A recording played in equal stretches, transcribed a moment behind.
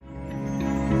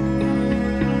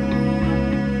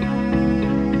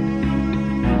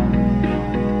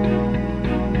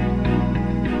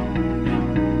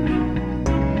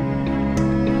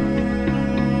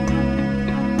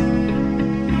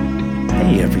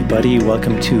everybody.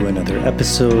 Welcome to another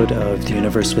episode of the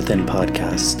Universe Within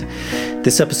podcast.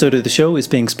 This episode of the show is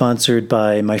being sponsored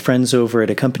by my friends over at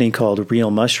a company called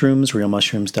Real Mushrooms,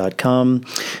 realmushrooms.com.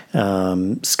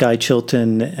 Sky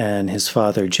Chilton and his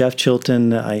father, Jeff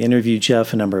Chilton. I interviewed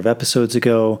Jeff a number of episodes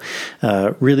ago.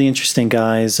 Really interesting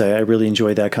guys. I really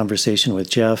enjoyed that conversation with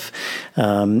Jeff.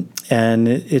 And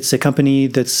it's a company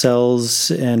that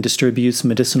sells and distributes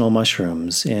medicinal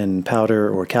mushrooms in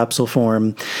powder or capsule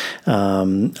form.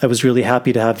 I was really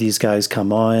happy to have these guys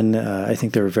come on. I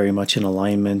think they were very much in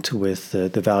alignment with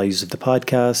the values of the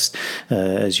podcast.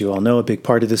 As you all know, a big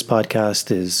part of this podcast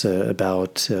is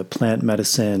about plant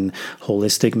medicine,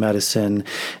 holistic medicine,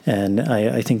 and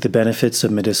I think the benefits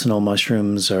of medicinal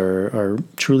mushrooms are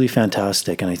truly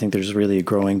fantastic, and I think there's really a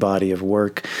growing body of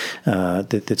work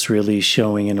that's really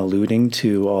showing and alluding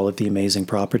to all of the amazing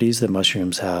properties that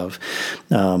mushrooms have.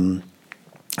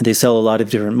 They sell a lot of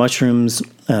different mushrooms,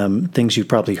 things you've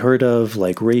probably heard of,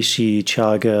 like reishi,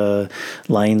 chaga,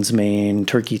 lion's mane,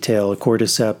 turkey tail,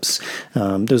 cordyceps.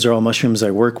 Those are all mushrooms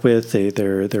I work with.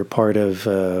 They're part of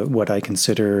what I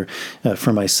consider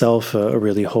for myself a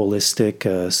really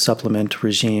holistic supplement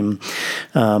regime.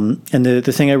 And the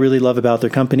thing I really love about their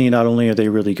company, not only are they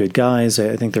really good guys,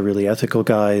 I think they're really ethical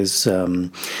guys,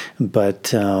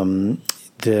 but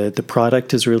the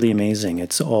product is really amazing.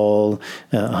 It's all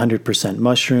 100%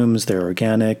 mushrooms. They're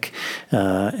organic,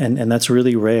 and that's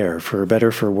really rare. For better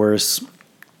or for worse,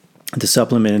 the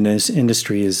supplement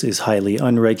industry is highly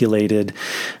unregulated,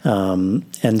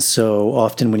 and so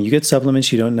often when you get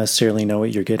supplements, you don't necessarily know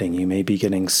what you're getting. You may be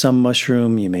getting some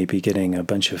mushroom, you may be getting a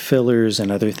bunch of fillers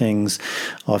and other things.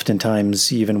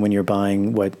 Oftentimes, even when you're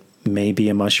buying what may be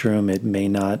a mushroom, it may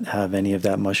not have any of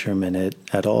that mushroom in it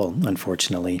at all,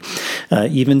 unfortunately.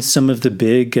 Even some of the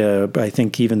big, I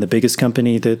think even the biggest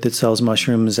company that sells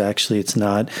mushrooms, actually it's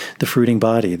not the fruiting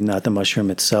body, not the mushroom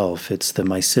itself. It's the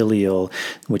mycelial,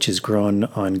 which is grown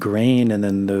on grain, and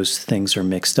then those things are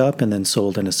mixed up and then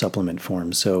sold in a supplement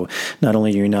form. So not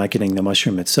only are you not getting the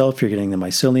mushroom itself, you're getting the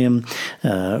mycelium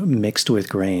mixed with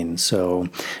grain. So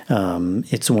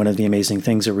it's one of the amazing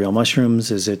things at Real Mushrooms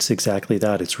is it's exactly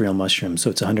that. It's real mushrooms. So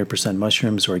it's 100%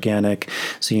 mushrooms, organic.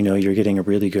 So you're getting a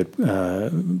really good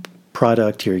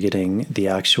product. You're getting the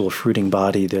actual fruiting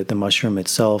body, the mushroom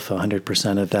itself,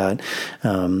 100% of that.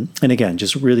 And again,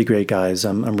 just really great guys.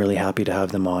 I'm really happy to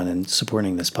have them on and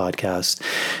supporting this podcast.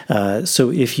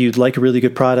 So if you'd like a really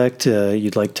good product,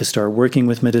 you'd like to start working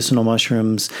with medicinal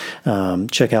mushrooms,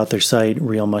 check out their site,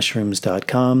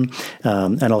 realmushrooms.com.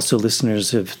 And also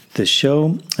listeners of this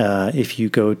show, if you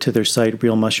go to their site,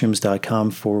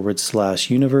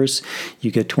 realmushrooms.com/universe,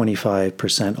 you get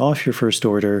 25% off your first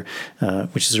order,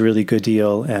 which is a really good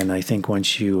deal. And I think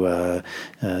once you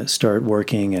start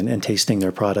working and tasting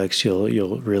their products,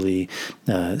 you'll really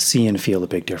see and feel a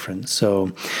big difference.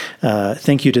 So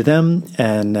thank you to them.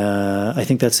 And I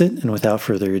think that's it. And without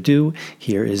further ado,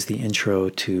 here is the intro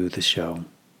to the show.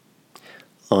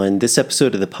 On this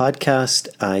episode of the podcast,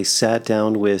 I sat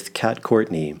down with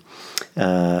Courtney.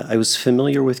 I was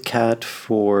familiar with Kat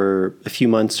for a few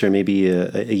months or maybe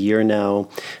a year now.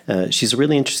 She's a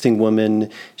really interesting woman.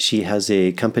 She has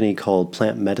a company called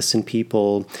Plant Medicine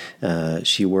People.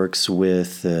 She works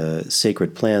with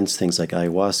sacred plants, things like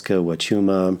ayahuasca,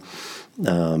 wachuma.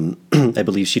 I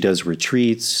believe she does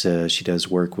retreats. She does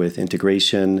work with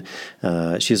integration.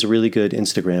 She has a really good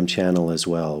Instagram channel as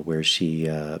well, where she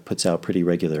puts out pretty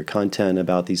regular content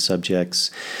about these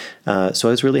subjects. So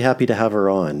I was really happy to have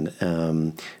her on.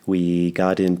 We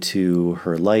got into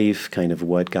her life, kind of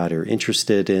what got her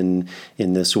interested in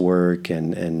this work,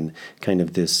 and kind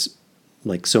of this,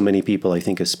 like so many people, I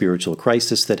think, a spiritual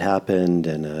crisis that happened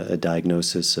and a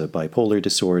diagnosis of bipolar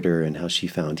disorder, and how she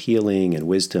found healing and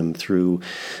wisdom through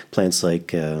plants like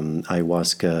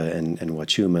ayahuasca and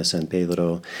wachuma, San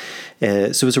Pedro. So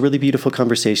it was a really beautiful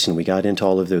conversation. We got into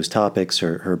all of those topics,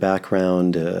 her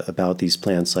background about these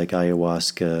plants like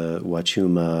ayahuasca,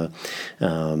 wachuma,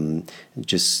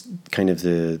 just kind of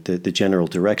the general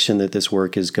direction that this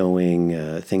work is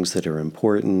going, things that are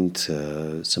important,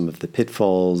 some of the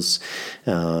pitfalls.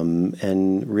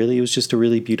 And really, it was just a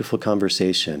really beautiful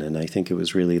conversation. And I think it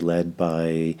was really led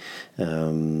by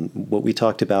what we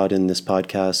talked about in this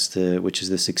podcast, which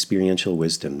is this experiential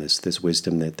wisdom, this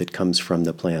wisdom that comes from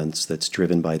the plants, that's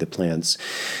driven by the plants.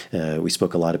 We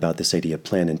spoke a lot about this idea of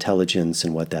plant intelligence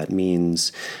and what that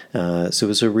means. So it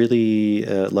was a really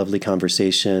lovely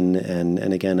conversation.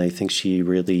 And again, I think she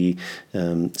really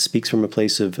speaks from a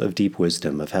place of deep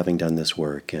wisdom, of having done this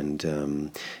work. And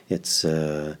it's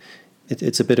a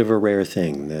bit of a rare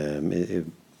thing.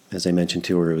 As I mentioned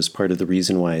to her, it was part of the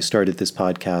reason why I started this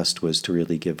podcast, was to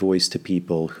really give voice to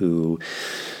people who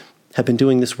have been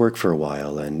doing this work for a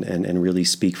while and really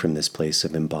speak from this place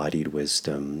of embodied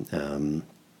wisdom.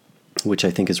 Which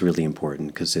I think is really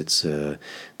important because it's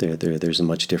there's a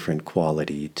much different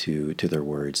quality to their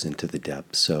words and to the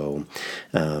depth. So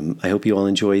I hope you all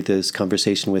enjoy this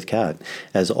conversation with Kat.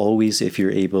 As always, if you're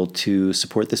able to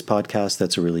support this podcast,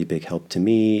 that's a really big help to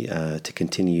me to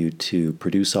continue to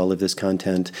produce all of this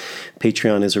content.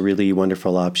 Patreon is a really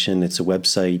wonderful option. It's a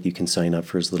website. You can sign up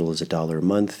for as little as $1 a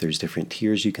month. There's different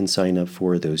tiers you can sign up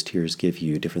for. Those tiers give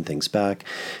you different things back,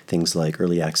 things like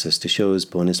early access to shows,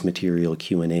 bonus material,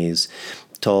 Q&As.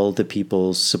 To all the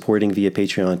people supporting via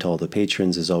Patreon, to all the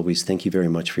patrons, as always, thank you very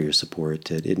much for your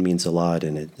support. It means a lot,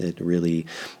 and it really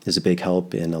is a big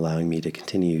help in allowing me to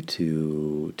continue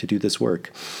to do this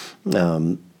work.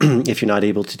 If you're not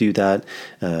able to do that,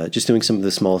 just doing some of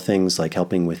the small things like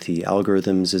helping with the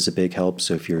algorithms is a big help.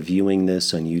 So if you're viewing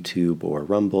this on YouTube or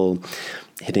Rumble,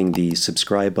 hitting the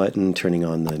subscribe button, turning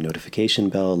on the notification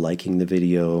bell, liking the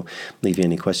video, leaving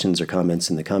any questions or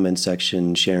comments in the comment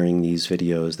section, sharing these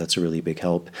videos, that's a really big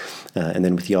help. And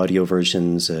then with the audio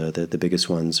versions, the biggest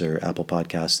ones are Apple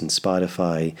Podcasts and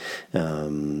Spotify,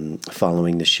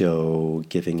 following the show,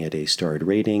 giving it a starred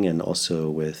rating, and also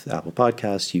with Apple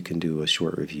Podcasts, you can do a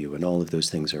short review, and all of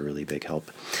those things are really big help.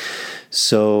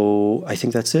 So I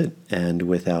think that's it. And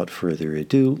without further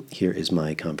ado, here is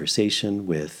my conversation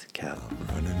with Kat.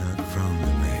 Running out from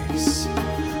the maze,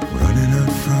 running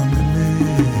out from the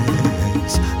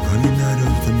maze, running out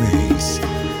of the maze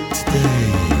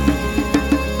today.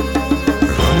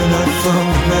 Running out from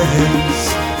the maze,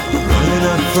 running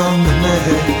out from the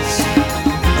maze,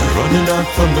 running out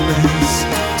from the maze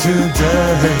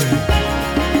today.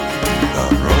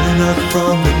 I'm running out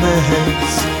from the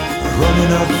maze,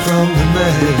 running out from the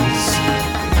maze,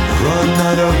 run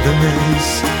out of the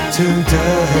maze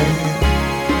today.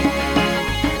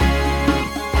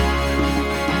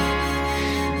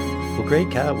 Great,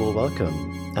 Kat. Well, welcome.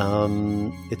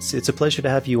 It's a pleasure to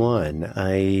have you on.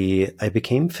 I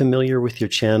became familiar with your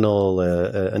channel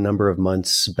a number of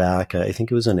months back. I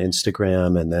think it was on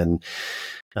Instagram, and then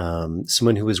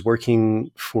someone who was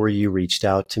working for you reached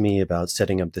out to me about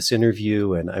setting up this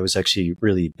interview, and I was actually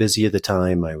really busy at the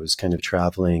time. I was kind of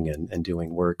traveling and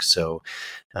doing work, so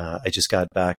I just got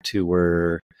back to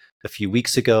her a few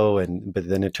weeks ago, but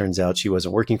then it turns out she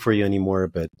wasn't working for you anymore,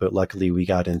 but luckily we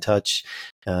got in touch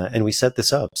and we set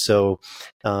this up. So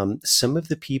some of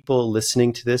the people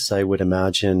listening to this, I would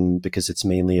imagine, because it's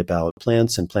mainly about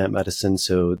plants and plant medicine,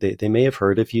 so they may have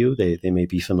heard of you, they may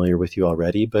be familiar with you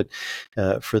already, but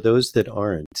for those that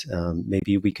aren't,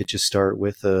 maybe we could just start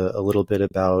with a little bit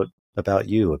about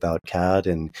you, about Kat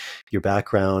and your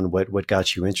background, what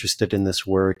got you interested in this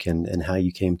work, and how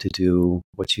you came to do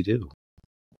what you do.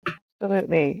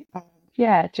 Absolutely.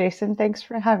 Yeah, Jason, thanks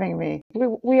for having me.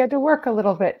 We had to work a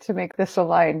little bit to make this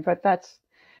align, but that's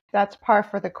par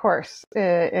for the course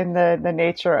in the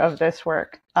nature of this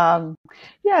work.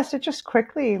 Yeah, so just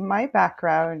quickly, my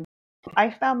background,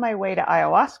 I found my way to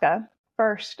ayahuasca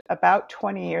first about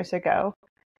 20 years ago,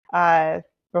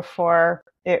 before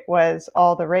it was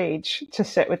all the rage to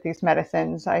sit with these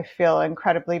medicines. I feel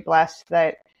incredibly blessed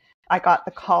that I got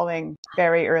the calling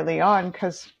very early on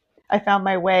because I found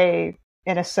my way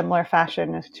in a similar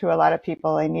fashion to a lot of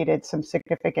people. I needed some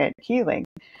significant healing.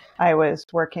 I was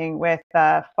working with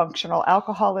functional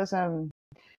alcoholism,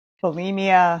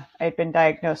 bulimia. I'd been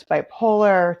diagnosed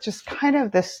bipolar, just kind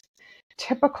of this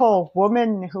typical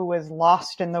woman who was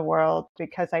lost in the world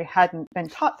because I hadn't been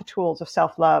taught the tools of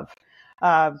self-love,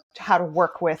 how to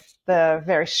work with the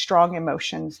very strong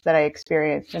emotions that I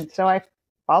experienced. And so I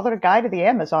followed a guy to the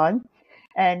Amazon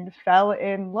and fell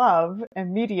in love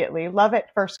immediately, love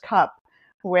at first cup,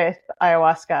 with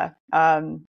ayahuasca,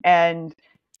 and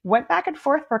went back and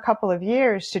forth for a couple of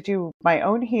years to do my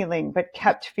own healing, but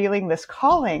kept feeling this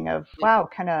calling of, wow,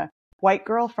 kind of white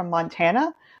girl from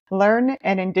Montana, learn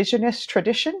an indigenous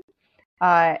tradition.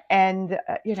 I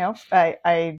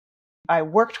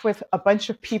worked with a bunch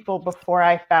of people before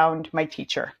I found my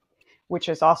teacher, which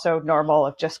is also normal,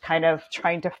 of just kind of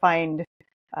trying to find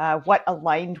what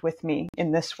aligned with me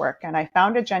in this work. And I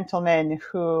found a gentleman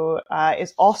who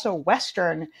is also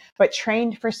Western, but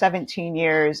trained for 17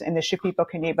 years in the Shipibo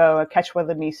Kanibo, Quechua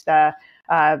Lamista,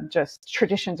 just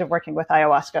traditions of working with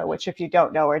ayahuasca, which, if you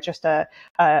don't know, are just a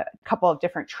couple of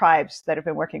different tribes that have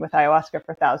been working with ayahuasca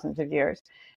for thousands of years.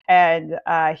 And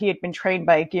he had been trained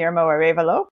by Guillermo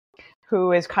Arevalo,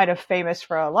 who is kind of famous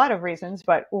for a lot of reasons,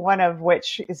 but one of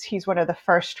which is he's one of the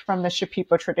first from the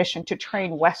Shipibo tradition to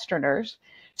train Westerners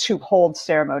to hold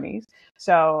ceremonies.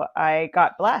 So I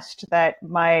got blessed that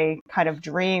my kind of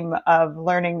dream of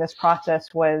learning this process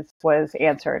was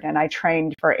answered. And I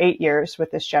trained for 8 years with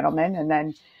this gentleman, and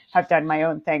then have done my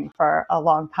own thing for a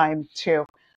long time too.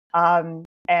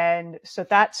 And so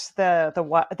that's the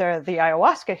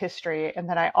ayahuasca history. And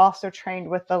then I also trained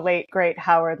with the late great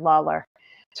Howard Lawler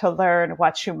to learn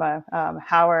Wachuma.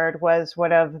 Howard was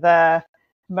one of the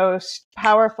most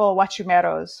powerful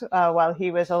Wachumeros while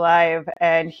he was alive,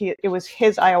 and it was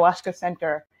his ayahuasca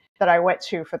center that I went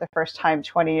to for the first time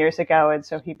 20 years ago, and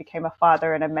so he became a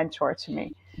father and a mentor to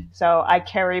me. So I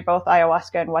carry both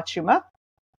ayahuasca and Wachuma,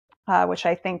 which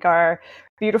I think are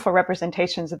beautiful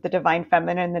representations of the divine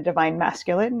feminine and the divine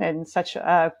masculine, and such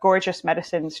gorgeous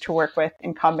medicines to work with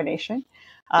in combination.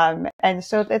 And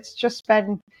so it's just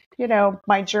been,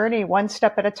 my journey one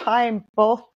step at a time,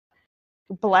 both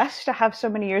blessed to have so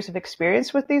many years of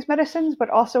experience with these medicines, but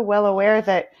also well aware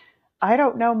that I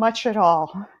don't know much at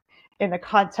all in the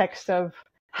context of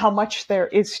how much there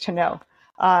is to know.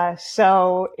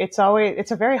 So it's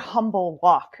a very humble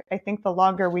walk. I think the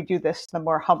longer we do this, the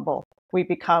more humble we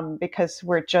become, because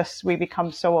we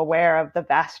become so aware of the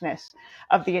vastness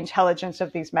of the intelligence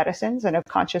of these medicines and of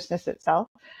consciousness itself.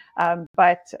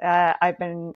 But I've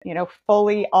been,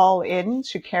 fully all in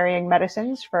to carrying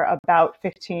medicines for about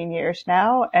 15 years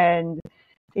now. And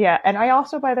yeah, and I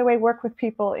also, by the way, work with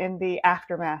people in the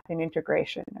aftermath and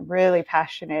integration. I'm really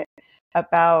passionate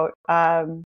about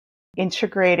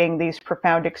integrating these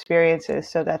profound experiences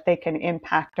so that they can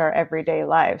impact our everyday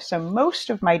lives. So most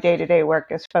of my day-to-day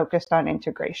work is focused on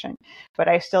integration, but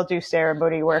I still do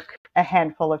ceremony work a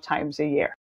handful of times a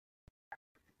year.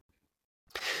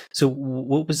 So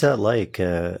what was that like?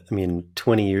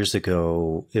 20 years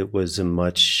ago, it was a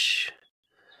much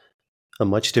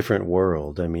different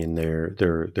world. I mean,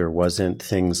 there wasn't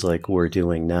things like we're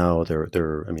doing now.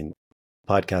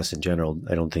 Podcasts in general,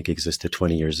 I don't think existed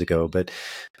 20 years ago, but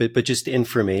just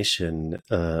information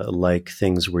like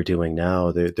things we're doing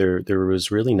now, there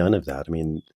was really none of that. I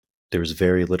mean, there was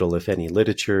very little, if any,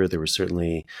 literature. There was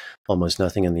certainly almost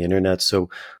nothing on the internet. So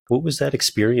what was that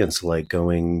experience like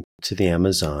going to the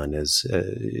Amazon? As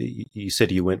you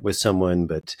said, you went with someone,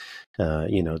 but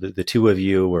the two of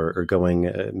you are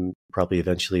going probably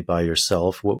eventually by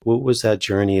yourself. What was that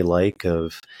journey like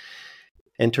of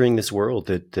entering this world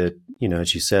that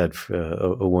as you said,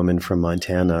 a woman from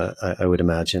Montana, I would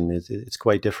imagine it's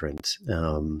quite different.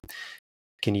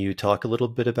 Can you talk a little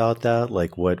bit about that?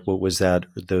 Like what was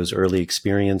those early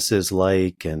experiences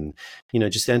like, and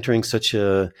just entering such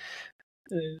a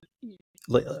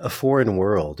foreign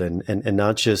world, and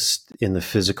not just in the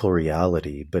physical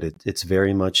reality, but it's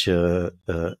very much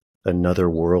another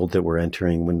world that we're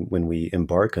entering when we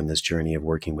embark on this journey of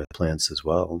working with plants as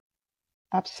well.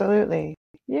 Absolutely.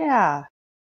 Yeah.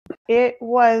 It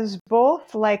was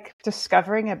both like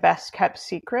discovering a best kept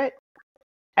secret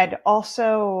and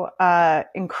also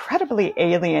incredibly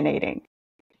alienating.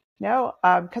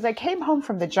 Because I came home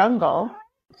from the jungle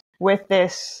with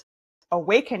this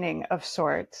awakening of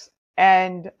sorts.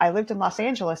 And I lived in Los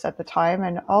Angeles at the time,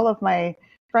 and all of my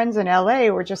friends in LA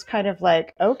were just kind of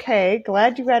like, okay,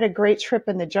 glad you had a great trip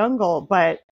in the jungle,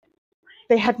 but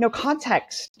they had no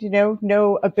context,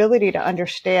 no ability to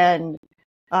understand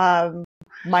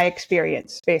my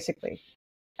experience, basically.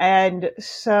 And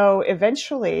so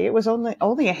eventually, it was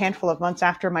only a handful of months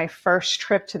after my first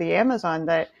trip to the Amazon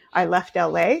that I left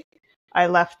LA. I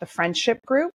left the friendship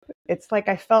group. It's like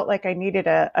I felt like I needed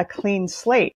a clean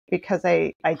slate, because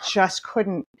I just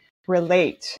couldn't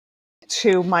relate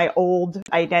to my old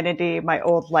identity, my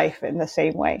old life in the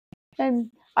same way. And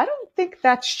I don't think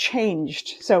that's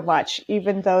changed so much,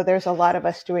 even though there's a lot of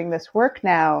us doing this work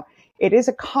now. It is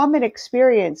a common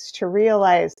experience to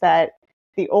realize that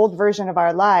the old version of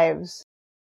our lives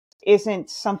isn't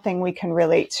something we can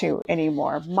relate to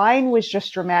anymore. Mine was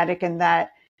just dramatic in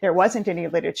that there wasn't any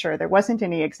literature. There wasn't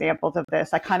any examples of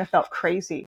this. I kind of felt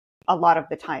crazy a lot of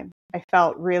the time. I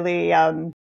felt really,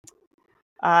 in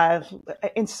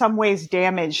some ways,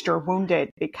 damaged or wounded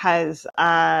because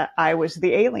I was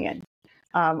the alien.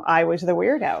 I was the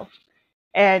weirdo.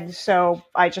 And so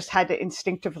I just had to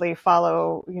instinctively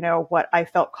follow, what I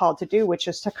felt called to do, which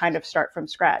is to kind of start from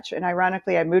scratch. And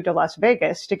ironically, I moved to Las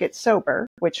Vegas to get sober,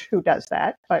 which who does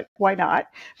that? But why not?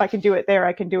 If I can do it there,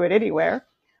 I can do it anywhere.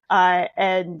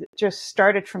 And just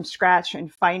started from scratch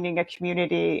and finding a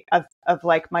community of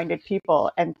like-minded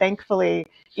people. And thankfully,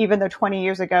 even though 20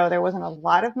 years ago there wasn't a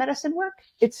lot of medicine work,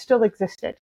 it still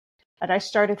existed. And I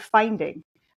started finding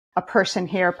a person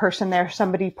here, a person there,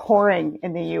 somebody pouring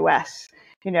in the US.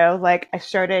 I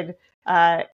started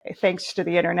uh, thanks to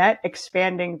the internet,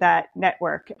 expanding that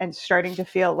network and starting to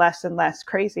feel less and less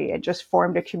crazy, and just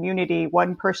formed a community,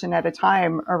 one person at a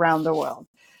time, around the world.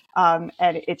 And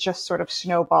it just sort of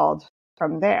snowballed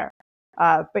from there.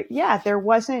 But yeah, there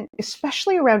wasn't,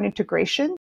 especially around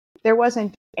integration, there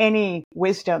wasn't any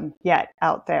wisdom yet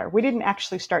out there. We didn't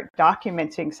actually start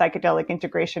documenting psychedelic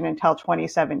integration until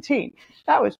 2017.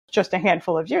 That was just a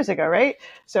handful of years ago, right?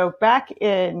 So back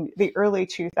in the early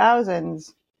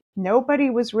 2000s, nobody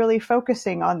was really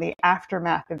focusing on the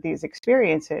aftermath of these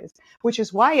experiences, which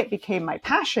is why it became my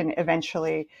passion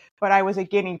eventually. But I was a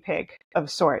guinea pig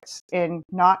of sorts, in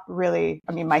not really,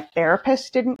 I mean, my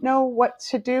therapist didn't know what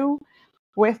to do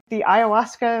with the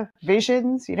ayahuasca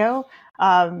visions,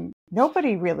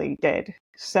 nobody really did.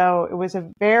 So it was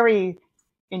a very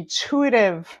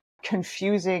intuitive,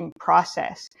 confusing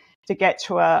process to get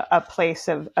to a place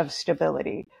of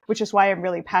stability, which is why I'm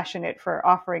really passionate for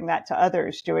offering that to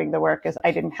others doing the work, as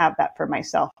I didn't have that for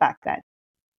myself back then.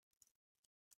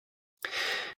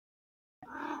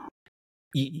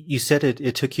 You said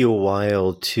it took you a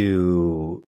while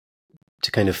to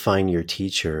kind of find your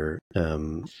teacher,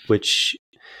 which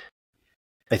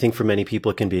I think for many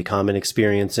people it can be a common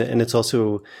experience, and it's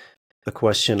also a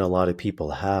question a lot of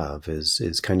people have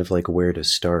is kind of like where to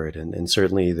start, and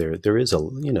certainly there is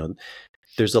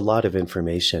there's a lot of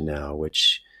information now,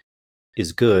 which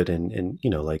is good, and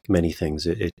like many things,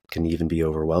 it can even be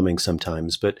overwhelming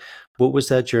sometimes. But what was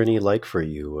that journey like for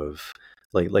you? Of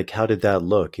like how did that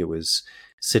look? It was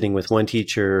sitting with one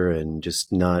teacher and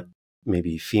just not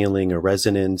maybe feeling a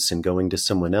resonance and going to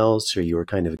someone else, or you were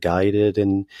kind of guided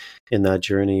in that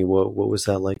journey. What was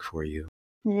that like for you?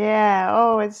 Yeah.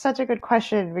 Oh, it's such a good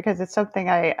question, because it's something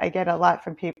I get a lot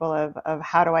from people of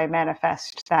how do I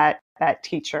manifest that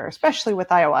teacher, especially with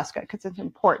ayahuasca, because it's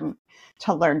important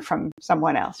to learn from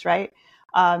someone else, right?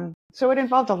 So it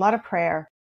involved a lot of prayer,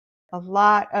 a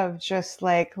lot of just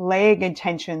like laying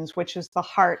intentions, which is the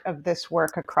heart of this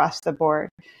work across the board,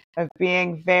 of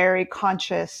being very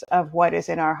conscious of what is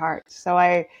in our hearts. So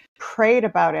I prayed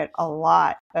about it a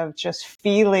lot, of just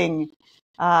feeling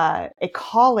a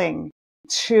calling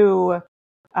to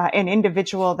an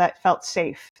individual that felt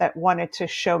safe, that wanted to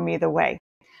show me the way.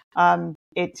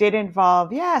 It did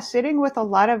involve, sitting with a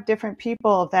lot of different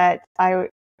people that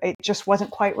it just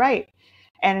wasn't quite right.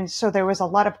 And so there was a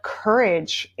lot of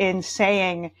courage in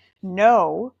saying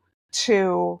no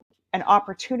to an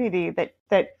opportunity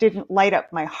that didn't light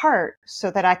up my heart, so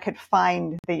that I could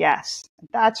find the yes.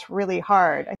 That's really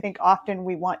hard. I think often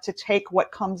we want to take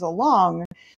what comes along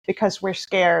because we're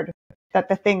scared that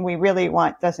the thing we really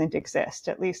want doesn't exist.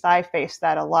 At least I face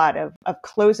that a lot, of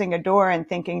closing a door and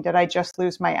thinking, did I just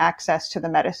lose my access to the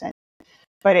medicine?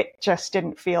 But it just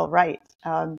didn't feel right.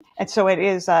 And so it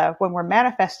is, when we're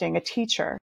manifesting a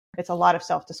teacher, it's a lot of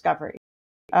self-discovery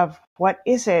of what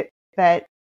is it that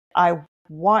I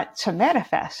want to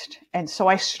manifest. And so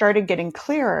I started getting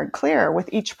clearer and clearer with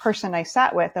each person I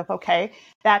sat with, of, okay,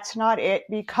 that's not it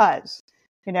because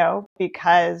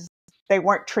they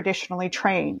weren't traditionally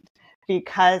trained,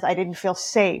 because I didn't feel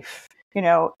safe,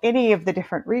 any of the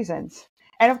different reasons.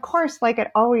 And of course, like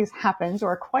it always happens,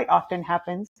 or quite often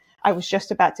happens, I was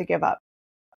just about to give up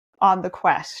on the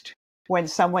quest when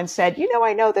someone said,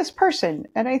 I know this person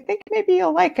and I think maybe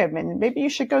you'll like him and maybe you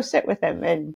should go sit with him.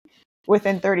 And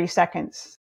within 30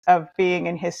 seconds of being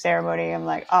in his ceremony, I'm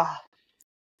like,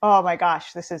 oh my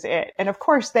gosh, this is it. And of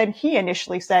course, then he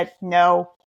initially said,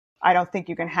 no, I don't think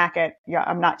you can hack it. Yeah,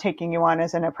 I'm not taking you on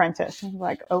as an apprentice. I'm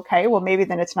like, okay, well, maybe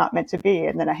then it's not meant to be.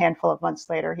 And then a handful of months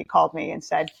later, he called me and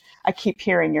said, I keep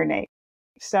hearing your name.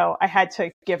 So I had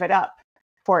to give it up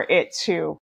for it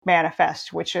to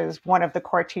manifest, which is one of the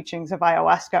core teachings of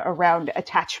ayahuasca around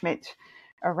attachment,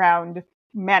 around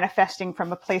manifesting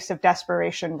from a place of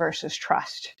desperation versus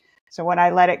trust. So when I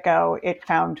let it go, it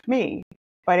found me,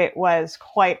 but it was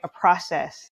quite a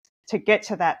process to get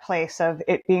to that place of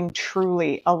it being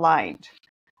truly aligned.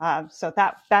 So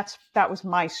that was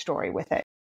my story with it.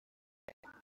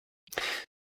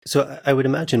 So I would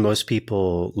imagine most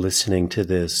people listening to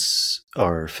this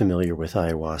are familiar with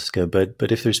ayahuasca,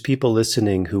 but if there's people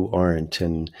listening who aren't,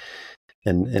 and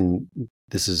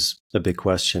this is a big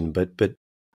question, but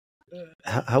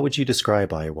how would you describe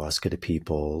ayahuasca to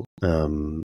people,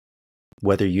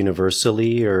 whether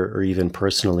universally or even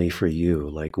personally for you?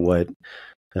 Like what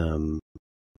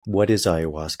is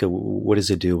ayahuasca? What is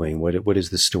it doing? What is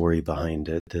the story behind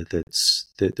it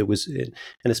that was, and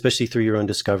especially through your own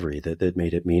discovery that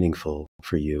made it meaningful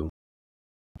for you?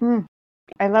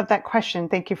 I love that question.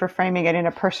 Thank you for framing it in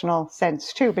a personal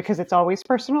sense too, because it's always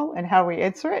personal in how we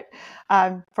answer it.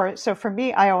 So for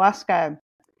me, ayahuasca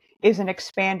is an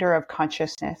expander of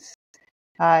consciousness.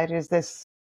 It is this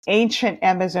ancient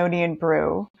Amazonian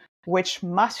brew, which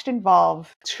must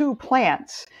involve two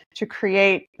plants to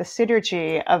create the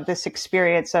synergy of this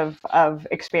experience of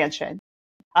expansion.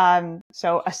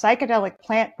 So a psychedelic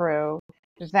plant brew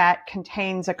that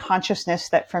contains a consciousness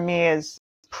that for me is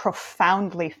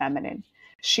profoundly feminine.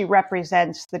 She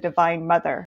represents the Divine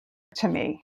Mother to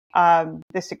me.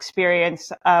 This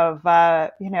experience of,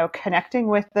 connecting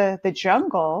with the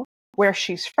jungle where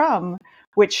she's from,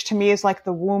 which to me is like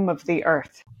the womb of the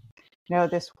earth.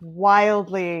 This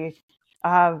wildly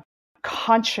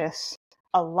conscious,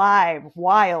 alive,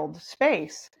 wild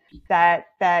space that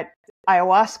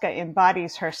ayahuasca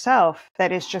embodies herself,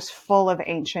 that is just full of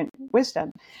ancient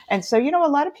wisdom. And so, a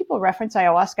lot of people reference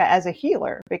ayahuasca as a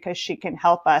healer because she can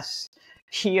help us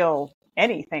heal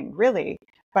anything, really.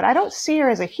 But I don't see her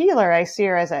as a healer. I see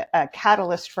her as a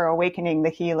catalyst for awakening the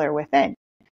healer within.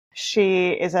 She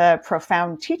is a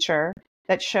profound teacher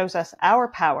that shows us our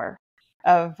power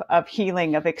of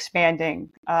healing, of expanding,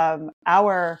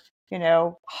 our,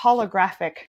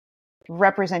 holographic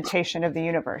representation of the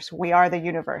universe. We are the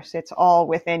universe. It's all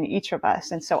within each of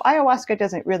us. And so ayahuasca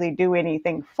doesn't really do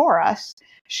anything for us.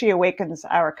 She awakens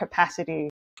our capacity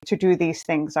to do these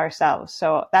things ourselves.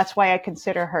 So that's why I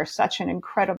consider her such an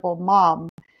incredible mom.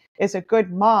 Is a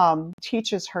good mom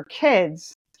teaches her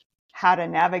kids how to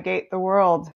navigate the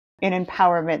world in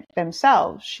empowerment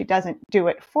themselves. She doesn't do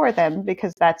it for them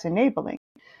because that's enabling.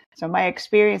 So my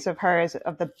experience of her is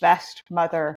of the best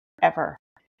mother ever,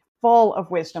 full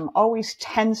of wisdom, always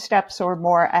 10 steps or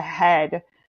more ahead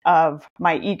of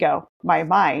my ego, my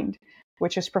mind,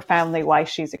 which is profoundly why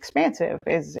she's expansive,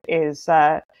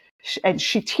 and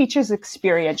she teaches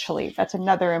experientially. That's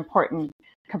another important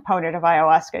component of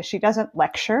ayahuasca. She doesn't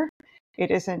lecture.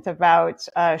 It isn't about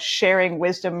sharing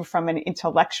wisdom from an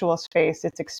intellectual space.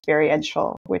 It's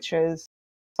experiential, which is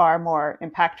far more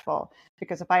impactful.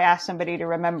 Because if I ask somebody to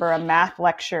remember a math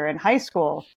lecture in high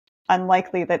school,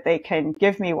 unlikely that they can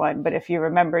give me one. But if you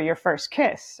remember your first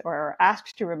kiss or are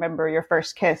asked to remember your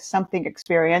first kiss, something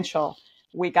experiential,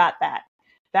 we got that.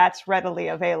 That's readily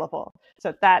available.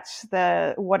 So that's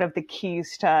one of the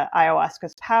keys to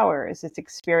ayahuasca's power is it's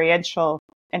experiential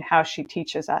in how she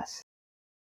teaches us.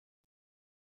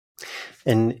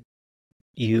 And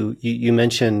you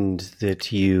mentioned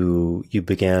that you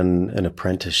began an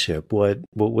apprenticeship. What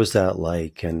was that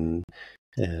like, and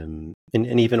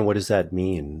even what does that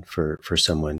mean for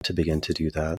someone to begin to do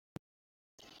that?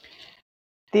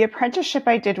 The apprenticeship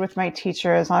I did with my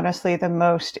teacher is honestly the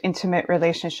most intimate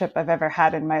relationship I've ever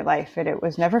had in my life. And it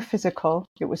was never physical.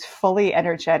 It was fully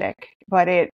energetic, but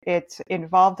it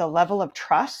involved a level of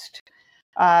trust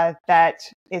that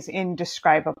is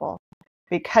indescribable.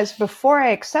 Because before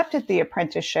I accepted the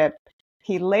apprenticeship,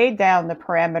 he laid down the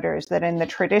parameters that in the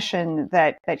tradition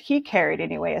that he carried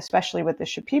anyway, especially with the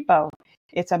Shipibo,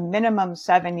 it's a minimum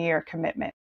 7-year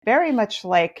commitment. Very much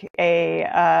like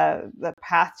the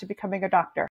path to becoming a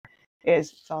doctor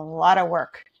is a lot of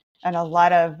work and a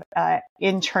lot of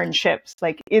internships,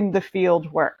 like in the field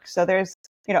work. So there's,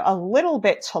 a little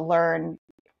bit to learn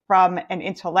from an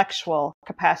intellectual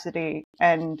capacity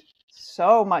and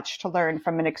so much to learn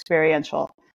from an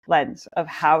experiential lens of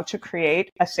how to create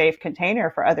a safe container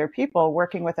for other people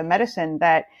working with a medicine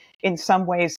that in some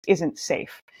ways isn't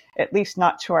safe, at least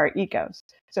not to our egos.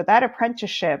 So that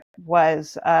apprenticeship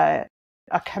was a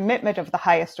commitment of the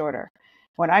highest order.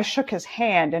 When I shook his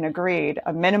hand and agreed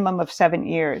a minimum of 7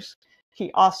 years,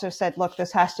 he also said, look,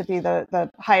 this has to be the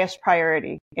highest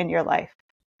priority in your life.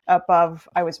 Above,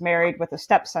 I was married with a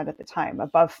stepson at the time,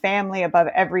 above family, above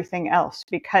everything else,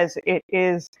 because it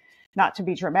is, not to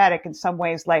be dramatic, in some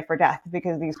ways life or death,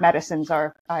 because these medicines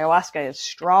ayahuasca is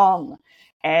strong,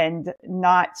 and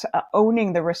not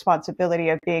owning the responsibility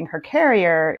of being her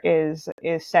carrier is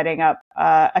setting up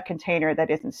a container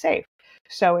that isn't safe.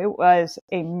 So it was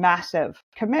a massive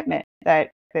commitment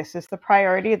that this is the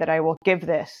priority, that I will give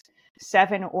this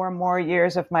 7 or more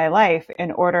years of my life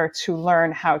in order to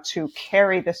learn how to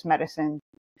carry this medicine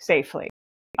safely.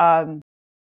 The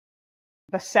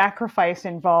sacrifice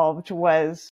involved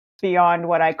was beyond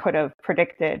what I could have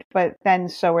predicted, but then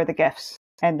so were the gifts,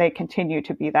 and they continue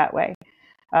to be that way.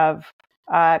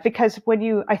 Because when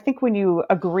you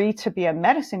agree to be a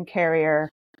medicine carrier,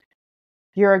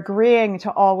 you're agreeing to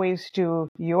always do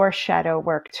your shadow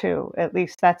work too. At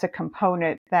least that's a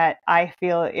component that I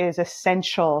feel is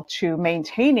essential to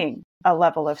maintaining a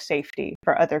level of safety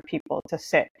for other people to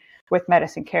sit with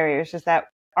medicine carriers, is that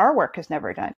our work is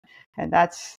never done. And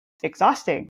that's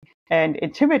exhausting and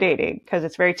intimidating, because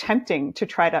it's very tempting to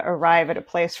try to arrive at a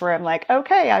place where I'm like,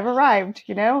 okay, I've arrived,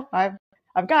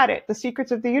 I've got it, the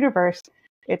secrets of the universe.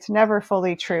 It's never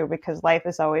fully true because life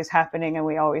is always happening and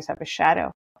we always have a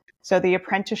shadow. So the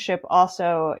apprenticeship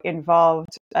also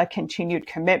involved a continued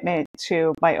commitment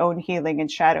to my own healing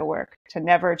and shadow work, to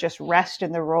never just rest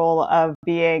in the role of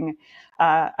being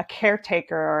a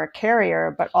caretaker or a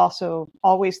carrier, but also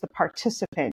always the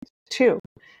participant too.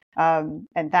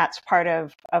 And that's part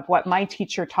of what my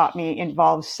teacher taught me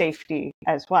involves safety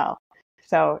as well.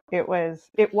 So it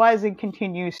was and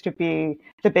continues to be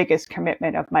the biggest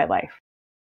commitment of my life.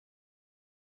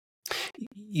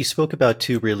 You spoke about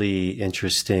two really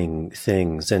interesting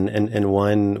things, and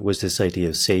one was this idea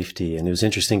of safety, and it was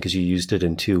interesting because you used it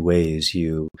in two ways.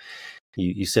 You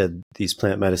said these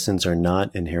plant medicines are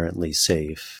not inherently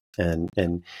safe, and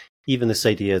even this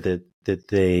idea that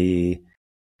they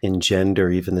engender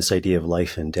even this idea of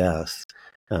life and death.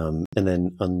 And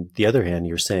then on the other hand,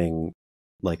 you're saying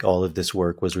like all of this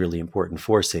work was really important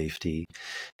for safety.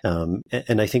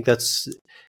 And I think it's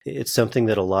something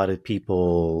that a lot of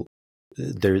people,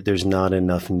 there's not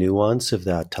enough nuance of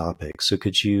that topic. So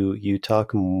could you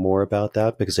talk more about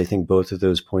that? Because I think both of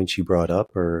those points you brought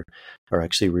up are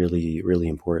actually really, really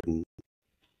important.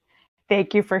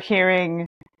 Thank you for hearing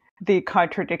the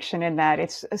contradiction in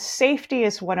that. Safety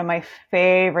is one of my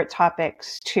favorite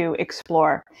topics to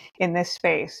explore in this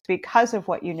space because of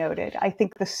what you noted. I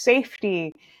think the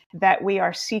safety that we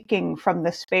are seeking from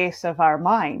the space of our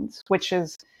minds, which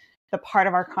is the part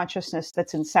of our consciousness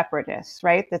that's in separateness,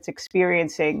 right? That's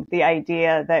experiencing the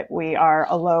idea that we are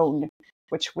alone,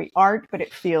 which we aren't, but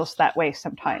it feels that way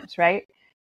sometimes, right?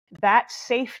 That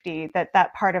safety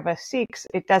that part of us seeks,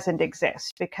 it doesn't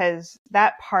exist because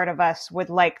that part of us would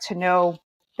like to know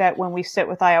that when we sit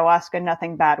with ayahuasca,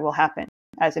 nothing bad will happen,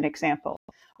 as an example,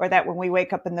 or that when we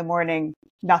wake up in the morning,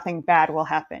 nothing bad will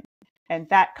happen. And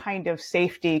that kind of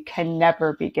safety can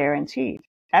never be guaranteed,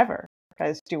 ever,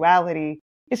 because duality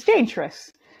is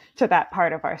dangerous to that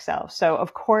part of ourselves. So,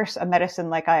 of course, a medicine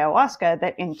like ayahuasca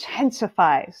that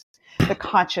intensifies the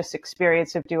conscious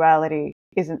experience of duality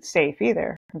isn't safe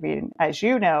either. I mean, as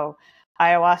you know,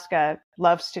 ayahuasca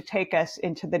loves to take us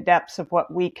into the depths of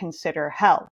what we consider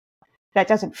hell. That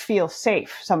doesn't feel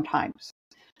safe sometimes.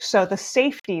 So the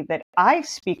safety that I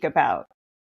speak about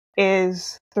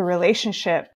is the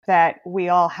relationship that we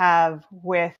all have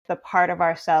with the part of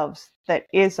ourselves that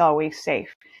is always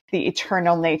safe. The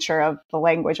eternal nature of the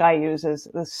language I use is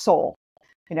the soul.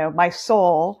 You know, my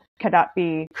soul cannot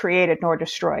be created nor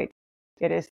destroyed.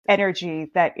 It is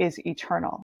energy that is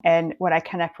eternal. And when I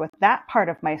connect with that part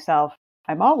of myself,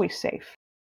 I'm always safe.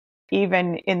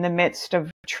 Even in the midst of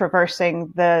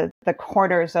traversing the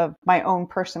corners of my own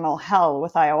personal hell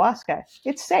with ayahuasca,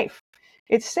 it's safe.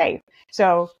 It's safe.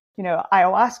 So, you know,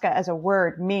 ayahuasca as a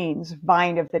word means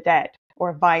vine of the dead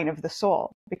or vine of the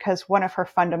soul, because one of her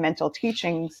fundamental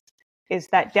teachings is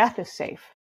that death is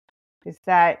safe, is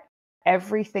that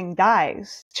everything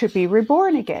dies to be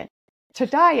reborn again, to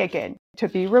die again, to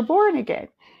be reborn again.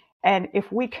 And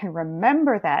if we can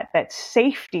remember that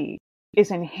safety is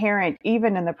inherent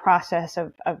even in the process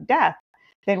of death,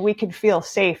 then we can feel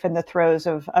safe in the throes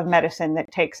of medicine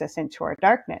that takes us into our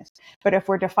darkness. But if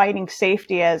we're defining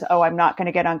safety as, oh, I'm not going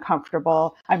to get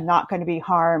uncomfortable, I'm not going to be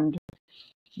harmed,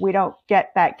 we don't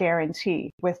get that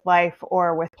guarantee with life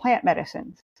or with plant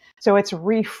medicines. So it's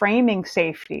reframing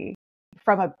safety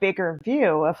from a bigger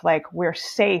view of like, we're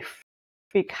safe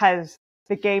because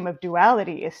the game of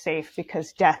duality is safe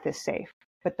because death is safe.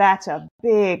 But that's a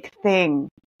big thing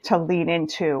to lean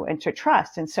into and to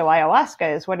trust. And so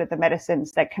ayahuasca is one of the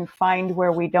medicines that can find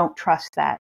where we don't trust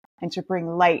that and to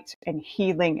bring light and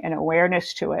healing and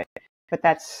awareness to it. But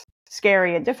that's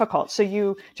scary and difficult. So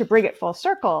to bring it full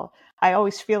circle, I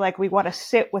always feel like we want to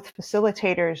sit with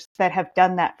facilitators that have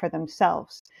done that for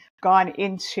themselves, gone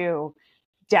into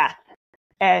death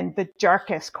and the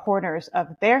darkest corners of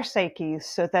their psyches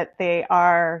so that they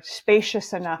are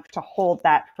spacious enough to hold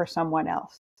that for someone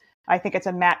else. I think it's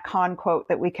a Matt Kahn quote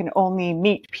that we can only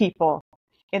meet people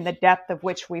in the depth of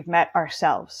which we've met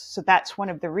ourselves. So that's one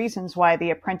of the reasons why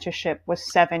the apprenticeship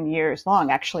was 7 years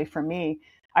long. Actually, for me,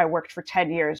 I worked for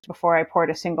 10 years before I poured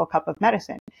a single cup of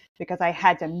medicine because I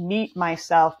had to meet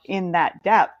myself in that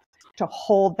depth to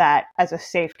hold that as a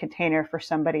safe container for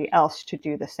somebody else to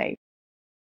do the same.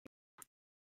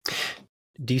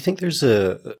 Do you think there's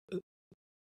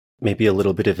maybe a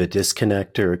little bit of a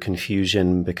disconnect or a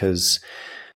confusion? Because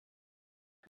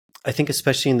I think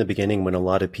especially in the beginning when a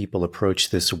lot of people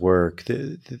approached this work,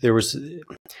 there was,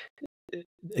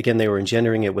 again, they were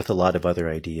engendering it with a lot of other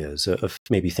ideas of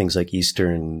maybe things like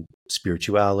Eastern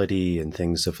spirituality and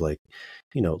things of like,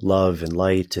 you know, love and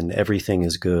light and everything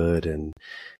is good. And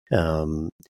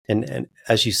and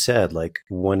as you said, like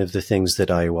one of the things that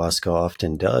ayahuasca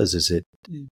often does is it,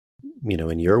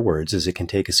 in your words, is it can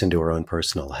take us into our own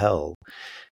personal hell.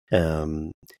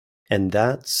 Um, and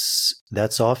that's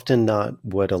often not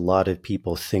what a lot of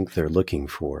people think they're looking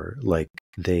for. Like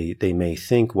they may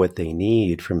think what they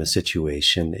need from a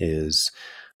situation is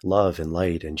love and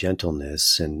light and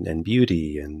gentleness and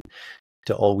beauty, and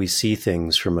to always see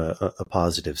things from a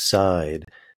positive side,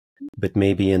 but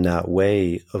maybe in that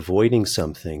way avoiding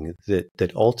something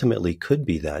that ultimately could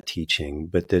be that teaching,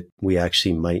 but that we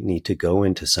actually might need to go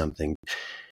into something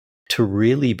to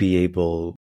really be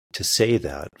able to say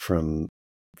that from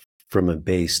a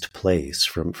based place,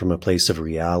 from a place of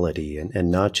reality, and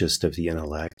not just of the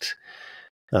intellect.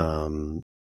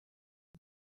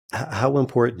 How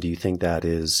important do you think that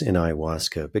is in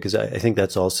ayahuasca? Because I think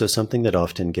that's also something that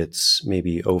often gets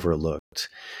maybe overlooked.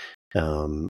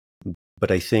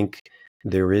 But I think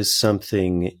there is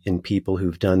something in people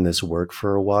who've done this work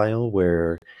for a while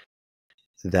where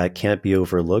that can't be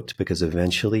overlooked, because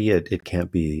eventually it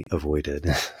can't be avoided.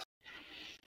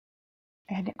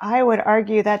 And I would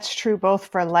argue that's true both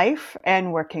for life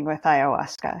and working with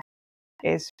ayahuasca,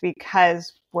 is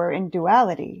because we're in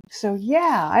duality. So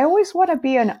yeah, I always want to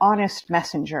be an honest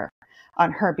messenger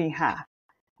on her behalf.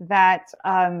 That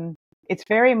it's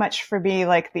very much for me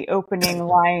like the opening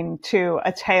line to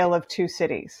A Tale of Two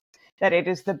Cities, that it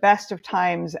is the best of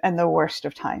times and the worst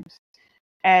of times.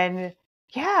 And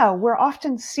yeah, we're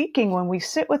often seeking, when we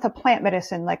sit with a plant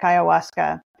medicine like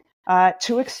ayahuasca,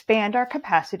 to expand our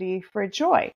capacity for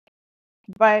joy.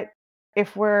 But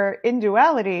if we're in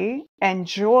duality, and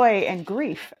joy and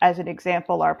grief, as an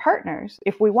example, are partners,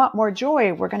 if we want more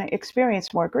joy, we're going to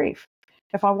experience more grief.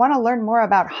 If I want to learn more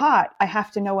about hot, I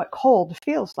have to know what cold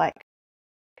feels like.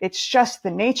 It's just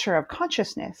the nature of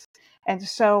consciousness. And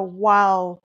so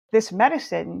while this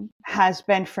medicine has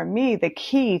been for me the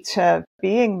key to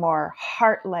being more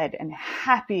heart-led and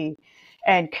happy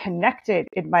and connected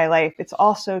in my life, it's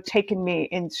also taken me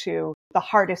into the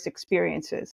hardest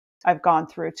experiences I've gone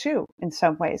through too, in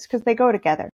some ways, because they go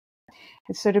together.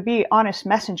 And so to be honest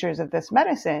messengers of this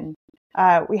medicine,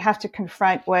 we have to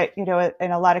confront what, in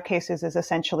a lot of cases is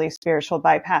essentially spiritual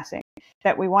bypassing,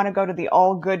 that we want to go to the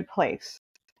all good place.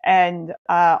 And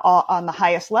on the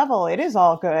highest level, it is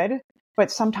all good.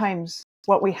 But sometimes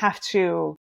what we have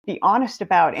to be honest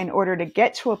about in order to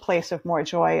get to a place of more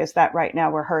joy is that right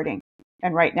now we're hurting.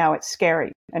 And right now it's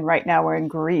scary. And right now we're in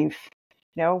grief.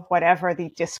 Whatever the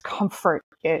discomfort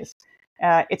is.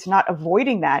 It's not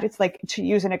avoiding that. It's like, to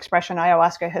use an expression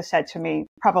ayahuasca has said to me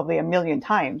probably a million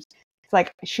times. It's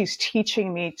like she's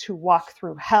teaching me to walk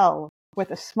through hell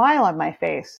with a smile on my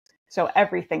face, so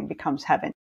everything becomes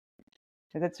heaven.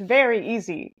 And it's very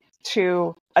easy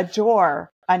to adore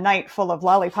a night full of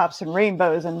lollipops and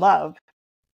rainbows and love.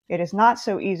 It is not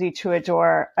so easy to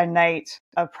adore a night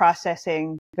of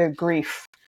processing the grief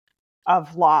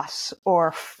of loss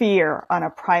or fear on a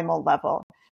primal level.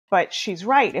 But she's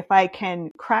right. If I can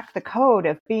crack the code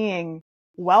of being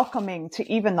welcoming to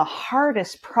even the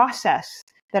hardest process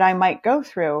that I might go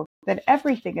through, then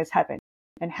everything is heaven.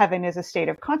 And heaven is a state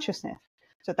of consciousness.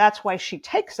 So that's why she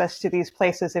takes us to these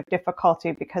places of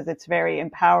difficulty, because it's very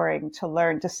empowering to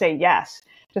learn to say yes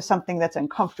to something that's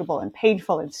uncomfortable and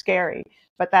painful and scary.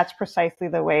 But that's precisely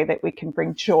the way that we can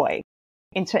bring joy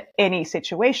into any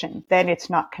situation. Then it's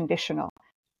not conditional.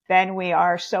 Then we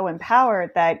are so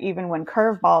empowered that even when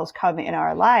curveballs come in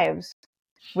our lives,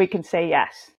 we can say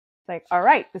yes. It's like, all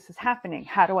right, this is happening.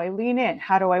 How do I lean in?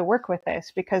 How do I work with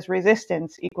this? Because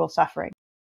resistance equals suffering.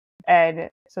 And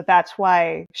so that's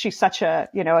why she's such a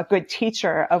good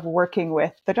teacher of working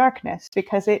with the darkness,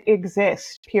 because it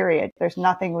exists, period. There's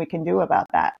nothing we can do about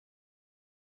that.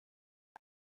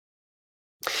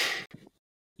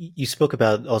 You spoke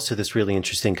about also this really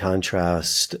interesting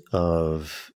contrast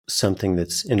of something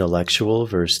that's intellectual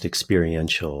versus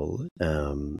experiential.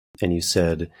 And you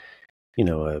said,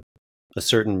 a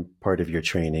certain part of your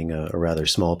training, a rather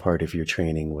small part of your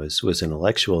training was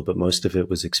intellectual, but most of it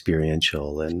was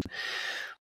experiential. And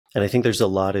I think there's a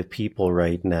lot of people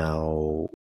right now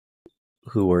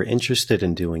who are interested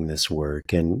in doing this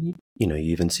work. And, you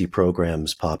even see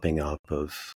programs popping up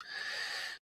of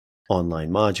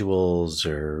online modules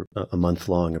or a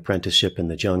month-long apprenticeship in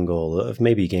the jungle of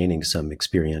maybe gaining some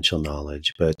experiential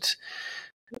knowledge. But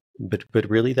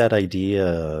really that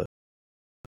idea,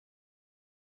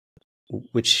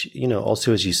 which,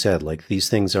 also, as you said, like these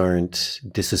things aren't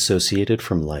disassociated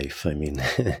from life. I mean,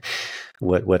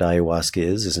 what ayahuasca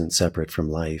isn't separate from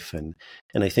life. And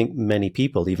I think many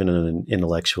people, even on an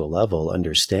intellectual level,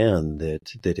 understand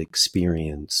that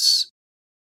experience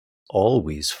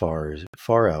always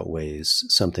far outweighs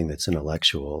something that's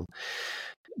intellectual.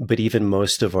 But even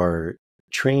most of our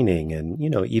training and,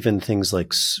 even things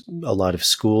like a lot of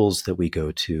schools that we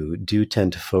go to do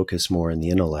tend to focus more on the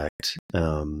intellect.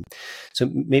 So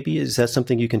maybe is that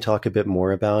something you can talk a bit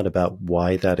more about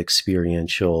why that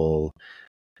experiential,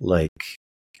 like,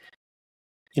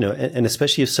 and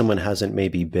especially if someone hasn't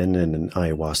maybe been in an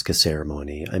ayahuasca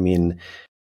ceremony. I mean,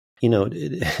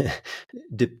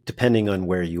 depending on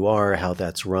where you are, how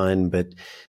that's run, but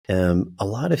a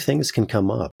lot of things can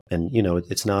come up, and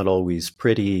it's not always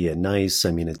pretty and nice.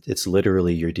 I mean, it's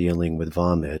literally you're dealing with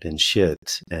vomit and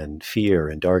shit and fear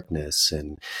and darkness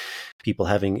and people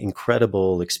having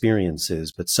incredible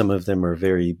experiences, but some of them are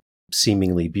very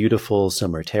seemingly beautiful,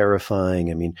 some are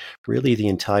terrifying. I mean, really the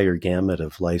entire gamut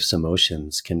of life's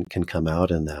emotions can come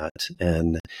out in that.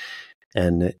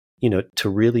 And to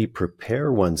really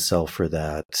prepare oneself for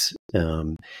that,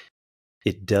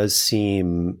 it does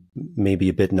seem maybe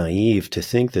a bit naive to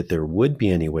think that there would be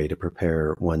any way to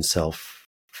prepare oneself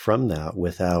from that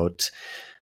without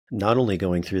not only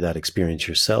going through that experience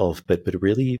yourself, but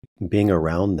really being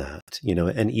around that,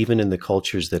 and even in the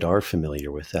cultures that are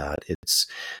familiar with that, it's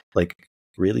like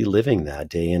really living that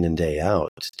day in and day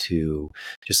out. To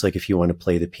just like if you want to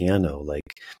play the piano,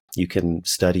 like you can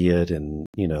study it and,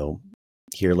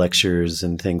 hear lectures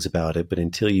and things about it, but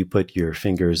until you put your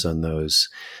fingers on those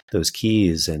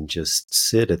keys and just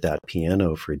sit at that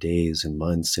piano for days and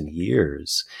months and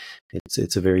years,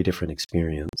 it's a very different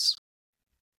experience.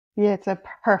 Yeah, it's a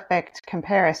perfect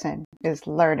comparison, is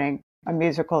learning a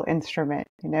musical instrument,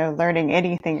 learning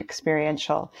anything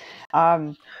experiential.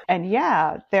 And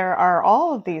yeah, there are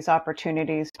all of these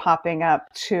opportunities popping up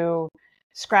to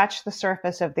scratch the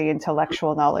surface of the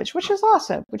intellectual knowledge, which is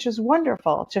awesome, which is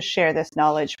wonderful to share this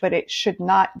knowledge, but it should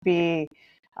not be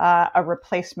a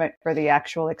replacement for the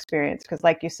actual experience. Because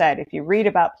like you said, if you read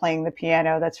about playing the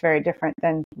piano, that's very different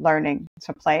than learning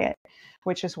to play it,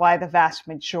 which is why the vast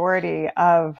majority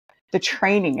of the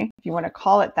training, if you want to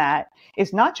call it that,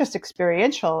 is not just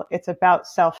experiential, it's about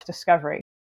self-discovery.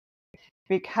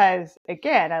 Because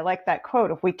again, I like that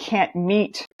quote, if we can't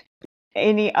meet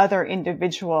any other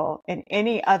individual in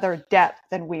any other depth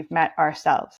than we've met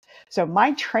ourselves. So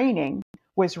my training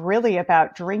was really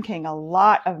about drinking a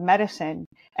lot of medicine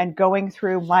and going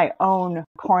through my own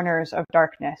corners of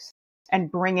darkness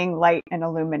and bringing light and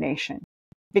illumination.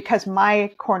 Because my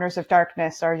corners of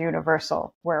darkness are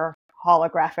universal. We're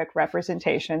holographic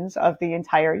representations of the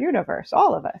entire universe,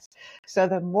 all of us. So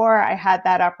the more I had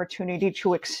that opportunity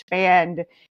to expand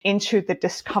into the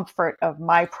discomfort of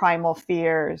my primal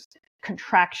fears,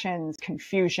 contractions,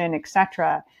 confusion,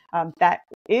 etc., that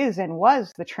is and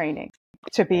was the training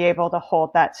to be able to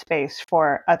hold that space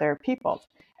for other people.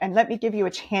 And let me give you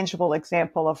a tangible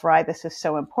example of why this is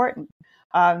so important.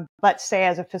 Let's say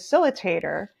as a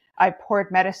facilitator, I poured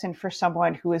medicine for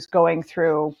someone who is going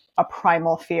through a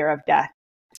primal fear of death.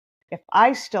 If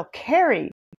I still carry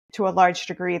to a large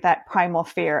degree that primal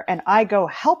fear and I go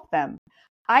help them,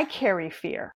 I carry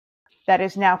fear that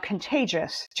is now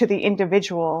contagious to the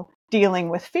individual dealing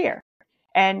with fear.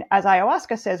 And as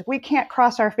ayahuasca says, we can't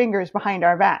cross our fingers behind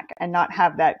our back and not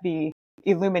have that be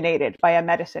illuminated by a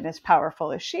medicine as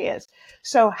powerful as she is.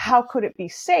 So how could it be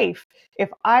safe if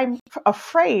I'm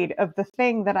afraid of the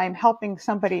thing that I'm helping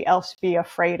somebody else be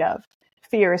afraid of?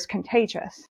 Fear is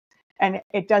contagious. And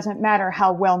it doesn't matter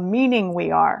how well-meaning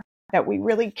we are, that we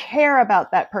really care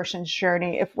about that person's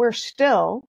journey. If we're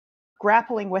still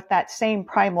grappling with that same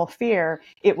primal fear,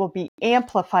 it will be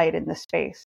amplified in the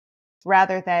space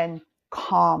rather than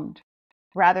calmed,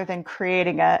 rather than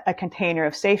creating a container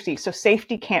of safety. So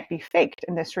safety can't be faked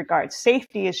in this regard.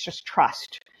 Safety is just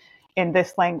trust in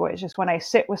this language. Is when I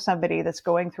sit with somebody that's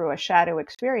going through a shadow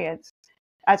experience,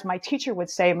 as my teacher would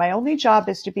say, my only job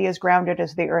is to be as grounded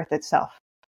as the earth itself.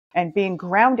 And being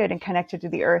grounded and connected to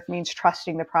the earth means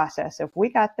trusting the process. If we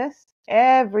got this,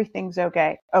 everything's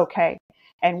okay.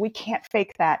 And we can't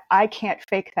fake that. I can't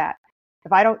fake that.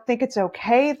 If I don't think it's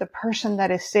okay, the person that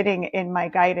is sitting in my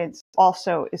guidance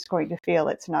also is going to feel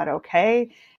it's not okay.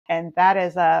 And that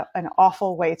is an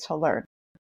awful way to learn.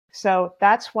 So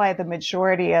that's why the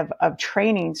majority of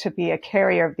training to be a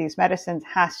carrier of these medicines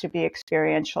has to be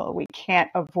experiential. We can't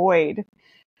avoid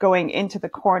going into the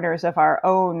corners of our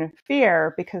own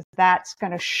fear because that's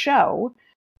going to show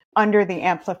under the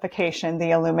amplification, the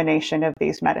illumination of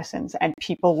these medicines, and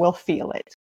people will feel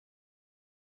it.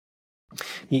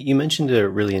 You mentioned a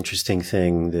really interesting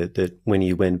thing that when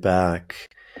you went back,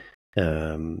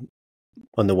 on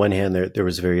the one hand, there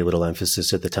was very little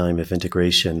emphasis at the time of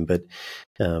integration, but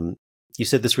you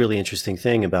said this really interesting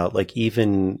thing about like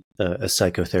even a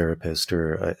psychotherapist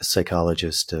or a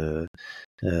psychologist, a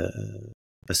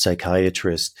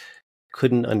psychiatrist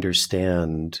couldn't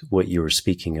understand what you were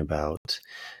speaking about.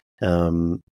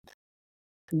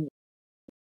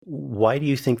 Why do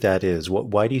you think that is?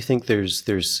 Why do you think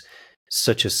there's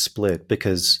such a split?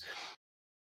 Because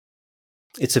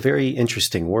it's a very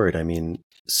interesting word. I mean,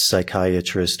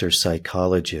 psychiatrist or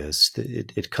psychologist,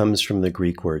 it comes from the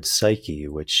Greek word psyche,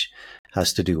 which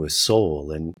has to do with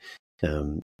soul. And,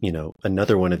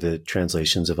 another one of the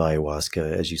translations of ayahuasca,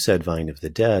 as you said, vine of the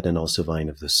dead and also vine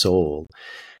of the soul.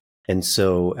 And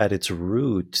so at its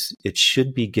root, it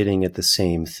should be getting at the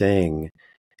same thing.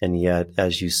 And yet,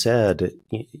 as you said,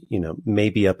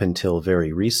 maybe up until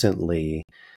very recently,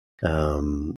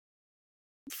 for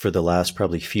the last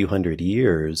probably few hundred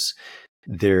years,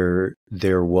 there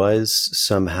was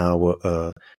somehow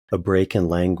a break in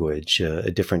language,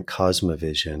 a different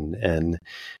cosmovision, and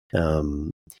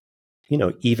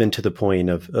even to the point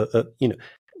of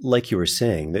like you were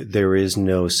saying, that there is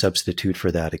no substitute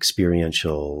for that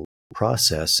experiential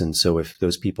process. And so, if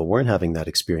those people weren't having that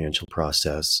experiential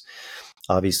process,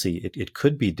 obviously it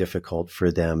could be difficult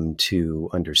for them to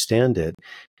understand it.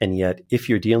 And yet, if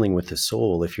you're dealing with the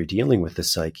soul, if you're dealing with the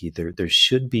psyche, there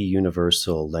should be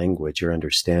universal language or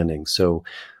understanding. So,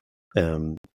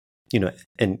 and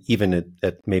even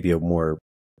at maybe a more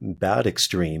bad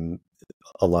extreme,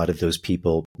 a lot of those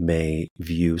people may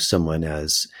view someone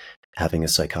as having a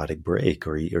psychotic break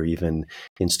or even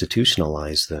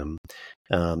institutionalize them.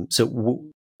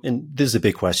 And this is a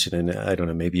big question, and I don't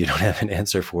know, maybe you don't have an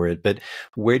answer for it, but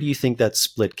where do you think that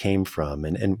split came from?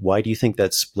 And why do you think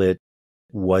that split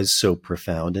was so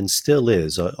profound and still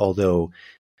is, although,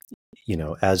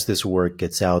 as this work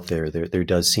gets out there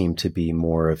does seem to be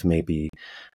more of maybe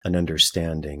an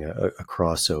understanding, a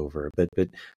crossover. But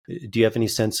do you have any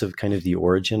sense of kind of the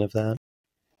origin of that?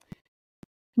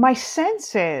 My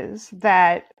sense is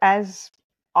that, as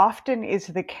often is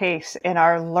the case in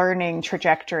our learning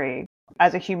trajectory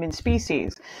as a human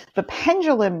species, the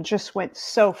pendulum just went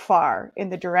so far in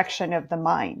the direction of the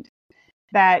mind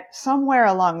that somewhere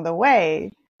along the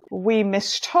way, we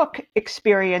mistook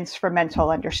experience for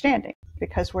mental understanding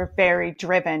because we're very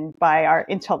driven by our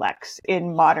intellects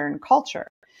in modern culture.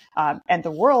 And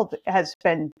the world has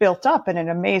been built up in an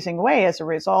amazing way as a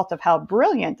result of how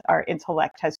brilliant our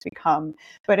intellect has become.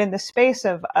 But in the space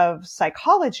of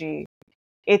psychology,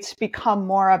 it's become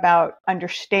more about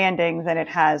understanding than it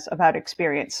has about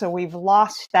experience. So we've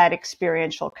lost that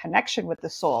experiential connection with the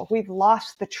soul. We've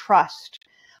lost the trust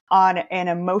on an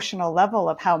emotional level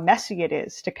of how messy it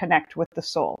is to connect with the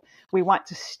soul. We want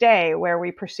to stay where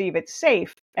we perceive it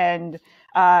safe and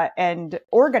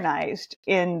organized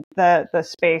in the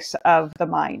space of the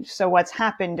mind. So what's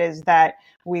happened is that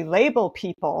we label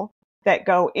people that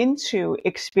go into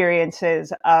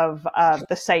experiences of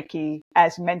the psyche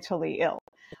as mentally ill.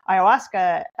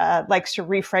 Ayahuasca likes to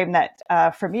reframe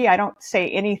that. For me, I don't say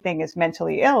anything is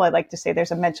mentally ill. I like to say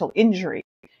there's a mental injury.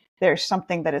 There's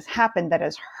something that has happened that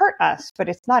has hurt us, but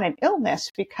it's not an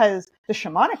illness, because the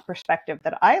shamanic perspective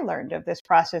that I learned of this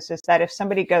process is that if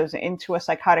somebody goes into a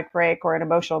psychotic break or an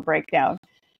emotional breakdown,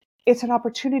 it's an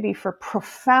opportunity for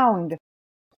profound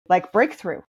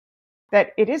breakthrough.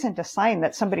 That it isn't a sign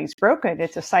that somebody's broken.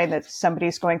 It's a sign that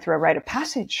somebody's going through a rite of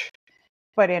passage.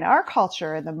 But in our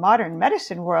culture, in the modern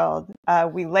medicine world,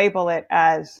 we label it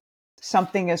as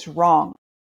something is wrong.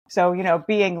 So,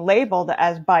 being labeled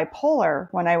as bipolar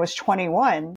when I was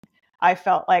 21, I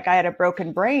felt like I had a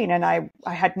broken brain and I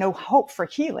had no hope for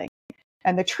healing.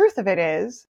 And the truth of it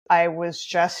is, I was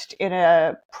just in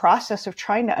a process of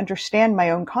trying to understand my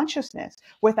own consciousness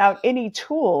without any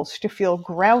tools to feel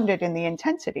grounded in the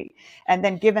intensity. And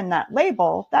then given that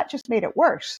label, that just made it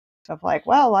worse. Of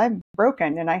well, I'm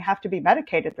broken and I have to be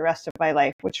medicated the rest of my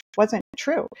life, which wasn't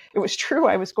true. It was true.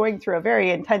 I was going through a very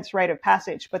intense rite of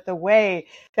passage, but the way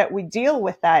that we deal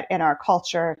with that in our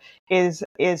culture is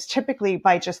typically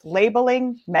by just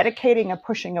labeling, medicating, and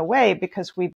pushing away,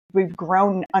 because we've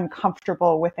grown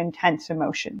uncomfortable with intense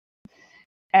emotion.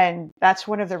 And that's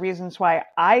one of the reasons why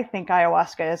I think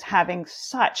ayahuasca is having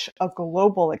such a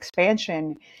global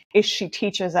expansion, is she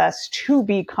teaches us to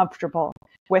be comfortable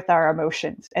with our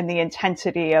emotions and the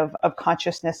intensity of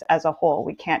consciousness as a whole.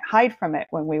 We can't hide from it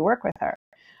when we work with her.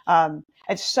 And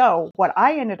so what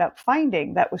I ended up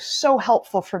finding that was so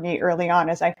helpful for me early on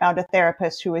is I found a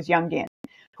therapist who was Jungian,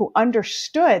 who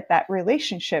understood that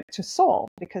relationship to soul,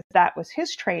 because that was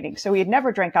his training. So he had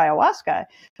never drank ayahuasca,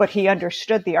 but he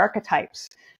understood the archetypes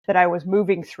that I was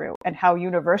moving through and how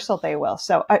universal they were.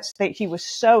 So he was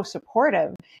so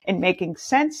supportive in making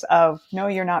sense of, no,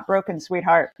 you're not broken,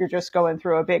 sweetheart. You're just going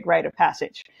through a big rite of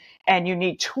passage. And you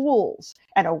need tools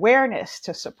and awareness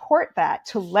to support that,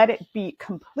 to let it be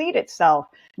complete itself,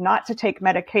 not to take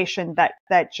medication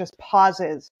that just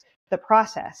pauses the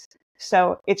process.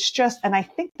 So it's just, and I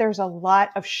think there's a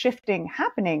lot of shifting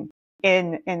happening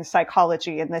in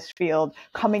psychology in this field,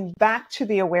 coming back to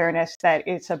the awareness that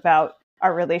it's about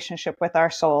our relationship with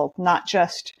our soul, not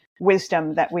just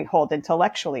wisdom that we hold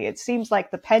intellectually. It seems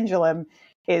like the pendulum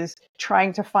is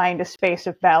trying to find a space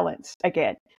of balance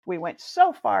again. We went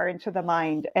so far into the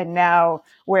mind, and now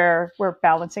we're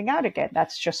balancing out again.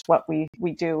 That's just what we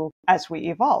do as we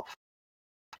evolve.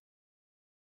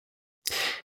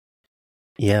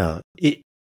 Yeah.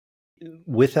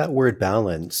 With that word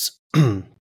balance, I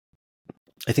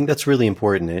think that's really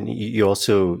important. And you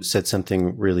also said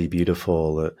something really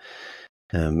beautiful,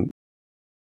 kind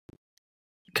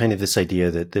of this idea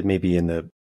that maybe in the,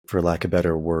 for lack of a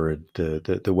better word,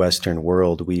 the Western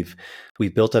world, we've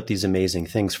built up these amazing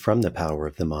things from the power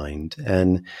of the mind.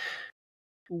 And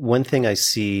one thing I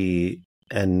see,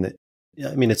 and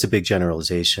I mean, it's a big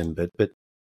generalization, but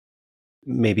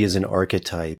maybe as an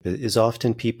archetype, is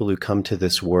often people who come to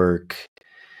this work,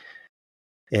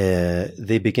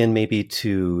 they begin maybe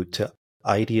to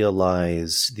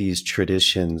idealize these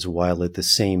traditions while at the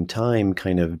same time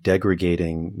kind of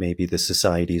degrading maybe the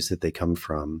societies that they come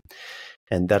from.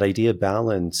 And that idea of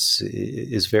balance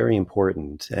is very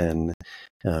important. And,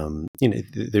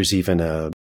 there's even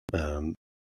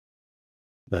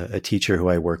a teacher who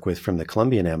I work with from the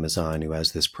Colombian Amazon who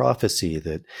has this prophecy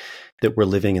that we're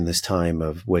living in this time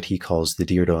of what he calls the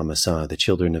Dir Amasa, the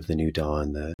children of the new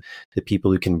dawn, the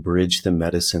people who can bridge the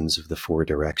medicines of the four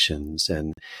directions.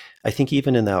 And I think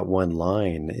even in that one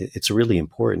line, it's really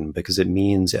important because it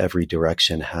means every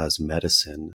direction has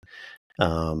medicine.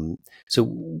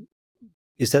 So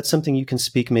is that something you can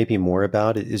speak maybe more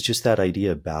about? Is just that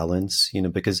idea of balance,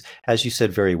 because as you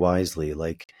said very wisely,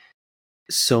 like,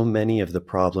 so many of the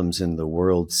problems in the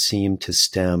world seem to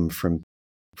stem from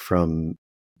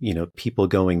people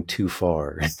going too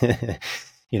far.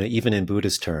 Even in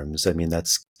Buddhist terms, I mean,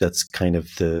 that's kind of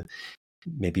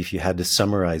maybe if you had to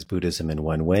summarize Buddhism in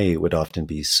one way, it would often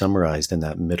be summarized in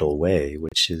that middle way,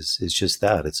 which is just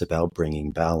that it's about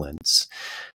bringing balance.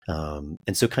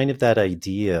 And so kind of that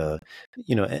idea,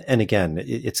 and again,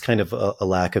 it's kind of a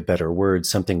lack of better words,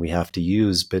 something we have to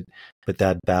use, but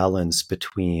that balance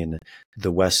between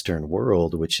the Western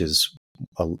world, which is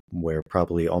where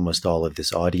probably almost all of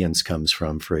this audience comes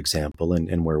from, for example,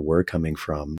 and where we're coming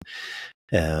from.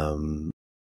 And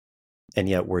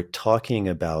yet we're talking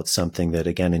about something that,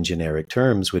 again, in generic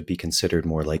terms, would be considered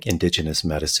more like indigenous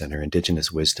medicine or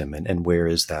indigenous wisdom. And where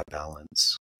is that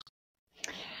balance?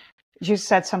 You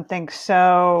said something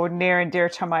so near and dear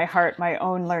to my heart, my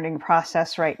own learning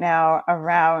process right now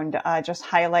around just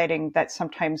highlighting that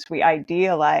sometimes we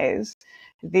idealize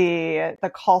the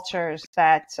cultures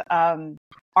that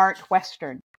aren't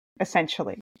Western,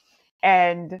 essentially.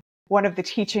 And one of the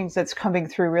teachings that's coming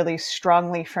through really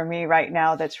strongly for me right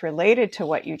now that's related to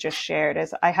what you just shared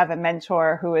is I have a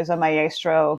mentor who is a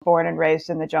maestro, born and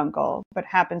raised in the jungle, but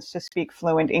happens to speak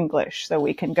fluent English, so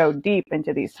we can go deep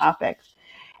into these topics.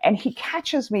 And he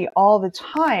catches me all the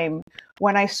time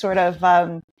when I sort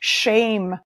of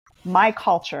shame my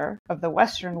culture of the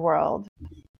Western world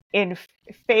in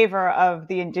favor of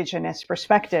the indigenous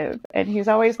perspective. And he's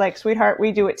always like, sweetheart,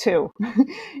 we do it too.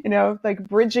 Like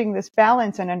bridging this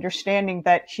balance and understanding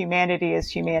that humanity is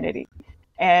humanity.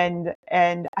 And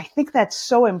I think that's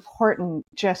so important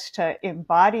just to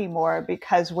embody more,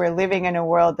 because we're living in a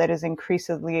world that is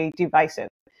increasingly divisive,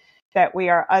 that we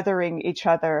are othering each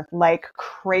other like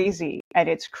crazy, and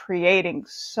it's creating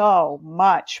so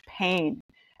much pain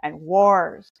and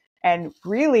wars. And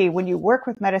really, when you work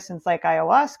with medicines like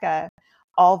ayahuasca,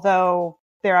 although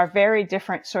there are very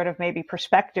different sort of maybe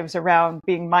perspectives around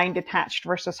being mind attached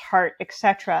versus heart,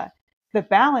 etc., the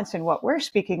balance in what we're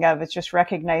speaking of is just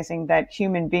recognizing that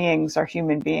human beings are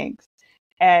human beings.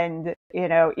 And,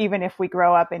 even if we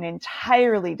grow up in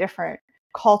entirely different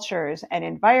cultures and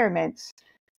environments,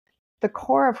 the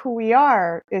core of who we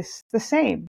are is the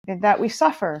same, in that we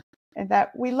suffer, and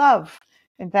that we love,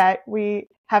 and that we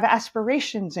have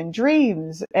aspirations and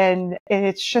dreams. And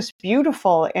it's just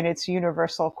beautiful in its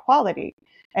universal quality.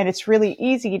 And it's really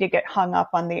easy to get hung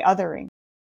up on the othering.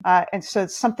 And so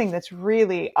it's something that's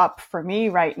really up for me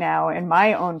right now in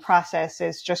my own process,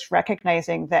 is just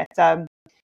recognizing that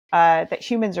that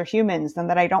humans are humans, and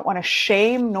that I don't want to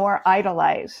shame nor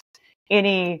idolize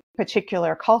any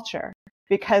particular culture.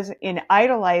 Because in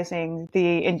idolizing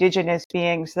the indigenous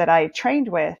beings that I trained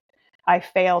with, I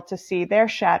failed to see their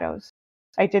shadows.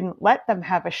 I didn't let them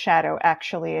have a shadow,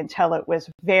 actually, until it was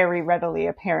very readily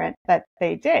apparent that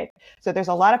they did. So there's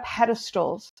a lot of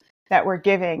pedestals that we're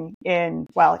giving in,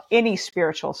 well, any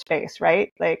spiritual space,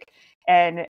 right?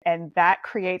 And that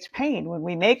creates pain. When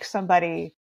we make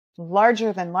somebody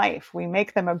larger than life, we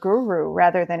make them a guru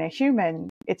rather than a human,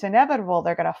 it's inevitable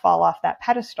they're going to fall off that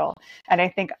pedestal. And I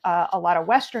think a lot of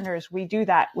Westerners, we do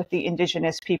that with the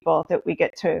indigenous people that we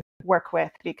get to work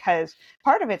with, because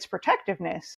part of its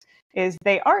protectiveness is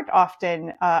they aren't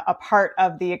often a part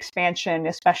of the expansion,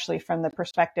 especially from the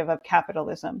perspective of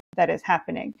capitalism that is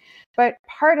happening. But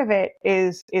part of it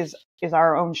is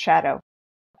our own shadow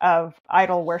of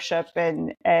idol worship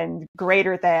and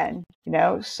greater than,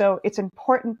 so it's an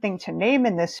important thing to name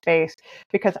in this space,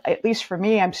 because at least for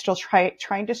me, I'm still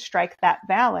trying to strike that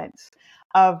balance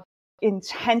of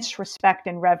intense respect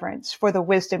and reverence for the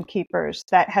wisdom keepers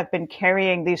that have been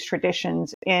carrying these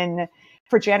traditions in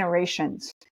for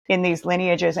generations in these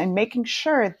lineages, and making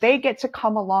sure they get to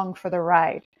come along for the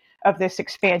ride of this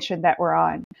expansion that we're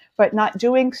on, but not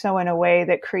doing so in a way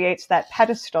that creates that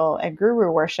pedestal and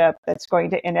guru worship that's going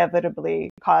to inevitably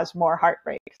cause more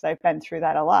heartbreak. Because I've been through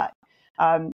that a lot.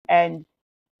 And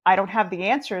I don't have the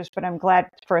answers, but I'm glad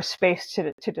for a space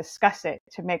to discuss it,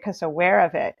 to make us aware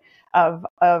of it, of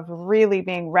really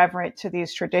being reverent to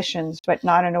these traditions, but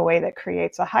not in a way that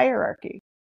creates a hierarchy.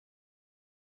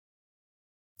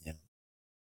 Yeah.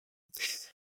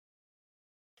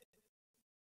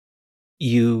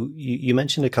 You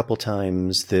mentioned a couple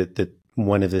times that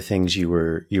one of the things you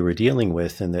were dealing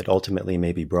with, and that ultimately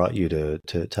maybe brought you to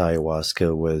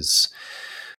ayahuasca,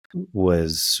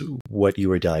 was what you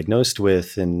were diagnosed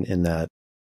with in that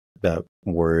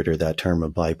word or that term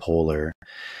of bipolar.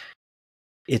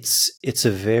 It's a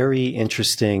very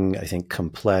interesting, I think,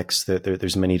 complex, that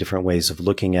there's many different ways of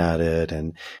looking at it,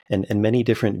 and many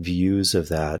different views of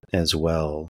that as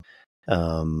well.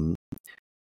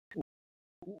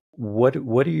 What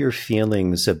are your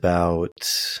feelings about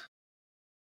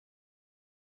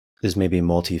this? Maybe a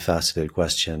multifaceted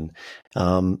question.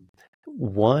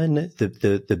 One,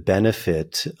 the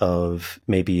benefit of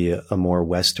maybe a more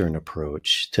Western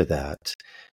approach to that.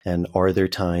 And are there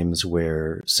times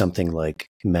where something like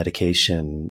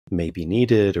medication may be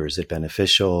needed, or is it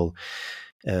beneficial?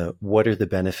 What are the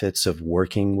benefits of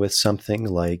working with something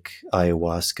like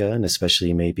ayahuasca, and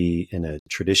especially maybe in a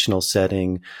traditional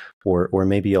setting, or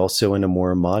maybe also in a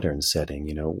more modern setting,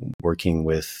 working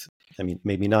with,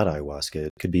 maybe not ayahuasca,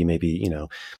 it could be maybe,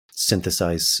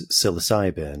 synthesized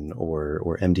psilocybin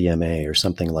or MDMA or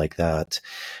something like that.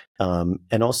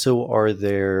 And also, are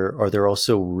there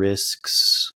also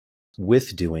risks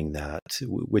with doing that,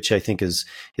 which I think is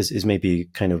maybe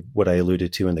kind of what I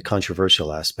alluded to in the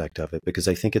controversial aspect of it, because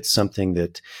I think it's something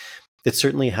that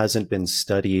certainly hasn't been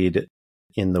studied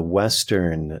in the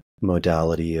Western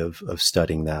modality of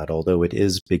studying that, although it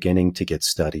is beginning to get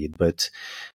studied. But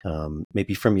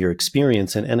maybe from your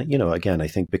experience, and again, I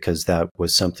think because that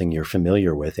was something you're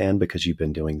familiar with, and because you've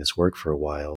been doing this work for a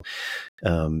while,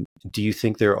 do you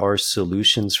think there are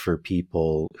solutions for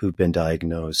people who've been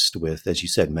diagnosed with, as you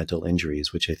said, mental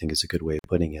injuries, which I think is a good way of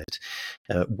putting it,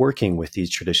 working with these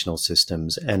traditional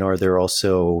systems? And are there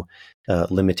also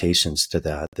limitations to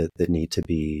that need to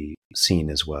be seen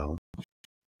as well?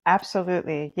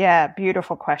 Absolutely. Yeah,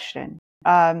 beautiful question.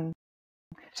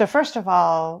 So first of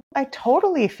all, I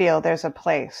totally feel there's a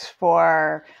place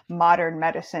for modern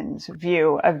medicine's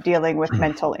view of dealing with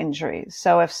mental injuries.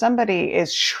 So if somebody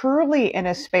is truly in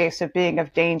a space of being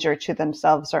of danger to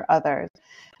themselves or others,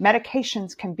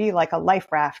 medications can be like a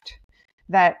life raft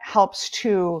that helps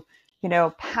to,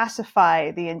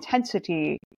 pacify the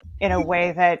intensity in a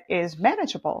way that is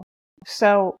manageable.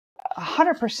 So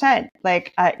 100%.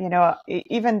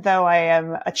 Even though I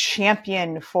am a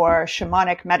champion for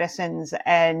shamanic medicines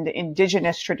and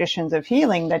indigenous traditions of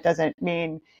healing, that doesn't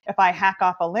mean if I hack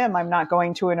off a limb, I'm not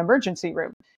going to an emergency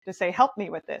room to say, help me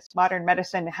with this. Modern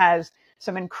medicine has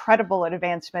some incredible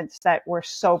advancements that we're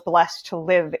so blessed to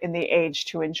live in the age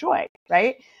to enjoy,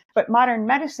 right? But modern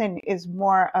medicine is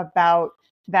more about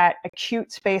that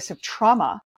acute space of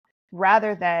trauma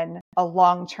rather than a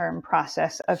long-term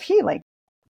process of healing.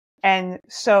 And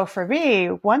so for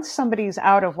me, once somebody's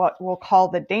out of what we'll call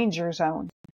the danger zone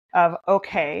of,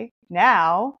 okay,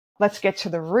 now let's get to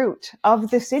the root of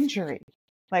this injury.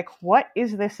 Like, what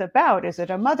is this about? Is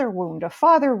it a mother wound, a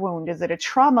father wound? Is it a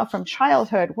trauma from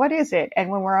childhood? What is it?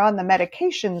 And when we're on the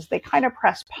medications, they kind of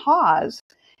press pause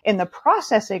in the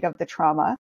processing of the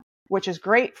trauma which is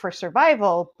great for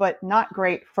survival, but not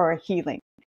great for healing.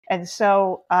 And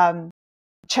so,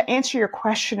 to answer your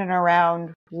question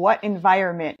around what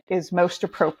environment is most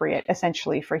appropriate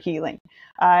essentially for healing.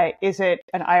 Is it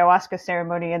an ayahuasca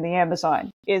ceremony in the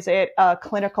Amazon? Is it a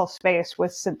clinical space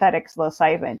with synthetic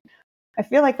psilocybin? I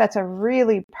feel like that's a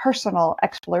really personal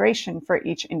exploration for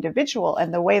each individual.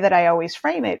 And the way that I always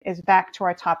frame it is back to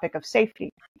our topic of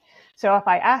safety. So if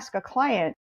I ask a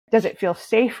client, does it feel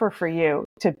safer for you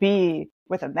to be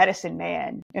with a medicine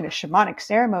man in a shamanic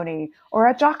ceremony or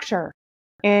a doctor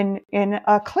in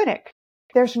a clinic?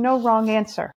 There's no wrong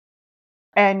answer.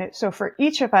 And so for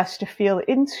each of us to feel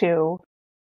into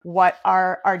what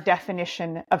our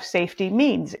definition of safety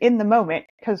means in the moment,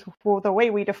 because the way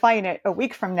we define it a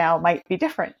week from now might be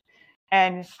different.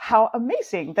 And how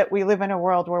amazing that we live in a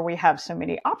world where we have so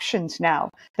many options now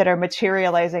that are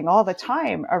materializing all the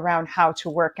time around how to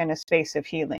work in a space of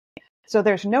healing. So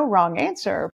there's no wrong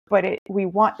answer, but we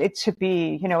want it to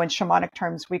be, in shamanic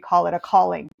terms, we call it a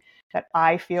calling, that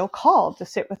I feel called to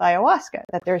sit with ayahuasca,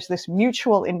 that there's this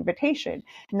mutual invitation,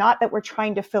 not that we're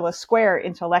trying to fill a square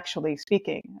intellectually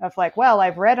speaking of like, well,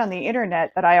 I've read on the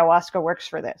internet that ayahuasca works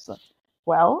for this.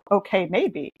 Well, okay,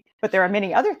 maybe, but there are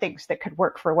many other things that could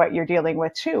work for what you're dealing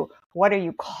with too. What are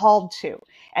you called to?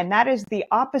 And that is the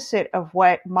opposite of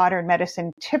what modern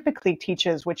medicine typically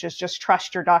teaches, which is just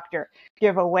trust your doctor,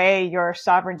 give away your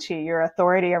sovereignty, your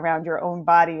authority around your own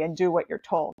body and do what you're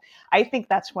told. I think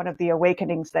that's one of the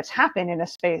awakenings that's happening in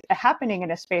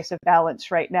a space of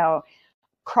balance right now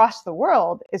across the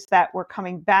world, is that we're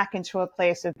coming back into a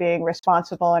place of being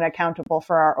responsible and accountable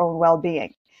for our own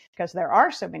well-being, because there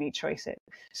are so many choices.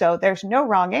 So there's no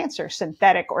wrong answer.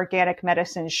 Synthetic, organic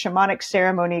medicine, shamanic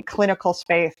ceremony, clinical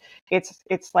space.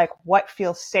 It's like, what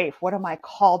feels safe? What am I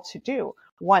called to do?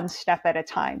 One step at a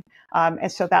time.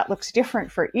 And so that looks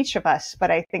different for each of us.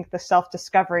 But I think the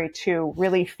self-discovery to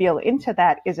really feel into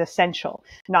that is essential,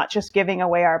 not just giving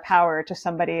away our power to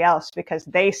somebody else because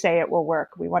they say it will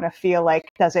work. We want to feel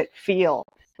like, does it feel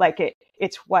like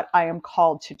it's what I am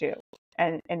called to do?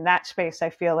 And in that space,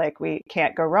 I feel like we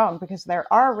can't go wrong because there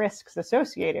are risks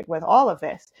associated with all of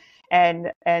this.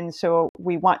 And so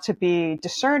we want to be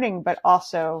discerning, but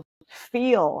also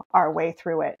feel our way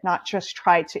through it, not just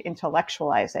try to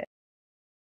intellectualize it.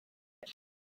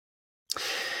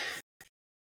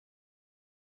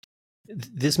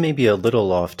 This may be a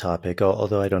little off topic,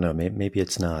 although I don't know, maybe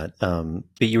it's not.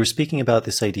 But you were speaking about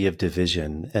this idea of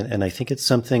division, and I think it's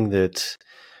something that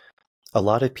a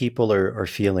lot of people are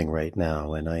feeling right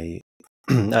now. And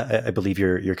I believe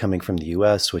you're coming from the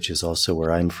U.S., which is also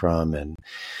where I'm from, and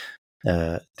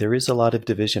there is a lot of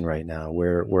division right now.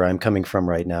 Where I'm coming from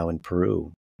right now in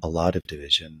Peru, a lot of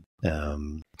division,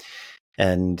 and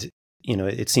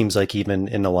it seems like even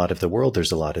in a lot of the world,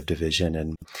 there's a lot of division.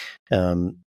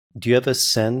 And do you have a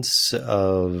sense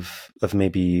of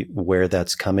maybe where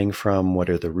that's coming from? What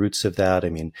are the roots of that? I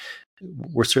mean,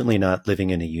 we're certainly not living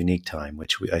in a unique time,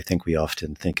 which I think we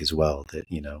often think as well, that,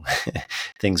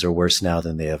 things are worse now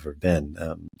than they ever been.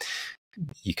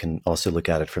 You can also look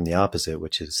at it from the opposite,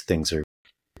 which is things are,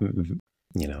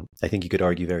 I think you could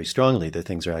argue very strongly that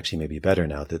things are actually maybe better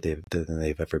now than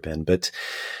they've ever been. But,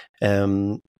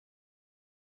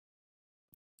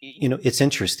 it's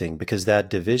interesting because that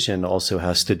division also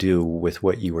has to do with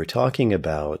what you were talking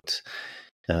about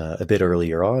a bit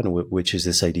earlier on, which is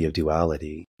this idea of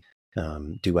duality.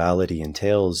 Duality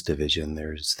entails division.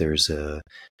 There's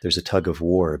a tug of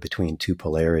war between two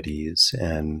polarities,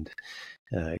 and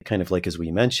kind of like, as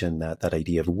we mentioned, that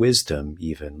idea of wisdom,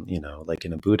 even, like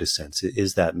in a Buddhist sense, it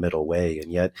is that middle way.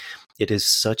 And yet it is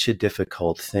such a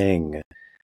difficult thing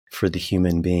for the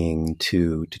human being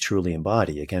to truly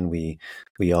embody. Again, we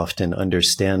often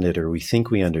understand it, or we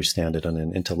think we understand it on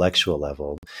an intellectual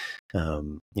level.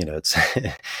 It's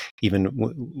even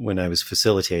when I was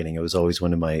facilitating, it was always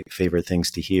one of my favorite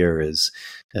things to hear is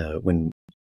when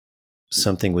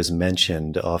something was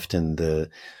mentioned, often the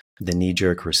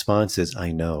knee-jerk response is,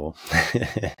 I know.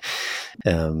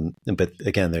 But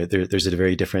again, there's a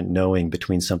very different knowing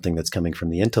between something that's coming from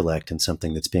the intellect and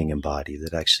something that's being embodied,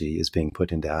 that actually is being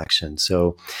put into action.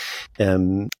 So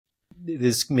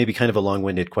this may be kind of a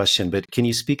long-winded question, but can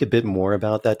you speak a bit more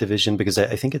about that division? Because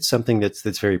I think it's something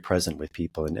that's very present with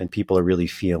people, and people are really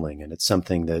feeling, and it's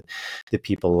something that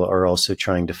people are also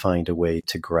trying to find a way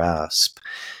to grasp.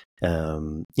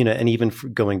 And even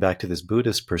going back to this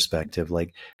Buddhist perspective,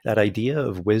 like that idea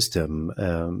of wisdom,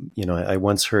 I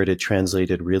once heard it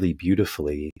translated really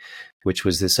beautifully, which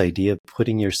was this idea of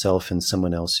putting yourself in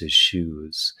someone else's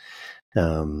shoes.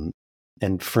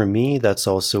 And for me, that's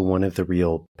also one of the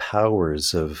real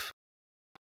powers of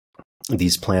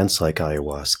these plants like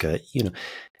ayahuasca,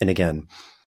 and again,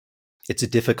 it's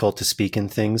difficult to speak in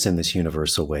things in this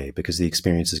universal way because the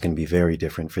experience is going to be very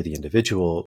different for the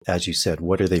individual. As you said,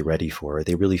 what are they ready for? Are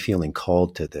they really feeling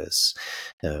called to this?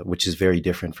 Which is very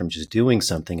different from just doing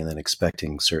something and then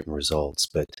expecting certain results.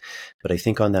 But I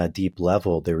think on that deep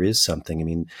level, there is something. I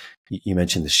mean, you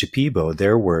mentioned the Shipibo,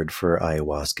 their word for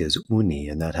ayahuasca is uni,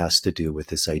 and that has to do with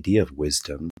this idea of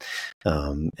wisdom.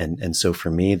 And so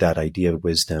for me, that idea of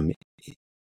wisdom,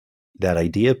 that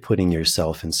idea of putting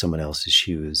yourself in someone else's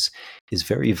shoes is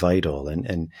very vital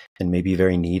and maybe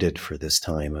very needed for this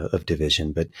time of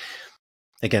division. But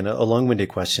again, a long-winded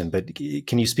question, but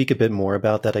can you speak a bit more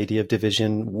about that idea of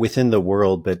division within the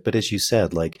world? But as you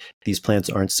said, like, these plants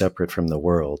aren't separate from the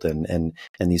world, and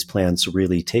these plants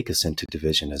really take us into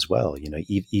division as well.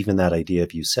 Even that idea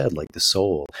of, you said, like the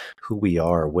soul, who we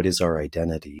are, what is our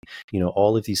identity?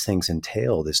 All of these things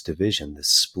entail this division, this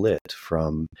split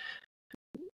from,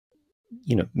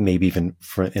 maybe even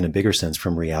in a bigger sense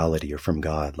from reality or from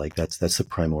God. Like that's the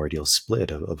primordial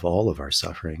split of all of our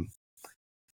suffering.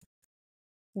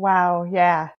 Wow.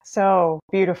 Yeah. So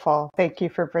beautiful. Thank you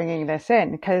for bringing this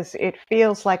in, because it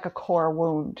feels like a core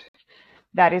wound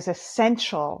that is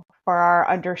essential for our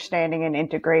understanding and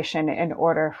integration in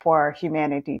order for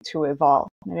humanity to evolve.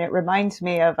 And it reminds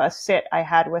me of a sit I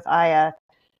had with Aya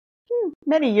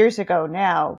many years ago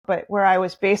now, but where I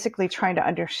was basically trying to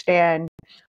understand,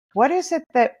 what is it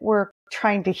that we're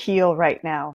trying to heal right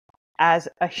now as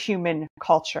a human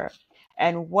culture?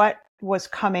 And what was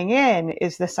coming in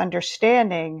is this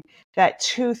understanding that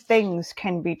two things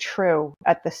can be true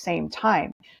at the same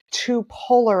time. Two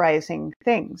polarizing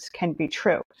things can be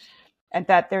true. And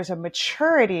that there's a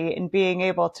maturity in being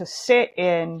able to sit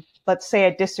in, let's say,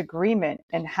 a disagreement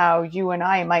in how you and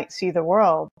I might see the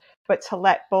world, but to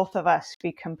let both of us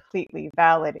be completely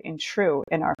valid and true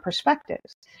in our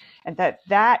perspectives. And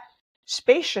that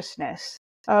spaciousness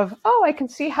of, oh, I can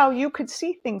see how you could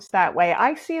see things that way,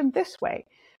 I see them this way.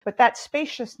 But that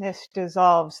spaciousness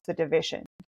dissolves the division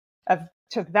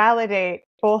to validate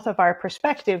both of our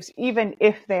perspectives, even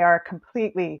if they are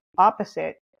completely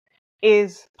opposite,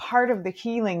 is part of the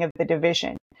healing of the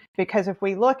division. Because if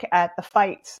we look at the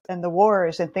fights and the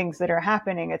wars and things that are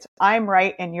happening, it's I'm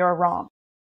right and you're wrong.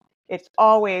 It's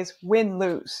always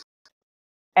win-lose.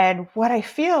 And what I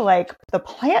feel like the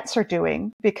plants are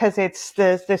doing, because it's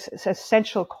this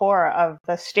essential core of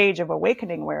the stage of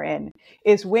awakening we're in,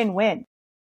 is win-win.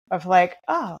 Of like,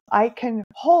 oh, I can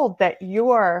hold that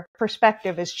your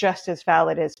perspective is just as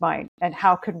valid as mine. And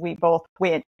how can we both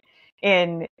win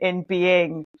in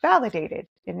being validated,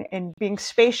 in being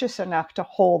spacious enough to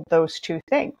hold those two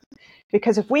things?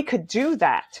 Because if we could do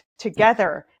that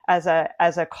together as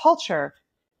a culture,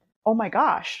 oh my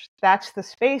gosh, that's the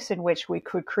space in which we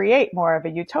could create more of a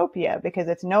utopia, because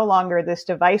it's no longer this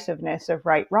divisiveness of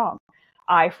right, wrong,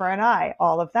 eye for an eye,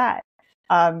 all of that.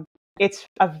 It's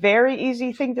a very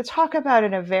easy thing to talk about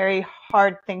and a very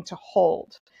hard thing to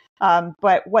hold.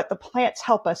 But what the plants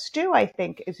help us do, I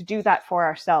think, is do that for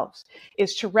ourselves,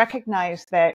 is to recognize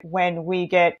that when we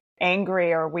get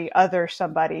angry or we other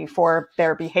somebody for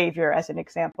their behavior, as an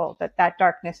example, that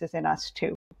darkness is in us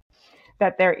too.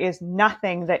 That there is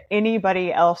nothing that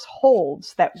anybody else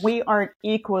holds that we aren't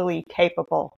equally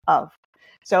capable of.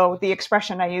 So the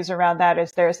expression I use around that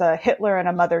is there's a Hitler and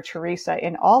a Mother Teresa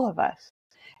in all of us.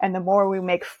 And the more we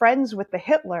make friends with the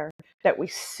Hitler, that we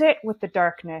sit with the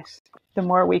darkness, the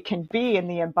more we can be in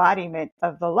the embodiment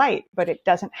of the light. But it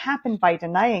doesn't happen by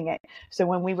denying it. So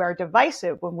when we are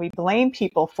divisive, when we blame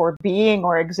people for being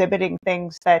or exhibiting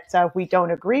things that we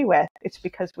don't agree with, it's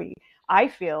because I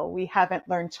feel we haven't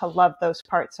learned to love those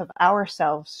parts of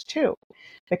ourselves too,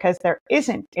 because there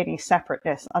isn't any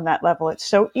separateness on that level. It's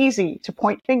so easy to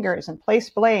point fingers and place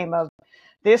blame of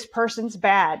this person's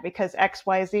bad because X,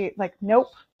 Y, Z. Like, nope.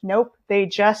 They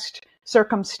just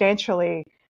circumstantially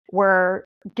were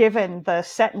given the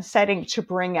set and setting to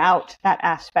bring out that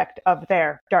aspect of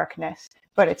their darkness,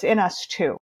 but it's in us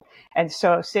too. And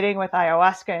so sitting with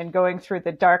ayahuasca and going through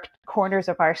the dark corners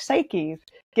of our psyche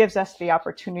gives us the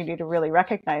opportunity to really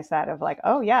recognize that, of like,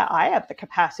 oh yeah, I have the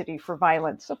capacity for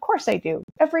violence. Of course I do.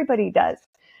 Everybody does.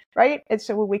 Right? And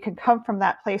so when we can come from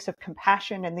that place of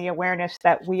compassion and the awareness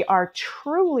that we are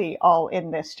truly all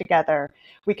in this together,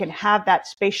 we can have that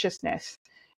spaciousness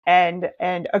and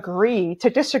agree to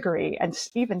disagree and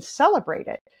even celebrate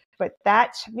it. But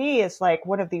that to me is like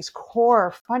one of these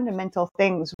core fundamental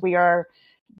things we are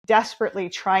desperately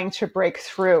trying to break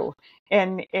through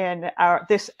in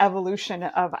this evolution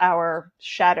of our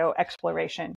shadow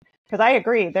exploration. Because I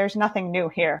agree, there's nothing new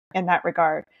here in that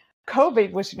regard.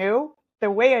 COVID was new.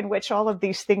 the way in which all of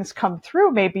these things come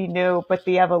through may be new, but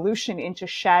the evolution into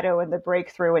shadow and the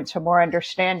breakthrough into more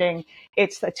understanding,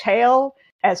 it's the tale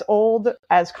as old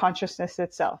as consciousness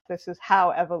itself. This is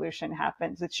how evolution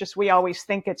happens. It's just we always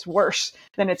think it's worse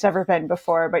than it's ever been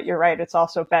before, but you're right, it's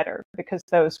also better because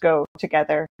those go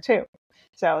together too.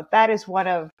 So that is one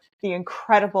of the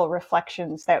incredible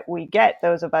reflections that we get,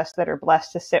 those of us that are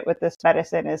blessed to sit with this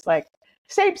medicine, is like,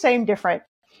 same, different.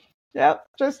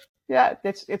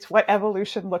 It's what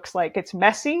evolution looks like. It's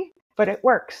messy, but it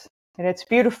works. And it's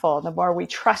beautiful. And the more we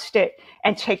trust it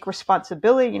and take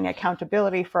responsibility and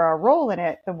accountability for our role in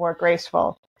it, the more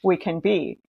graceful we can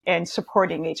be in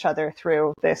supporting each other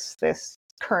through this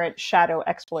current shadow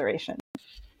exploration.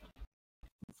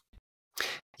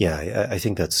 Yeah, I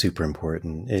think that's super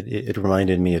important. It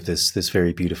reminded me of this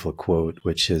very beautiful quote,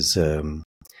 which is,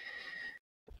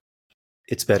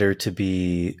 it's better to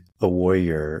be a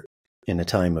warrior in a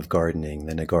time of gardening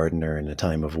than a gardener in a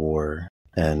time of war.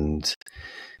 And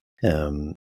I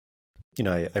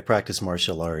practice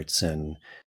martial arts, and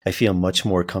I feel much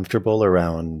more comfortable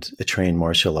around a trained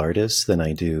martial artist than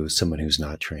I do someone who's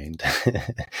not trained.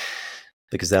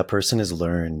 Because that person has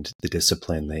learned the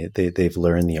discipline, they've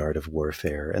learned the art of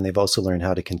warfare, and they've also learned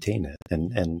how to contain it,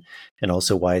 and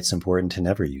also why it's important to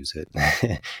never use it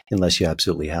unless you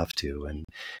absolutely have to.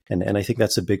 And I think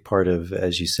that's a big part of,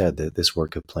 as you said, that this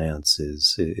work of plants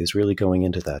is really going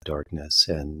into that darkness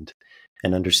and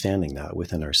understanding that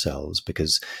within ourselves,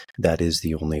 because that is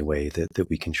the only way that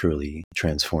we can truly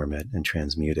transform it and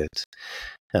transmute it.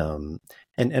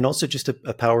 And also just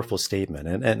a powerful statement.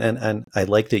 And I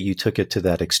like that you took it to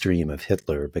that extreme of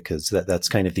Hitler, because that's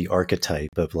kind of the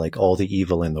archetype of like all the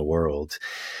evil in the world.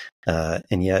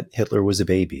 And yet Hitler was a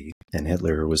baby, and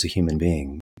Hitler was a human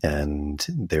being. And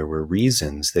there were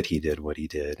reasons that he did what he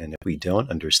did. And if we don't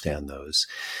understand those,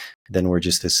 then we're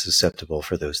just as susceptible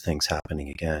for those things happening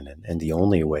again. And the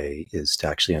only way is to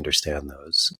actually understand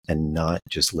those and not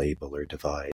just label or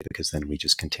divide, because then we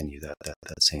just continue that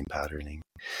same patterning.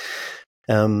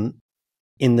 In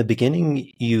the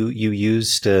beginning, you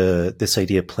used this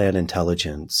idea of plant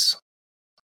intelligence.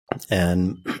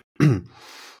 And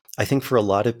I think for a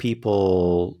lot of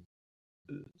people,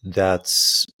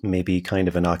 that's maybe kind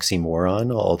of an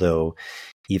oxymoron, although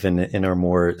even in our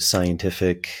more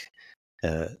scientific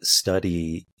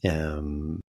study,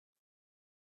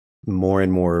 more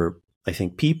and more, I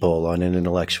think, people on an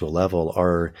intellectual level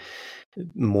are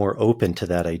more open to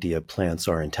that idea of plants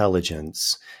are intelligent.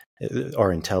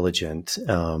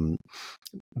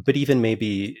 But even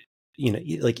maybe,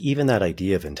 like even that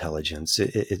idea of intelligence,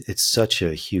 it's such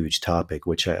a huge topic,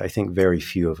 which I think very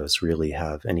few of us really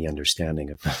have any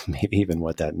understanding of maybe even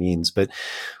what that means. But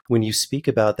when you speak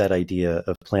about that idea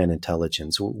of plant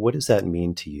intelligence, what does that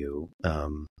mean to you?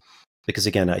 Because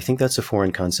again, I think that's a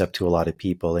foreign concept to a lot of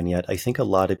people. And yet I think a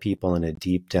lot of people in a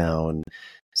deep down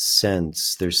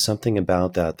sense, there's something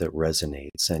about that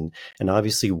resonates. And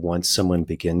obviously once someone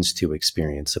begins to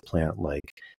experience a plant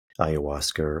like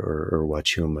ayahuasca or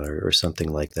wachuma or something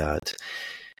like that,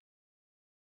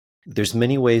 there's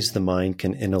many ways the mind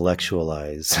can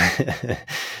intellectualize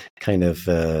kind of,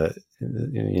 a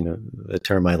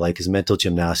term I like is mental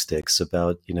gymnastics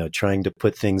about, trying to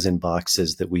put things in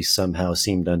boxes that we somehow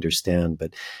seem to understand.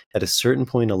 But at a certain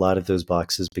point, a lot of those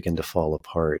boxes begin to fall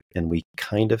apart, and we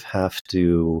kind of have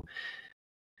to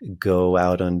go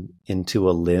out into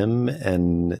a limb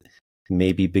and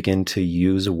maybe begin to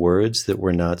use words that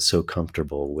we're not so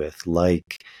comfortable with,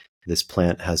 like this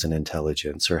plant has an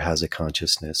intelligence or has a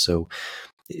consciousness. So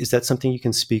is that something you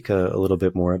can speak a little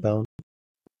bit more about?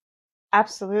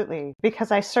 Absolutely,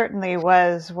 because I certainly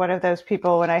was one of those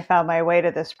people when I found my way to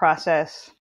this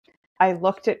process. I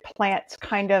looked at plants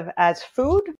kind of as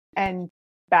food and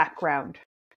background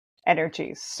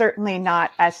energies, certainly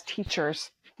not as teachers.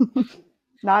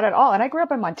 Not at all. And I grew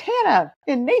up in Montana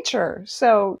in nature.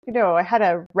 So, I had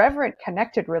a reverent,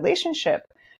 connected relationship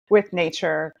with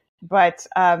nature, but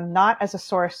not as a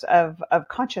source of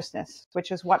consciousness,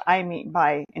 which is what I mean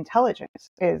by intelligence.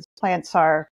 Is plants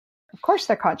are, of course,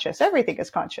 they're conscious. Everything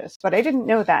is conscious, but I didn't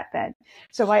know that then.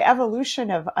 So my evolution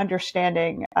of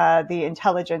understanding the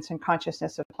intelligence and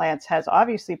consciousness of plants has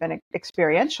obviously been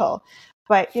experiential.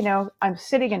 But, I'm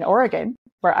sitting in Oregon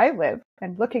where I live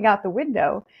and looking out the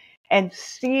window and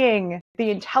seeing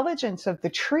the intelligence of the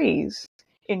trees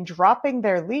in dropping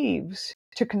their leaves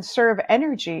to conserve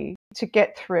energy to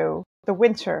get through the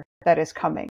winter that is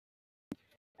coming.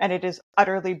 And it is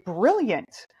utterly brilliant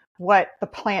what the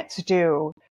plants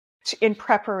do in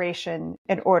preparation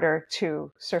in order to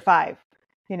survive.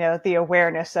 the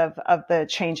awareness of the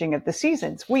changing of the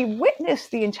seasons. We witness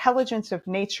the intelligence of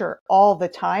nature all the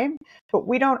time, but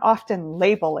we don't often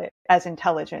label it as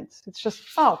intelligence. It's just,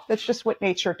 oh, that's just what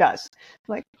nature does.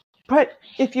 Like, but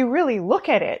if you really look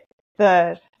at it,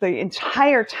 the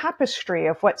entire tapestry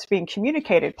of what's being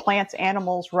communicated, plants,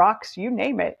 animals, rocks, you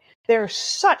name it, there's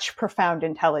such profound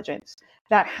intelligence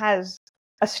that has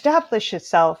established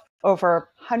itself over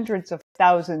hundreds of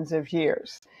thousands of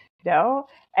years,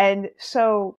 And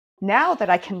so now that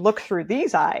I can look through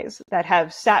these eyes that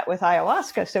have sat with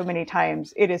ayahuasca so many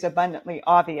times, it is abundantly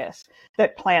obvious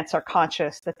that plants are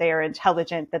conscious, that they are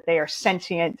intelligent, that they are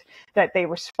sentient, that they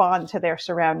respond to their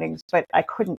surroundings. But I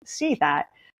couldn't see that,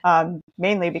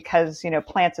 mainly because,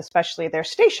 plants, especially, they're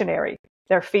stationary.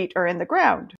 Their feet are in the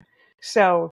ground.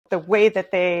 So the way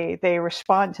that they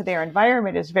respond to their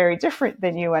environment is very different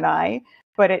than you and I,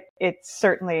 but it's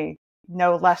certainly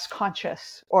no less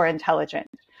conscious or intelligent.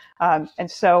 And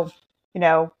so,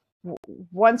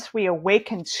 once we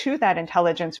awaken to that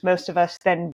intelligence, most of us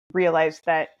then realize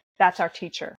that that's our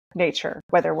teacher, nature,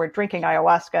 whether we're drinking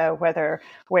ayahuasca, whether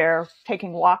we're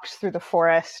taking walks through the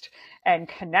forest and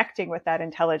connecting with that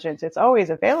intelligence, it's always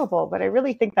available. But I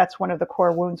really think that's one of the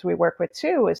core wounds we work with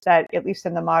too, is that at least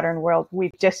in the modern world,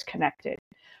 we've disconnected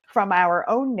from our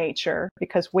own nature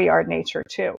because we are nature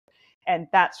too. And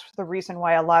that's the reason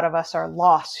why a lot of us are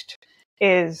lost,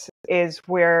 is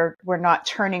we're not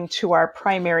turning to our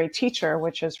primary teacher,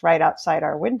 which is right outside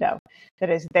our window, that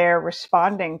is there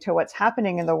responding to what's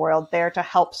happening in the world, there to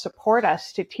help support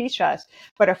us, to teach us.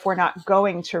 But if we're not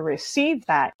going to receive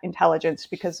that intelligence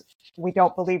because we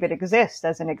don't believe it exists,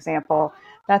 as an example,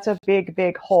 that's a big,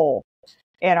 big hole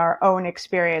in our own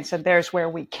experience. And there's where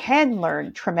we can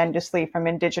learn tremendously from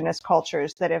indigenous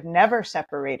cultures that have never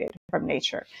separated from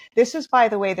nature. This is, by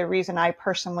the way, the reason I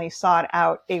personally sought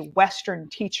out a Western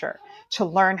teacher to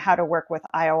learn how to work with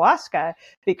ayahuasca,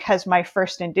 because my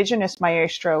first indigenous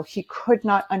maestro, he could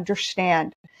not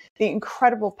understand the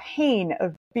incredible pain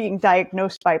of being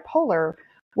diagnosed bipolar,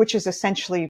 which is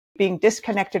essentially being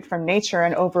disconnected from nature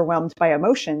and overwhelmed by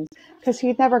emotions, because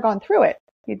he'd never gone through it.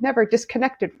 He'd never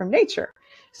disconnected from nature.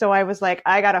 So I was like,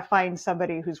 I got to find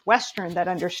somebody who's Western that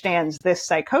understands this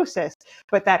psychosis,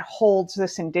 but that holds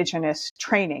this indigenous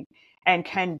training and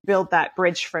can build that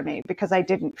bridge for me, because I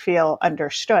didn't feel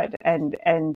understood. And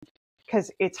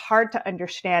because it's hard to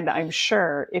understand, I'm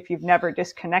sure, if you've never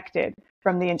disconnected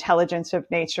from the intelligence of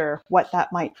nature, what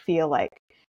that might feel like.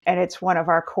 And it's one of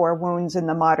our core wounds in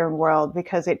the modern world,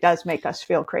 because it does make us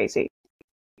feel crazy.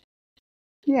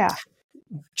 Yeah.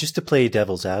 Just to play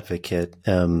devil's advocate,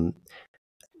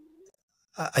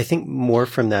 I think more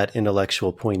from that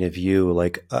intellectual point of view,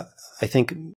 like I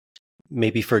think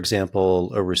maybe, for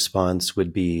example, a response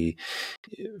would be,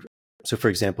 so for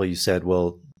example, you said,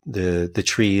 well, the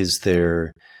trees,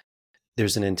 there's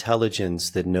an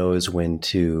intelligence that knows when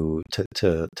to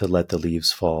let the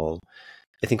leaves fall.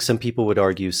 I think some people would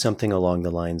argue something along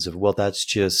the lines of, well, that's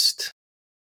just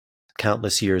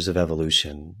countless years of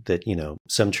evolution, that,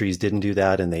 some trees didn't do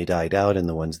that and they died out, and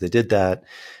the ones that did that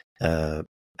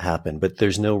happened. But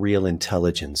there's no real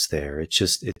intelligence there. It's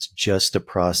just a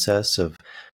process of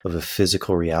a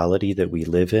physical reality that we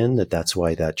live in, that's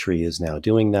why that tree is now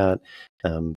doing that,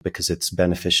 because it's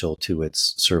beneficial to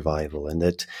its survival. And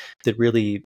that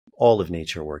really all of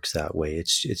nature works that way.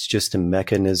 It's just a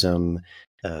mechanism.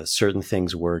 Certain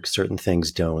things work, certain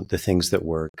things don't. The things that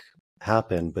work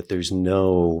happen, but there's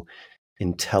no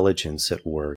intelligence at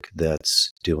work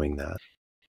that's doing that.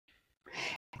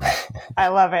 I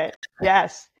love it.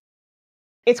 Yes.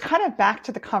 It's kind of back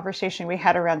to the conversation we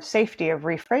had around safety, of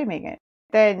reframing it.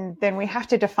 Then we have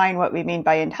to define what we mean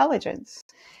by intelligence.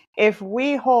 If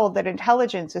we hold that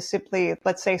intelligence is simply,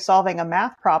 let's say, solving a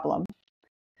math problem,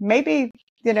 maybe,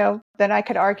 then I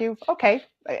could argue, okay,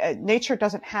 nature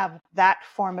doesn't have that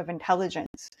form of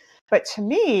intelligence. But to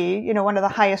me, one of the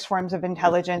highest forms of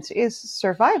intelligence is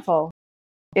survival,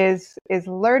 is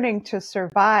learning to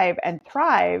survive and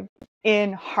thrive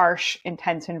in harsh,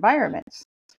 intense environments.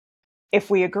 If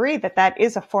we agree that that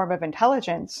is a form of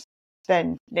intelligence,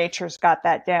 then nature's got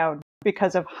that down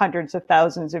because of hundreds of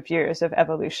thousands of years of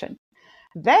evolution.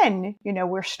 Then,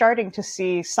 we're starting to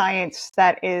see science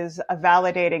that is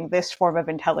validating this form of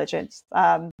intelligence,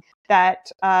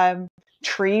 that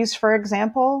trees, for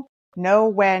example, know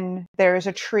when there is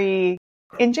a tree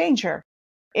in danger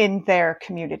in their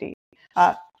community.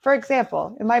 For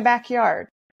example, in my backyard,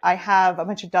 I have a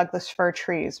bunch of Douglas fir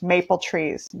trees, maple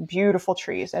trees, beautiful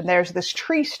trees. And there's this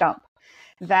tree stump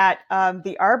that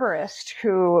the arborist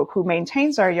who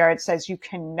maintains our yard says you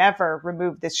can never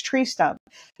remove this tree stump,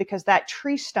 because that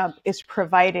tree stump is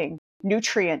providing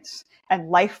nutrients and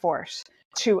life force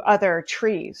to other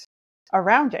trees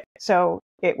around it. So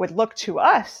it would look to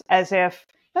us as if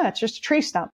it's just a tree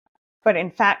stump. But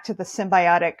in fact, to the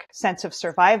symbiotic sense of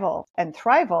survival and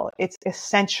thrival, it's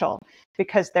essential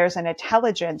because there's an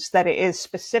intelligence that is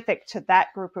specific to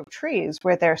that group of trees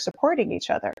where they're supporting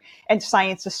each other. And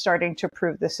science is starting to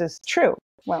prove this is true.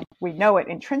 Well, we know it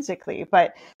intrinsically,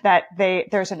 but that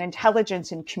there's an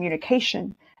intelligence in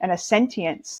communication and a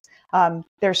sentience.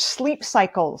 There's sleep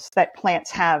cycles that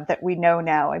plants have that we know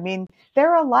now. I mean,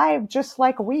 they're alive just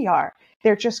like we are.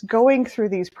 They're just going through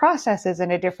these processes in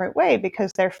a different way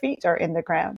because their feet are in the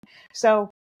ground.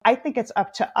 So I think it's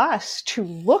up to us to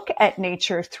look at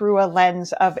nature through a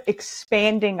lens of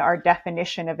expanding our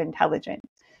definition of intelligence.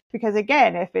 Because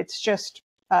again, if it's just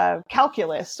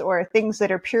calculus or things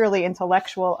that are purely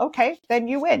intellectual, okay, then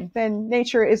you win. Then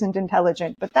nature isn't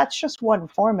intelligent, but that's just one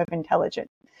form of intelligence.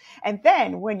 And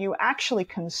then when you actually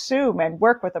consume and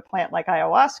work with a plant like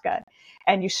ayahuasca,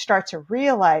 and you start to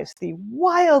realize the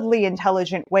wildly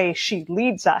intelligent way she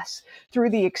leads us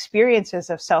through the experiences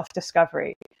of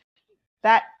self-discovery,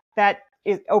 that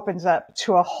it opens up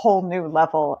to a whole new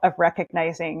level of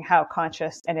recognizing how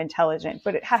conscious and intelligent,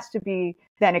 but it has to be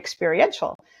then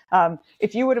experiential.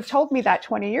 If you would have told me that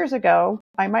 20 years ago,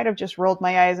 I might have just rolled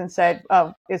my eyes and said,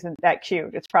 oh, isn't that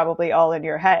cute? It's probably all in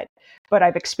your head. But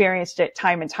I've experienced it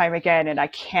time and time again, and I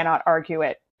cannot argue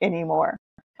it anymore.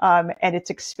 And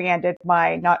it's expanded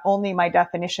not only my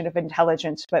definition of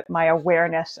intelligence, but my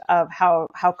awareness of how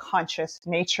conscious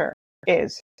nature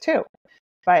is too.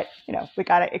 But, we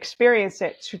got to experience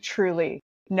it to truly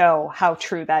know how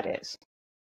true that is.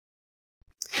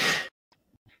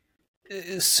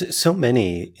 So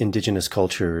many indigenous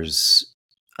cultures,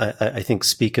 I think,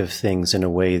 speak of things in a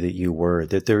way that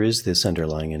that there is this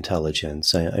underlying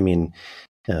intelligence. I mean,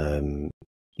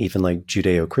 even like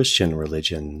Judeo-Christian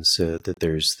religions, that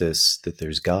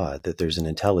there's God, that there's an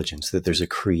intelligence, that there's a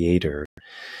creator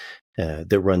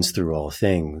that runs through all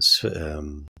things.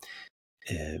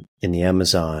 In the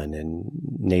Amazon and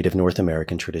Native North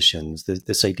American traditions,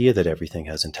 this idea that everything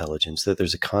has intelligence, that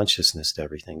there's a consciousness to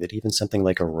everything, that even something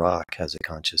like a rock has a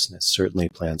consciousness. Certainly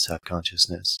plants have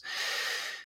consciousness.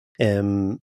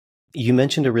 You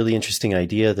mentioned a really interesting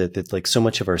idea that like so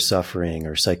much of our suffering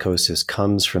or psychosis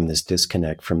comes from this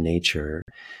disconnect from nature.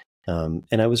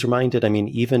 And I was reminded, I mean,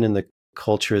 even in the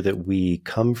culture that we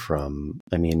come from,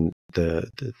 I mean,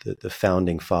 the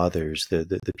founding fathers,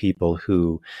 the people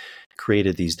who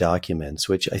created these documents,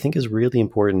 which I think is really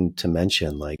important to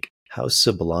mention, like how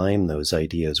sublime those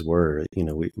ideas were.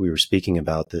 We were speaking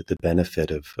about the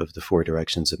benefit of the four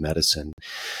directions of medicine.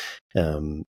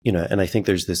 And I think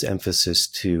there's this emphasis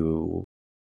in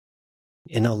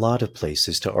a lot of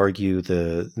places to argue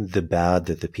the bad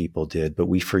that the people did, but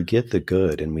we forget the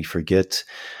good, and we forget,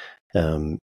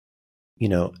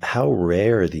 how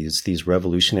rare these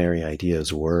revolutionary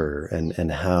ideas were,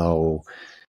 and how,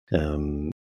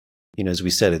 as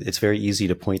we said, it's very easy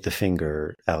to point the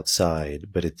finger outside,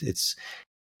 but it's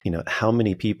how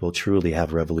many people truly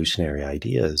have revolutionary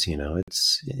ideas?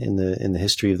 It's in the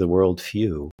history of the world,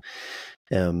 few.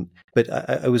 But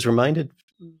I was reminded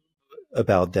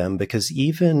about them because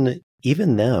even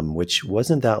them, which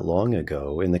wasn't that long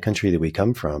ago in the country that we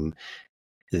come from,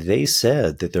 they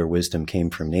said that their wisdom came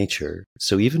from nature.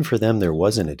 So even for them, there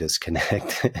wasn't a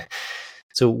disconnect.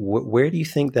 So where do you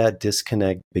think that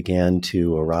disconnect began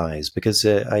to arise? Because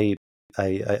I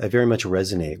very much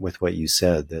resonate with what you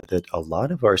said, that a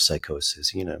lot of our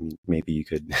psychosis, maybe you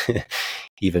could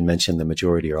even mention the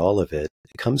majority or all of it,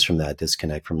 comes from that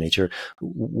disconnect from nature.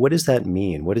 What does that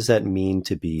mean? What does that mean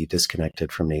to be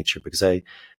disconnected from nature? Because I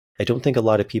don't think a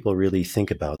lot of people really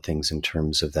think about things in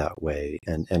terms of that way,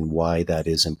 and why that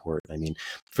is important. I mean,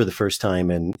 for the first time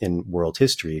in world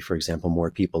history, for example, more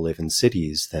people live in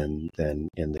cities than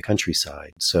in the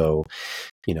countryside. So,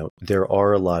 there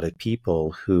are a lot of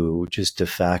people who just de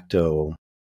facto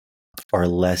are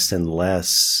less and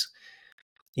less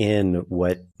in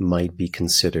what might be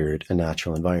considered a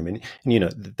natural environment.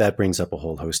 And, that brings up a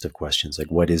whole host of questions,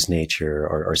 like what is nature?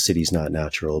 Are cities not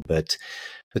natural? But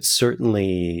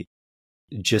certainly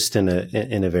just in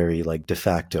a very like de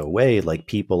facto way, like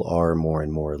people are more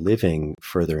and more living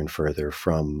further and further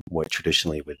from what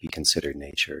traditionally would be considered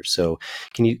nature. So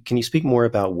can you speak more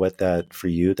about what that, for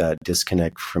you, that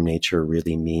disconnect from nature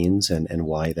really means, and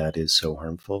why that is so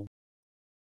harmful?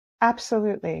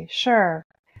 Absolutely. Sure.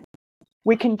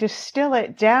 We can distill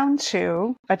it down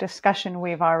to a discussion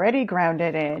we've already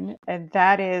grounded in, and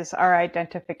that is our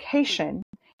identification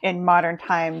in modern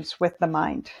times with the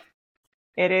mind.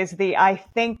 It is the I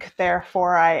think,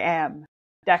 therefore I am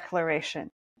declaration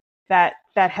that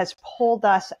has pulled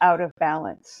us out of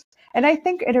balance. And I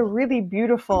think in a really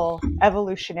beautiful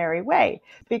evolutionary way,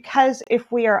 because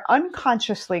if we are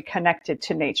unconsciously connected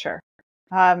to nature,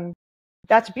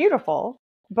 that's beautiful,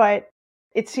 but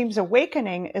it seems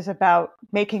awakening is about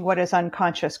making what is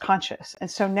unconscious conscious.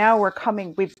 And so now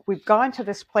we've gone to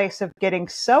this place of getting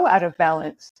so out of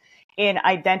balance in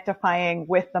identifying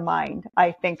with the mind.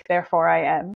 I think, therefore I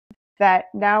am, that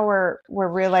now we're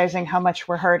realizing how much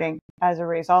we're hurting as a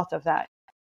result of that.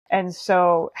 And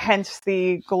so hence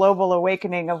the global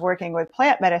awakening of working with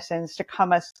plant medicines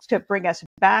to bring us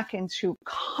back into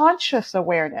conscious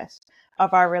awareness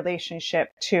of our relationship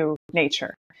to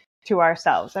nature, to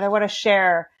ourselves. And I want to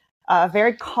share a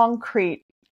very concrete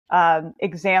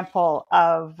example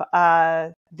of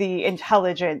the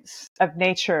intelligence of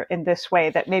nature in this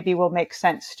way that maybe will make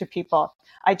sense to people.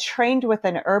 I trained with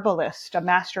an herbalist, a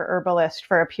master herbalist,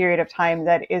 for a period of time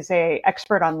that is an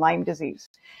expert on Lyme disease.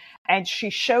 And she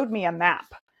showed me a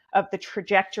map of the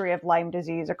trajectory of Lyme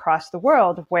disease across the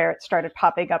world, where it started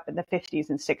popping up in the 50s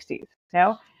and 60s.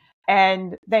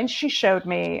 And then she showed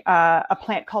me a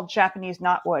plant called Japanese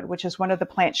knotweed, which is one of the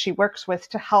plants she works with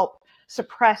to help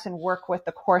suppress and work with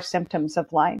the core symptoms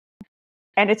of Lyme.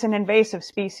 And it's an invasive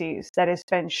species that has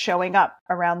been showing up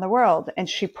around the world. And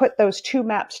she put those two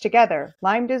maps together,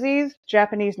 Lyme disease,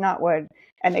 Japanese knotweed,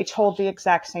 and they told the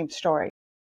exact same story.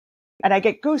 And I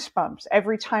get goosebumps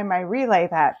every time I relay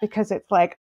that, because it's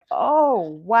like,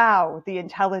 oh, wow, the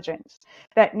intelligence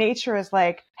that nature is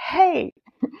like, hey,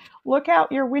 look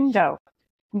out your window,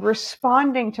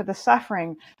 responding to the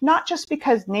suffering, not just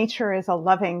because nature is a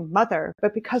loving mother,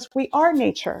 but because we are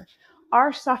nature.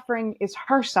 Our suffering is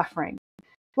her suffering.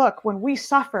 Look, when we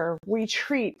suffer, we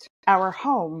treat our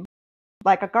home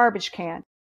like a garbage can,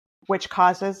 which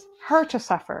causes her to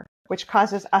suffer, which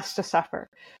causes us to suffer.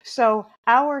 So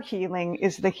our healing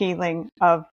is the healing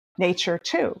of nature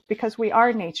too, because we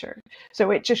are nature.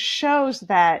 So it just shows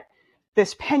that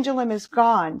this pendulum is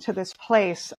gone to this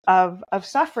place of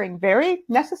suffering very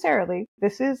necessarily.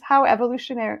 This is how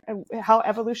evolution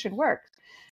works.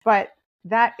 But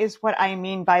that is what I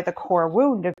mean by the core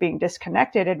wound of being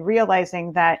disconnected and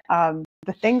realizing that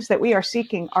the things that we are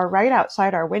seeking are right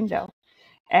outside our window.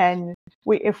 And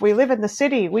if we live in the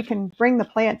city, we can bring the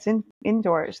plants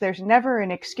indoors. There's never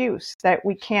an excuse that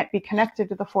we can't be connected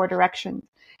to the four directions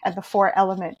and the four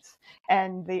elements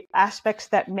and the aspects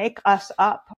that make us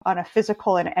up on a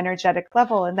physical and energetic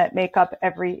level, and that make up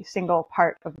every single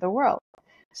part of the world.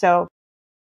 So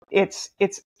it's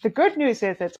the good news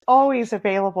is it's always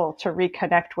available to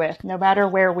reconnect with, no matter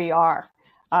where we are.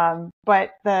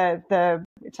 But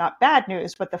it's not bad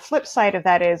news, but the flip side of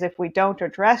that is if we don't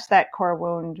address that core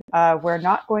wound, we're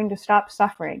not going to stop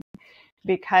suffering,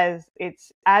 because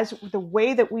it's as the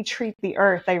way that we treat the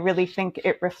earth. I really think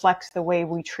it reflects the way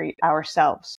we treat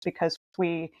ourselves, because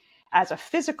we, as a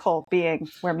physical being,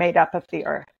 we're made up of the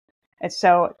earth. And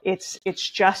so it's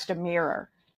just a mirror.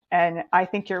 And I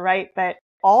think you're right that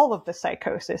all of the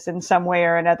psychosis in some way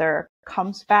or another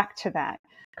comes back to that.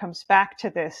 Comes back to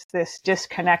this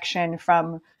disconnection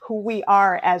from who we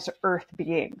are as earth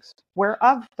beings. We're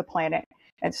of the planet.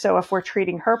 And so if we're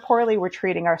treating her poorly, we're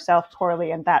treating ourselves poorly,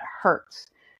 and that hurts.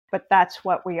 But that's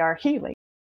what we are healing.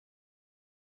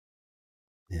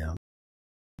 Yeah.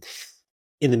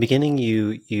 In the beginning,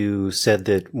 you said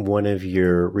that one of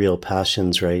your real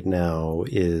passions right now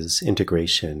is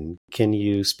integration. Can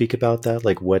you speak about that?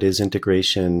 Like, what is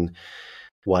integration?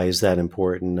 Why is that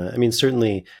important? I mean,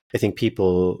 certainly, I think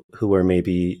people who are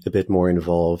maybe a bit more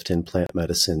involved in plant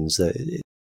medicines,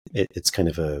 it's kind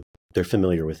of they're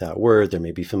familiar with that word, they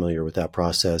may be familiar with that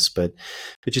process, but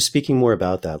just speaking more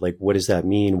about that, like, what does that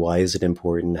mean? Why is it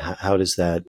important? How does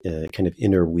that kind of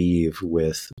interweave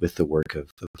with the work of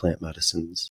plant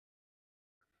medicines?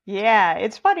 Yeah,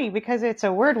 it's funny because it's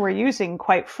a word we're using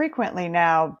quite frequently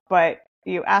now, but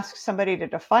you ask somebody to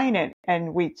define it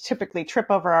and we typically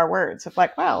trip over our words of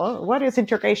like, well, what is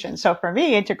integration? So for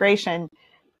me, integration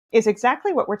is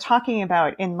exactly what we're talking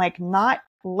about in like not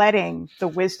letting the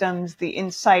wisdoms, the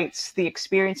insights, the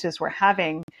experiences we're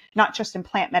having, not just in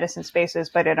plant medicine spaces,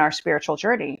 but in our spiritual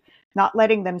journey, not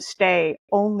letting them stay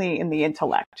only in the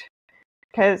intellect.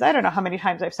 Because I don't know how many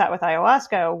times I've sat with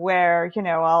ayahuasca where,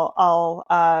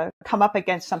 I'll come up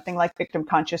against something like victim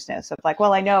consciousness of like,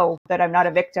 well, I know that I'm not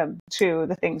a victim to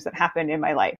the things that happen in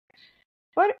my life,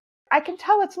 but I can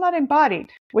tell it's not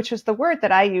embodied, which is the word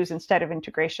that I use instead of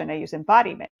integration. I use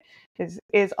embodiment.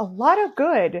 Is a lot of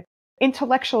good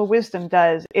intellectual wisdom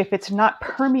does if it's not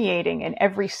permeating in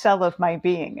every cell of my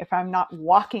being, if I'm not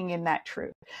walking in that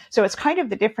truth. So it's kind of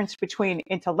the difference between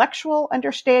intellectual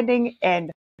understanding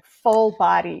and full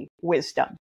body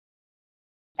wisdom.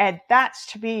 And that's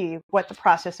to me what the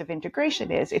process of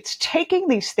integration is. It's taking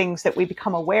these things that we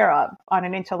become aware of on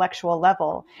an intellectual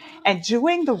level and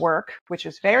doing the work, which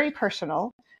is very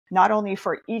personal, not only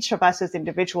for each of us as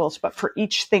individuals, but for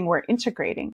each thing we're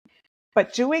integrating,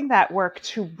 but doing that work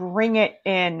to bring it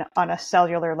in on a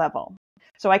cellular level.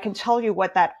 So I can tell you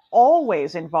what that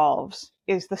always involves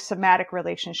is the somatic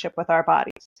relationship with our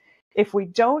bodies. If we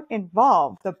don't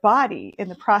involve the body in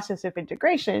the process of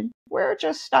integration, we're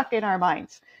just stuck in our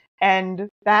minds. And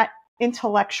that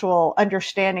intellectual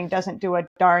understanding doesn't do a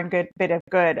darn good bit of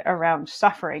good around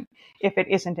suffering if it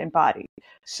isn't embodied.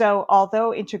 So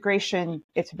although integration,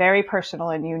 it's very personal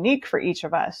and unique for each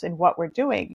of us in what we're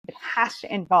doing, it has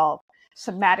to involve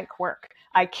somatic work.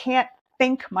 I can't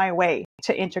think my way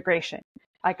to integration.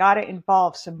 I got to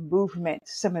involve some movement,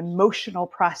 some emotional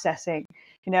processing.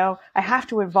 I have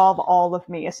to involve all of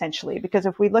me essentially, because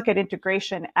if we look at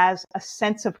integration as a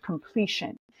sense of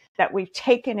completion, that we've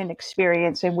taken an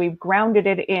experience and we've grounded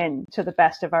it in to the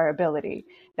best of our ability,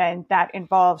 then that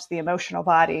involves the emotional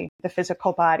body, the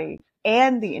physical body,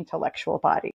 and the intellectual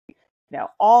body.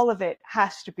 All of it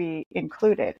has to be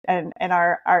included. And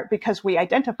our because we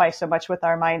identify so much with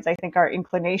our minds, I think our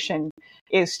inclination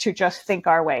is to just think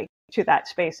our way to that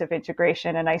space of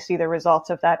integration. And I see the results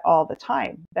of that all the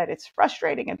time, that it's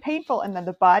frustrating and painful. And then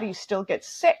the body still gets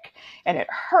sick and it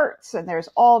hurts. And there's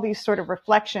all these sort of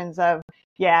reflections of,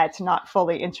 yeah, it's not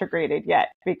fully integrated yet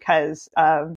because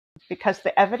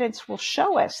the evidence will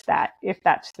show us that if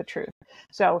that's the truth.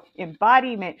 So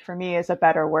embodiment for me is a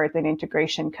better word than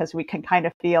integration, because we can kind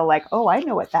of feel like, oh, I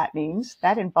know what that means.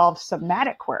 That involves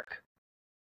somatic work.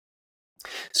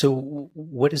 So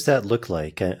what does that look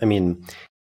like? I mean,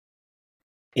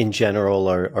 in general,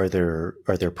 are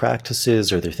there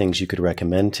practices? Are there things you could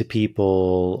recommend to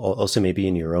people? Also, maybe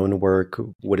in your own work,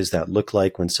 what does that look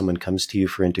like when someone comes to you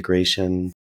for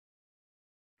integration?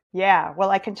 Yeah,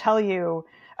 well, I can tell you,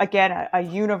 again, a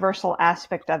universal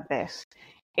aspect of this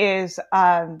is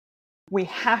we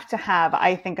have to have,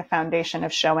 I think, a foundation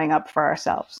of showing up for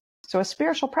ourselves. So a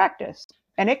spiritual practice,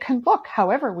 and it can look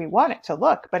however we want it to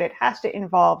look, but it has to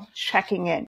involve checking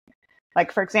in.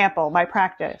 Like, for example, my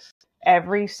practice,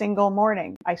 every single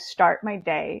morning, I start my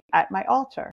day at my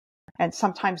altar. And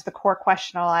sometimes the core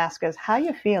question I'll ask is, how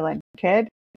you feeling, kid?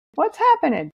 What's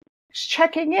happening? Just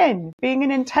checking in, being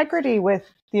in integrity with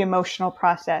the emotional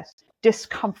process,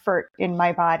 discomfort in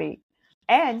my body,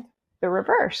 and the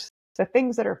reverse, the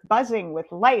things that are buzzing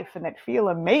with life and that feel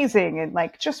amazing and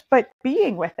but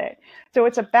being with it. So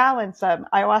it's a balance.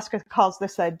 Ayahuasca calls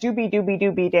this a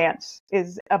doobie dance,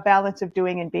 is a balance of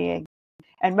doing and being.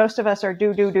 And most of us are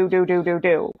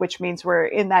do, which means we're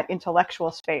in that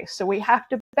intellectual space. So we have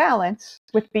to balance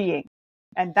with being.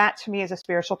 And that to me is a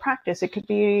spiritual practice. It could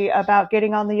be about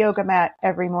getting on the yoga mat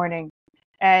every morning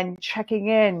and checking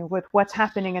in with what's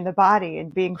happening in the body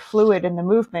and being fluid in the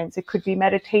movements. It could be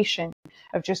meditation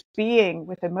of just being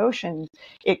with emotions.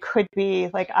 It could be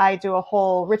like I do a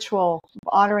whole ritual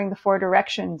honoring the 4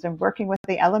 directions and working with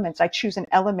the elements. I choose an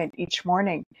element each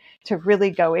morning to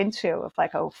really go into of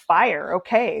like, oh, fire.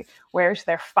 Okay, where's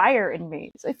there fire in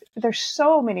me? There's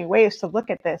so many ways to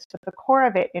look at this, but the core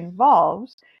of it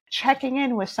involves checking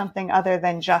in with something other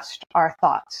than just our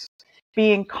thoughts.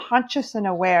 Being conscious and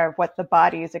aware of what the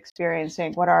body is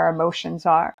experiencing, what our emotions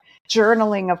are.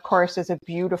 Journaling, of course, is a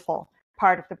beautiful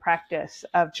part of the practice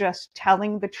of just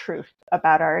telling the truth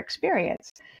about our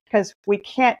experience, because we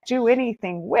can't do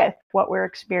anything with what we're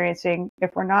experiencing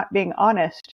if we're not being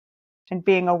honest and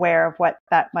being aware of what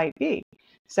that might be.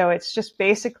 So it's just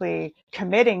basically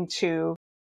committing to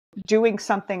doing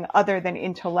something other than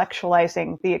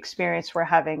intellectualizing the experience we're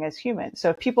having as humans.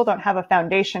 So if people don't have a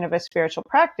foundation of a spiritual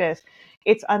practice,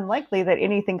 it's unlikely that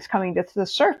anything's coming to the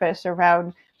surface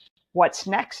around what's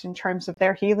next in terms of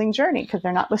their healing journey, because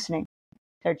they're not listening.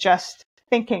 They're just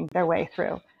thinking their way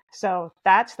through. So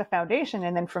that's the foundation.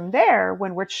 And then from there,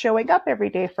 when we're showing up every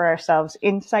day for ourselves,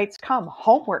 insights come,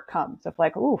 homework comes of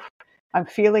like, oof, I'm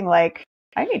feeling like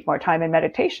I need more time in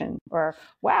meditation, or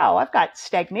wow, I've got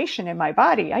stagnation in my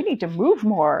body. I need to move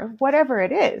more, whatever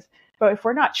it is. But if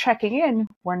we're not checking in,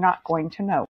 we're not going to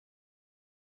know.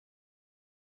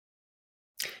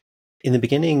 In the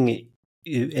beginning,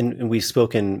 and we've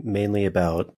spoken mainly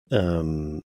about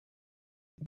kind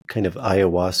of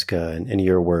ayahuasca and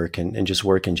your work and just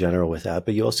work in general with that,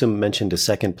 but you also mentioned a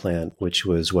second plant, which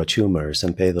was Huachuma,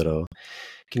 San Pedro.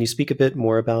 Can you speak a bit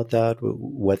more about that,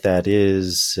 what that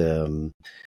is,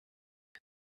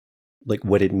 like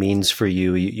what it means for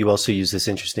you. You also use this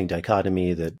interesting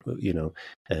dichotomy that,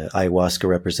 ayahuasca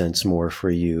represents more for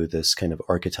you this kind of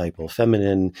archetypal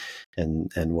feminine,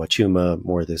 and wachuma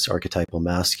more this archetypal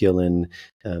masculine.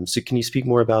 So can you speak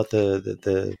more about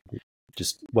the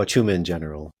just wachuma in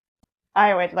general?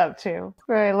 I would love to.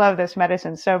 I love this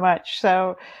medicine so much.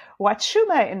 So,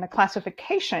 Wachuma in the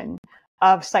classification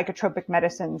of psychotropic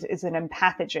medicines is an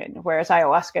empathogen, whereas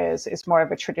ayahuasca is more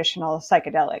of a traditional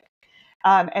psychedelic.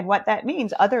 And what that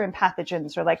means, other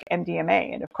empathogens are like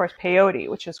MDMA and, of course, peyote,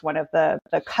 which is one of the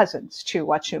cousins to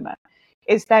Wachuma,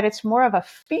 is that it's more of a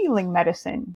feeling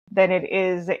medicine than it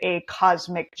is a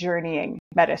cosmic journeying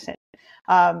medicine.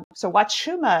 So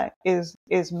Wachuma is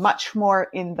much more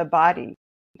in the body,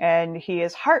 and he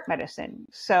is heart medicine.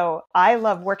 So I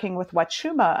love working with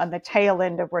Wachuma on the tail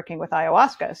end of working with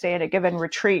ayahuasca. Say in a given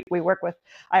retreat, we work with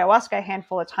ayahuasca a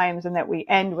handful of times and that we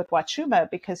end with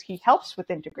Wachuma because he helps with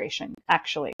integration,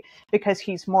 actually, because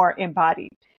he's more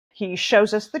embodied. He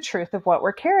shows us the truth of what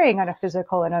we're carrying on a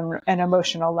physical and an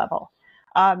emotional level.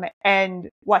 And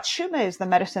Wachuma is the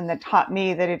medicine that taught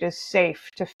me that it is safe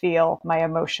to feel my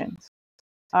emotions.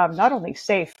 Not only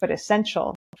safe, but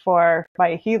essential for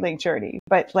my healing journey.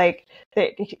 But like,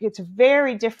 it's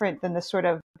very different than the sort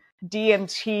of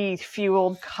DMT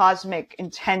fueled cosmic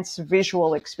intense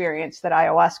visual experience that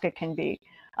ayahuasca can be.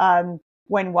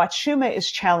 When Wachuma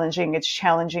is challenging, it's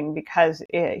challenging because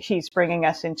he's bringing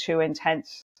us into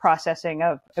intense processing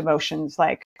of emotions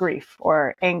like grief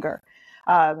or anger.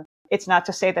 It's not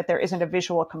to say that there isn't a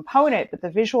visual component, but the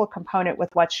visual component with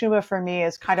Wachuma for me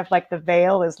is kind of like the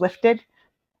veil is lifted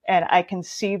and I can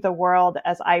see the world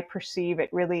as I perceive it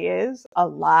really is,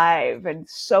 alive and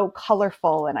so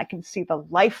colorful. And I can see the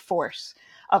life force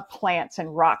of plants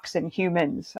and rocks and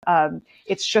humans.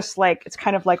 It's just like, it's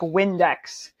kind of like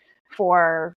Windex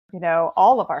for,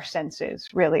 all of our senses,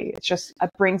 really. It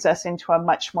brings us into a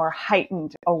much more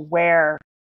heightened, aware,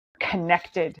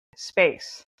 connected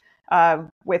space.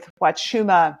 With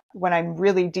Wachuma, when I'm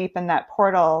really deep in that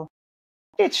portal,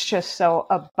 it's just so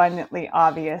abundantly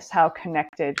obvious how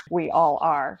connected we all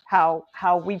are, how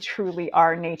we truly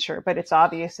are nature, but it's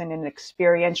obvious in an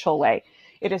experiential way.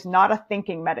 It is not a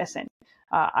thinking medicine.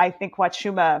 I think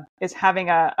Wachuma is having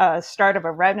a start of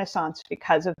a renaissance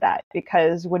because of that,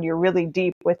 because when you're really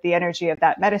deep with the energy of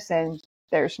that medicine,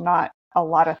 there's not a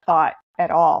lot of thought at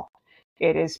all.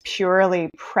 It is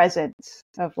purely presence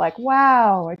of like,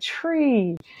 wow, a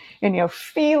tree, and,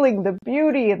 feeling the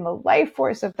beauty and the life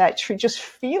force of that tree, just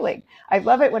feeling. I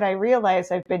love it when I realize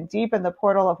I've been deep in the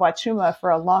portal of Wachuma for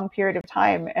a long period of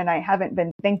time and I haven't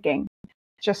been thinking,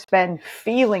 just been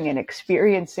feeling and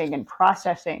experiencing and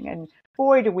processing. And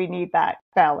boy, do we need that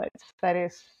balance.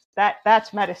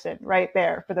 That's medicine right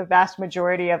there for the vast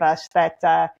majority of us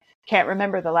that, can't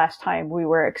remember the last time we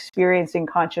were experiencing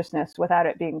consciousness without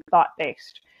it being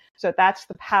thought-based. So that's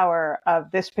the power of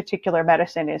this particular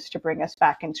medicine, is to bring us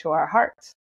back into our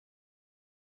hearts.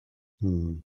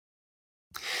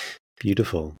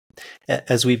 Beautiful.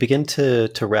 As we begin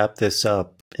to wrap this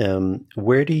up,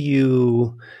 where do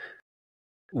you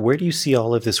see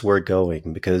all of this work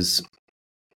going? Because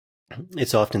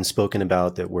it's often spoken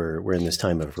about that we're in this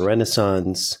time of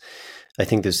Renaissance. I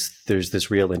think there's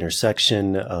this real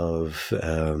intersection of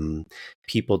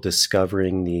people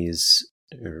discovering these,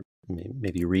 or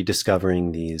maybe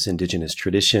rediscovering these indigenous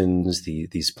traditions,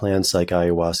 these plants like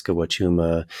ayahuasca,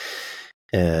 wachuma.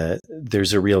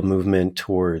 There's a real movement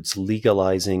towards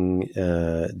legalizing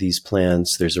these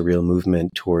plants. There's a real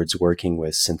movement towards working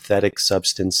with synthetic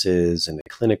substances in a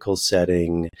clinical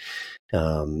setting.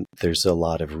 There's a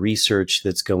lot of research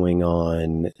that's going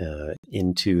on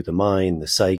into the mind, the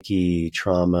psyche,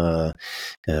 trauma,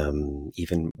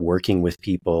 even working with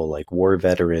people like war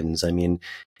veterans. I mean,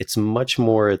 it's much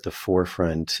more at the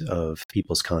forefront of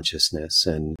people's consciousness.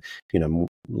 And,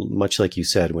 much like you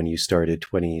said, when you started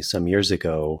 20 some years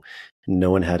ago,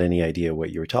 no one had any idea what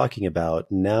you were talking about.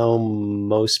 Now,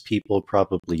 most people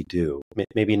probably do.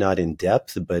 Maybe not in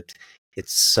depth, but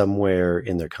it's somewhere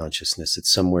in their consciousness.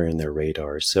 It's somewhere in their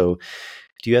radar. So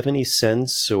do you have any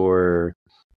sense or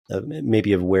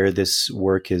maybe of where this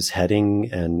work is heading,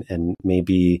 and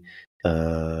maybe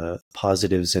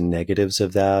positives and negatives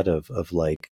of that, of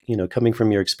like, coming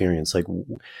from your experience, like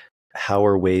how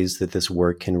are ways that this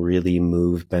work can really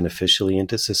move beneficially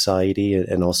into society?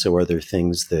 And also, are there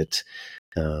things that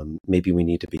maybe we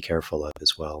need to be careful of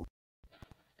as well?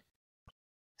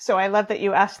 So I love that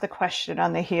you asked the question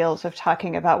on the heels of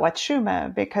talking about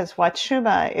Wachuma, because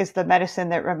Wachuma is the medicine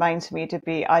that reminds me to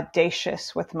be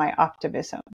audacious with my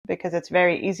optimism, because it's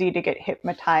very easy to get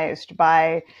hypnotized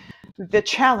by the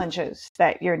challenges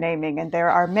that you're naming, and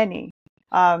there are many.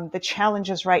 The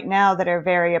challenges right now that are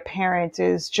very apparent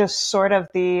is just sort of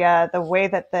the way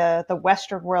that the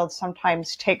Western world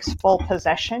sometimes takes full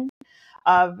possession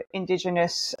of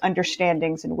indigenous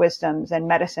understandings and wisdoms and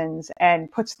medicines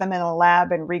and puts them in a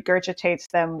lab and regurgitates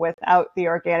them without the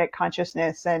organic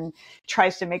consciousness and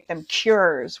tries to make them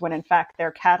cures when in fact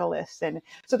they're catalysts. And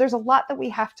so there's a lot that we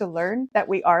have to learn, that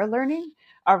we are learning,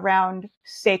 around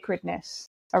sacredness,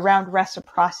 around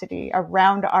reciprocity,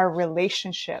 around our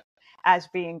relationship as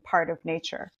being part of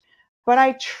nature. But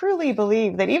I truly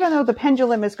believe that even though the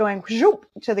pendulum is going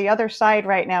to the other side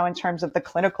right now in terms of the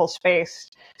clinical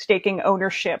space, staking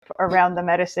ownership around the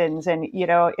medicines, and, you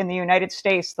know, in the United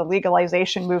States, the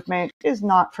legalization movement is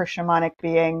not for shamanic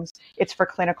beings. It's for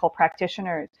clinical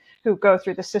practitioners who go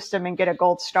through the system and get a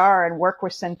gold star and work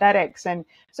with synthetics. And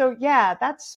so, yeah,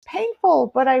 that's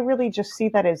painful, but I really just see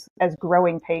that as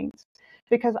growing pains,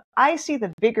 because I see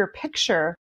the bigger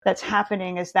picture that's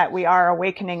happening is that we are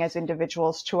awakening as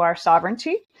individuals to our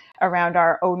sovereignty around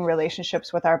our own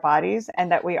relationships with our bodies,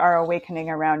 and that we are awakening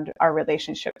around our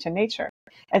relationship to nature.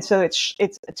 And so it's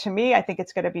to me, I think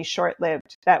it's going to be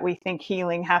short-lived that we think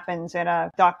healing happens in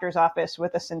a doctor's office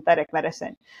with a synthetic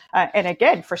medicine. And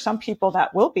again, for some people,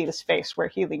 that will be the space where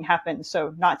healing happens.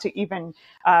 So not to even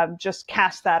just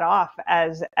cast that off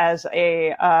as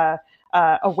a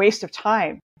waste of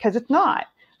time, because it's not.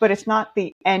 But it's not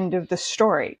the end of the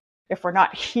story if we're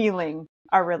not healing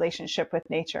our relationship with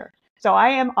nature. So I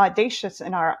am audacious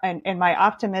in my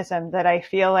optimism that I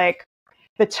feel like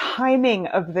the timing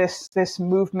of this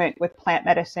movement with plant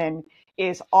medicine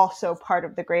is also part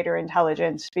of the greater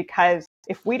intelligence, because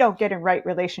if we don't get in right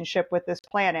relationship with this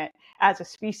planet as a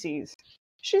species,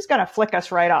 she's going to flick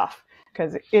us right off.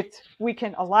 Because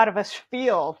a lot of us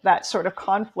feel that sort of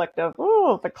conflict of,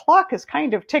 oh, the clock is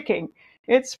kind of ticking.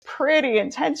 It's pretty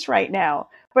intense right now.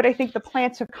 But I think the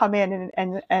plants have come in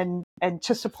and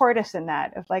to support us in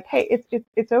that, of like, hey,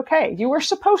 it's okay. You were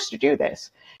supposed to do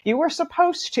this. You were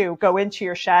supposed to go into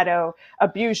your shadow,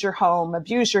 abuse your home,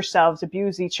 abuse yourselves,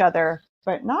 abuse each other,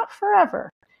 but not forever.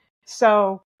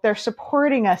 So they're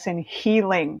supporting us in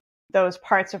healing those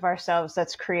parts of ourselves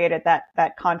that's created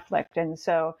that conflict. And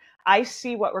so I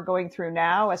see what we're going through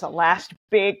now as a last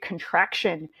big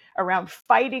contraction around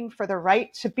fighting for the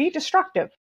right to be destructive,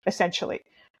 essentially.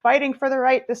 Fighting for the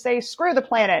right to say, screw the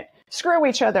planet, screw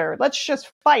each other, let's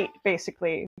just fight,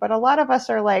 basically. But a lot of us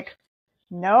are like,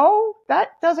 no,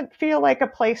 that doesn't feel like a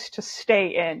place to stay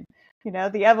in. You know,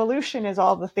 the evolution is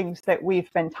all the things that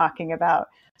we've been talking about.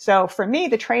 So for me,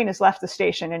 the train has left the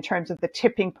station in terms of the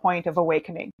tipping point of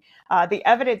awakening. The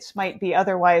evidence might be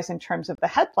otherwise in terms of the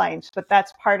headlines, but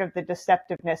that's part of the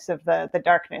deceptiveness of the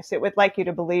darkness. It would like you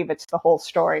to believe it's the whole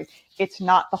story. It's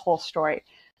not the whole story.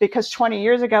 Because 20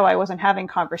 years ago, I wasn't having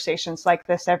conversations like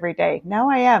this every day. Now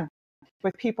I am,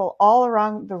 with people all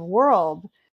around the world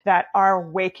that are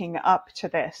waking up to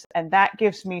this. And that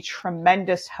gives me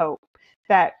tremendous hope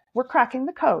that we're cracking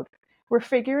the code. We're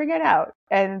figuring it out.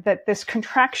 And that this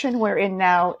contraction we're in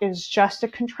now is just a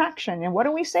contraction. And what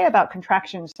do we say about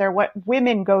contractions? They're what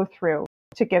women go through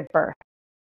to give birth.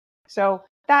 So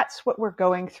that's what we're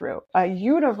going through. A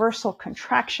universal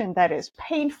contraction that is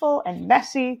painful and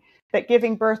messy, that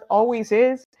giving birth always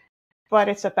is. But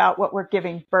it's about what we're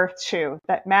giving birth to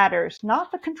that matters,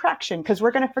 not the contraction, because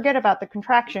we're going to forget about the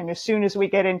contraction as soon as we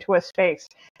get into a space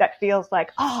that feels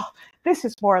like, oh, this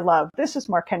is more love, this is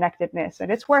more connectedness,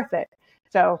 and it's worth it.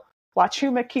 So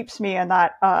Wachuma keeps me in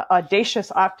that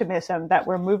audacious optimism that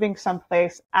we're moving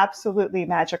someplace absolutely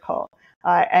magical.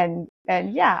 And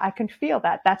yeah, I can feel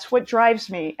that. That's what drives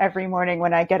me every morning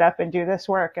when I get up and do this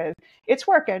work. It's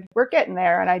working. We're getting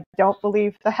there. And I don't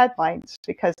believe the headlines,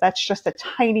 because that's just a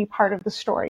tiny part of the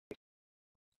story.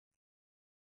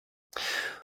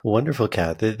 Wonderful,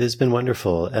 Kat. This has been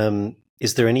wonderful.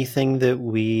 Is there anything that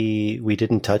we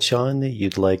didn't touch on that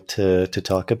you'd like to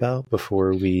talk about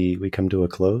before we come to a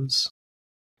close?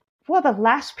 Well, the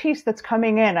last piece that's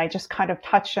coming in, I just kind of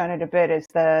touched on it a bit, is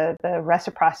the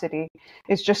reciprocity,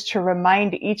 is just to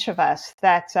remind each of us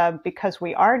that because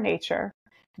we are nature,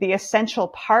 the essential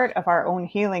part of our own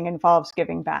healing involves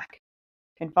giving back.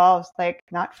 Involves like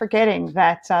not forgetting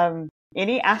that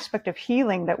any aspect of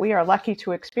healing that we are lucky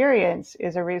to experience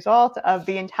is a result of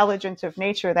the intelligence of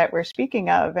nature that we're speaking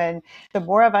of. And the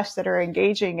more of us that are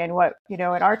engaging in what, you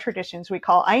know, in our traditions we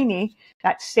call Aini,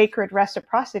 that sacred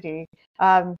reciprocity,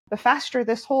 the faster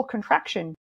this whole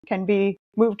contraction can be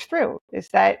moved through. Is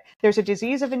that there's a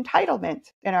disease of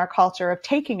entitlement in our culture of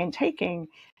taking and taking,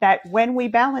 that when we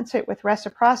balance it with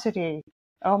reciprocity,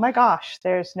 oh my gosh,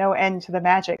 there's no end to the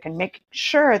magic, and making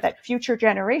sure that future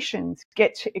generations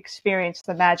get to experience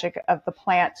the magic of the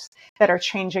plants that are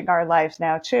changing our lives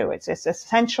now too. It's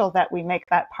essential that we make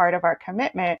that part of our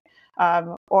commitment,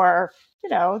 or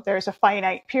there's a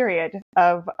finite period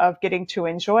of getting to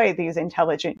enjoy these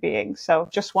intelligent beings. So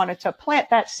just wanted to plant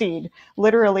that seed,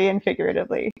 literally and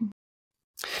figuratively.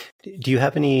 Do you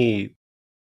have any,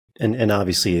 and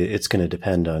obviously it's going to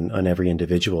depend on every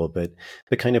individual, but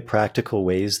the kind of practical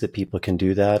ways that people can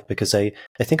do that? Because I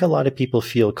think a lot of people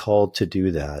feel called to do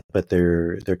that, but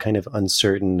they're kind of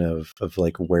uncertain of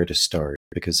like where to start,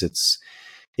 because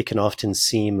it can often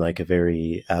seem like a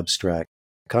very abstract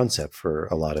concept for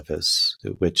a lot of us,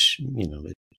 which,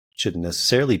 it shouldn't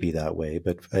necessarily be that way,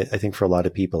 but I think for a lot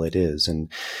of people it is.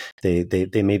 And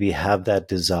they maybe have that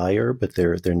desire, but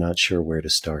they're not sure where to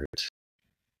start.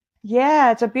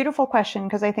 Yeah, it's a beautiful question,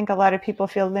 because I think a lot of people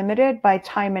feel limited by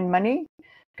time and money,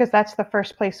 because that's the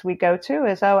first place we go to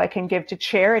is, I can give to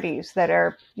charities that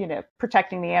are,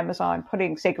 protecting the Amazon,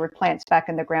 putting sacred plants back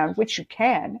in the ground, which you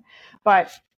can. But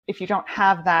if you don't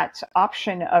have that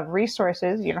option of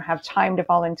resources, you don't have time to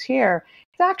volunteer,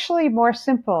 it's actually more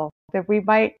simple than we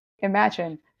might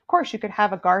imagine. Of course, you could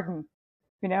have a garden,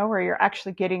 where you're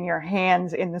actually getting your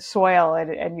hands in the soil,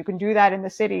 and you can do that in the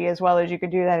city as well as you can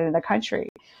do that in the country.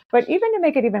 But even to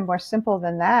make it even more simple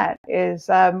than that is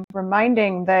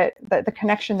reminding that the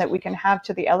connection that we can have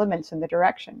to the elements and the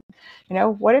direction.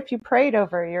 What if you prayed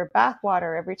over your bath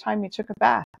water every time you took a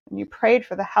bath, and you prayed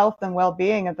for the health and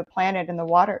well-being of the planet and the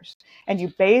waters, and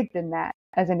you bathed in that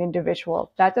as an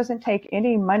individual? That doesn't take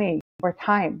any money or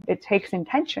time. It takes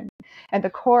intention. And the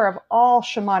core of all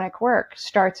shamanic work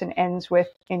starts and ends with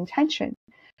intention.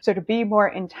 So to be more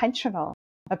intentional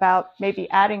about maybe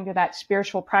adding to that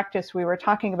spiritual practice we were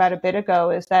talking about a bit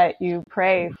ago is that you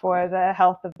pray for the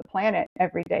health of the planet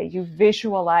every day. You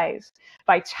visualize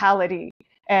vitality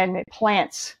and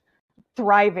plants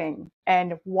thriving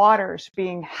and waters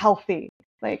being healthy.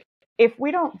 Like, if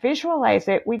we don't visualize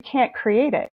it, we can't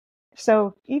create it.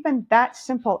 So even that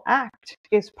simple act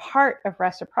is part of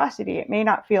reciprocity. It may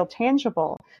not feel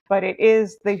tangible, but it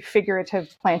is the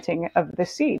figurative planting of the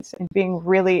seeds and being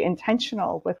really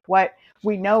intentional with what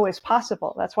we know is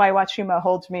possible. That's why Wachuma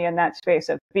holds me in that space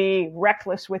of be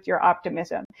reckless with your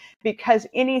optimism, because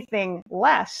anything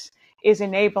less is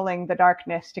enabling the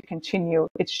darkness to continue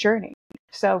its journey.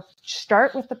 So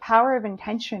start with the power of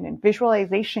intention and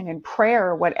visualization and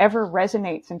prayer, whatever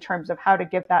resonates in terms of how to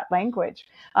give that language.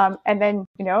 And then,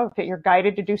 if you're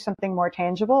guided to do something more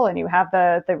tangible and you have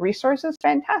the resources,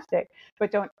 fantastic.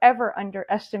 But don't ever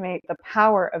underestimate the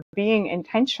power of being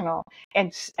intentional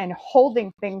and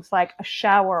holding things like a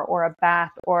shower or a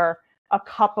bath or a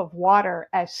cup of water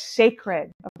as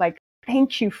sacred. Like,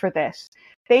 thank you for this.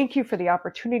 Thank you for the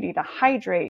opportunity to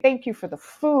hydrate. Thank you for the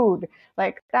food.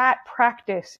 Like, that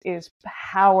practice is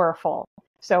powerful.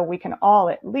 So we can all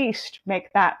at least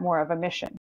make that more of a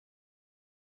mission.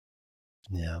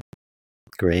 Yeah,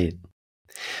 great.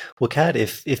 Well, Kat,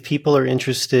 if people are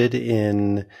interested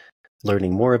in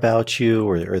learning more about you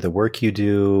or the work you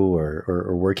do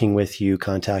or working with you,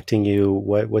 contacting you,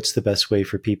 what's the best way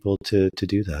for people to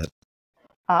do that?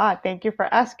 Thank you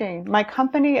for asking. My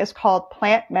company is called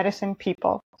Plant Medicine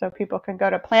People. So people can go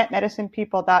to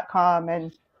plantmedicinepeople.com,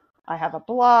 and I have a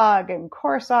blog and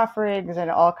course offerings and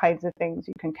all kinds of things.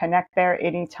 You can connect there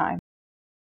anytime.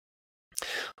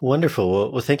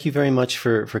 Wonderful. Well, thank you very much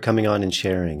for coming on and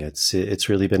sharing. It's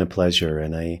really been a pleasure.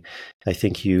 And I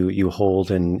think you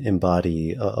hold and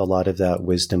embody a lot of that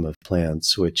wisdom of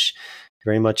plants, which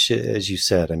very much, as you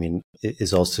said,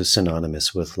 is also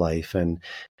synonymous with life and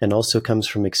also comes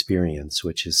from experience,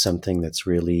 which is something that's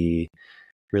really,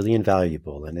 really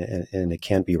invaluable and it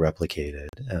can't be replicated.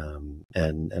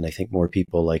 And I think more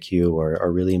people like you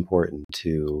are really important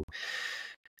to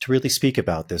really speak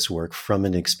about this work from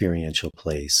an experiential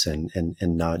place and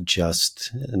not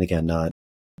just, and again, not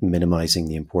minimizing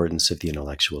the importance of the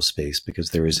intellectual space,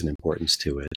 because there is an importance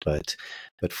to it, but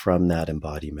from that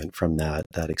embodiment, from that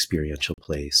experiential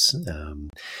place,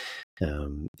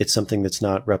 it's something that's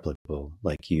not replicable.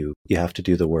 Like you have to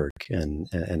do the work, and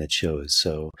it shows.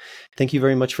 So, thank you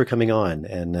very much for coming on,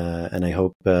 and I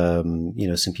hope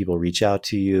some people reach out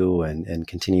to you and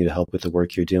continue to help with the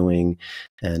work you're doing,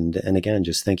 and again,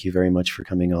 just thank you very much for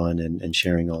coming on and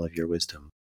sharing all of your wisdom.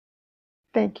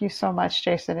 Thank you so much,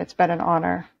 Jason. It's been an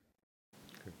honor.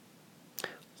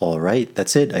 All right,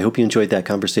 that's it. I hope you enjoyed that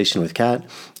conversation with Kat.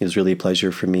 It was really a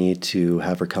pleasure for me to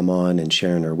have her come on and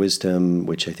share in her wisdom,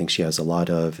 which I think she has a lot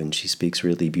of, and she speaks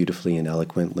really beautifully and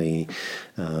eloquently,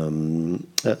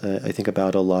 I think,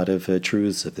 about a lot of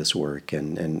truths of this work,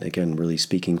 and again, really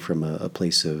speaking from a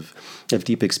place of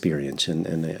deep experience,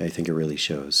 and I think it really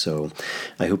shows. So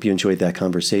I hope you enjoyed that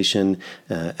conversation.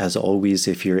 As always,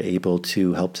 if you're able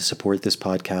to help to support this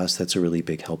podcast, that's a really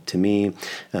big help to me.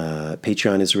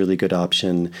 Patreon is a really good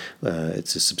option.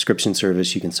 It's a subscription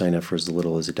service. You can sign up for as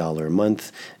little as $1 a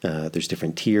month. There's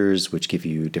different tiers which give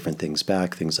you different things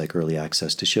back, things like early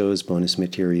access to shows, bonus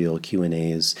material,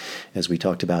 Q&As, as we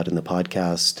talked about in the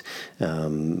podcast.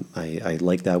 I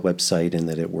like that website and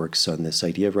that it works on this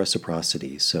idea of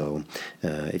reciprocity. So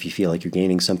if you feel like you're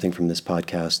gaining something from this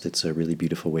podcast, it's a really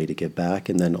beautiful way to give back,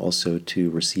 and then also to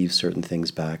receive certain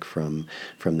things back from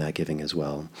that giving as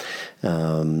well.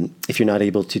 If you're not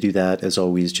able to do that, as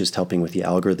always, just helping with the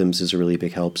algorithms is a really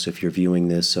big help. So if you're viewing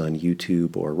this on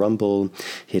YouTube or Rumble,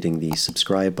 hitting the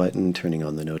subscribe button, turning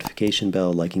on the notification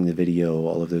bell, liking the video,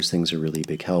 all of those things are really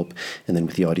big help. And then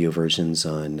with the audio versions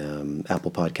on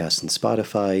Apple Podcasts and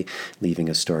Spotify, leaving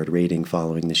a starred rating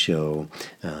following the show,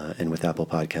 and with Apple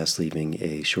Podcasts, leaving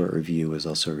a short review is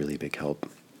also a really big help.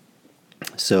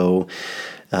 So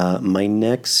my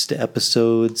next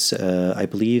episodes, I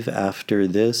believe after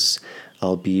this,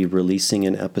 I'll be releasing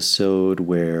an episode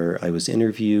where I was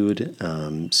interviewed,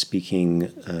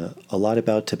 speaking a lot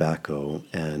about tobacco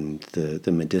and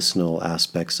the medicinal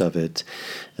aspects of it,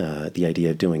 the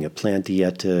idea of doing a plant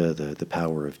dieta, the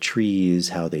power of trees,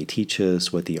 how they teach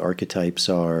us, what the archetypes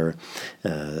are,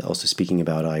 also speaking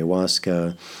about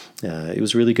ayahuasca. It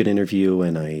was a really good interview,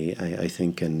 and I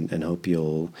think and hope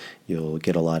you'll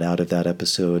get a lot out of that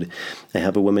episode. I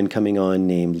have a woman coming on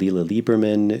named Lila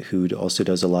Lieberman, who also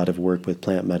does a lot of work with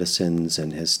plant medicines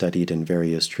and has studied in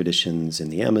various traditions in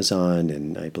the Amazon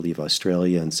and I believe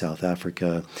Australia and South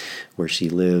Africa, where she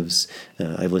lives.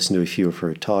 I've listened to a few of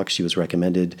her talks. She was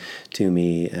recommended to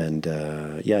me, and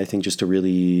I think just a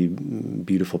really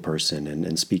beautiful person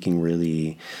and speaking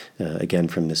really, again,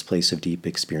 from this place of deep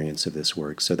experience of this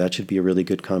work. So that should be a really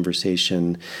good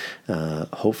conversation.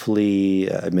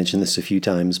 Hopefully, I mentioned this a few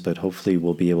times, but hopefully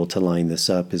we'll be able to line this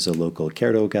up, is a local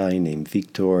Cerdo guy named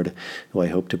Victor, who I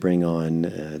hope to bring on.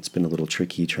 It's been a little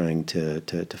tricky trying to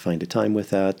find a time with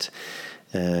that.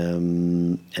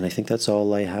 And I think that's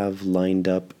all I have lined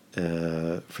up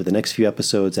for the next few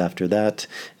episodes. After that,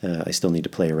 I still need to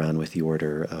play around with the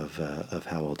order of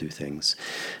how I'll do things.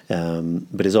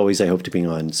 But as always, I hope to bring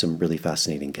on some really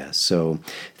fascinating guests. So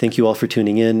thank you all for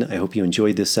tuning in. I hope you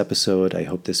enjoyed this episode. I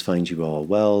hope this finds you all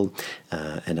well,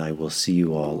 and I will see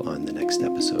you all on the next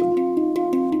episode.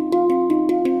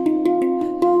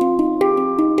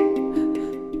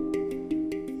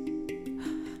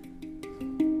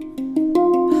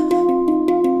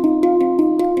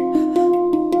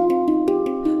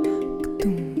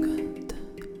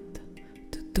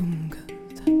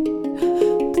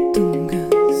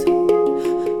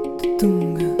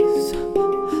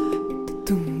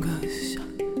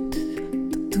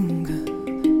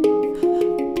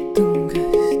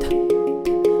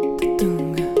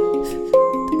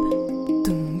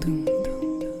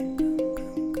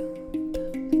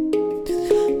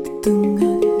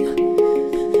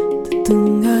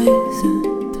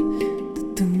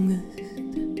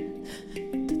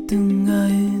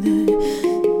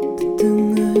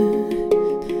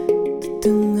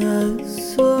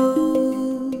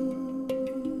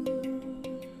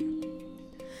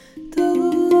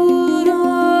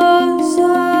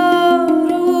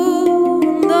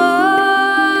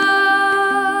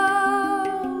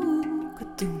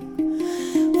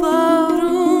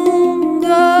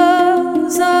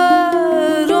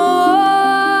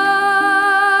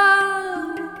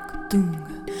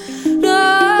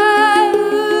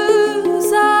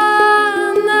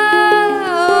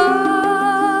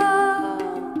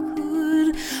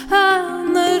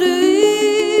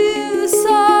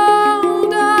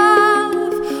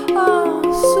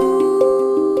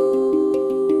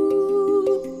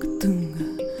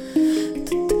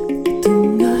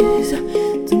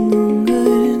 Tunga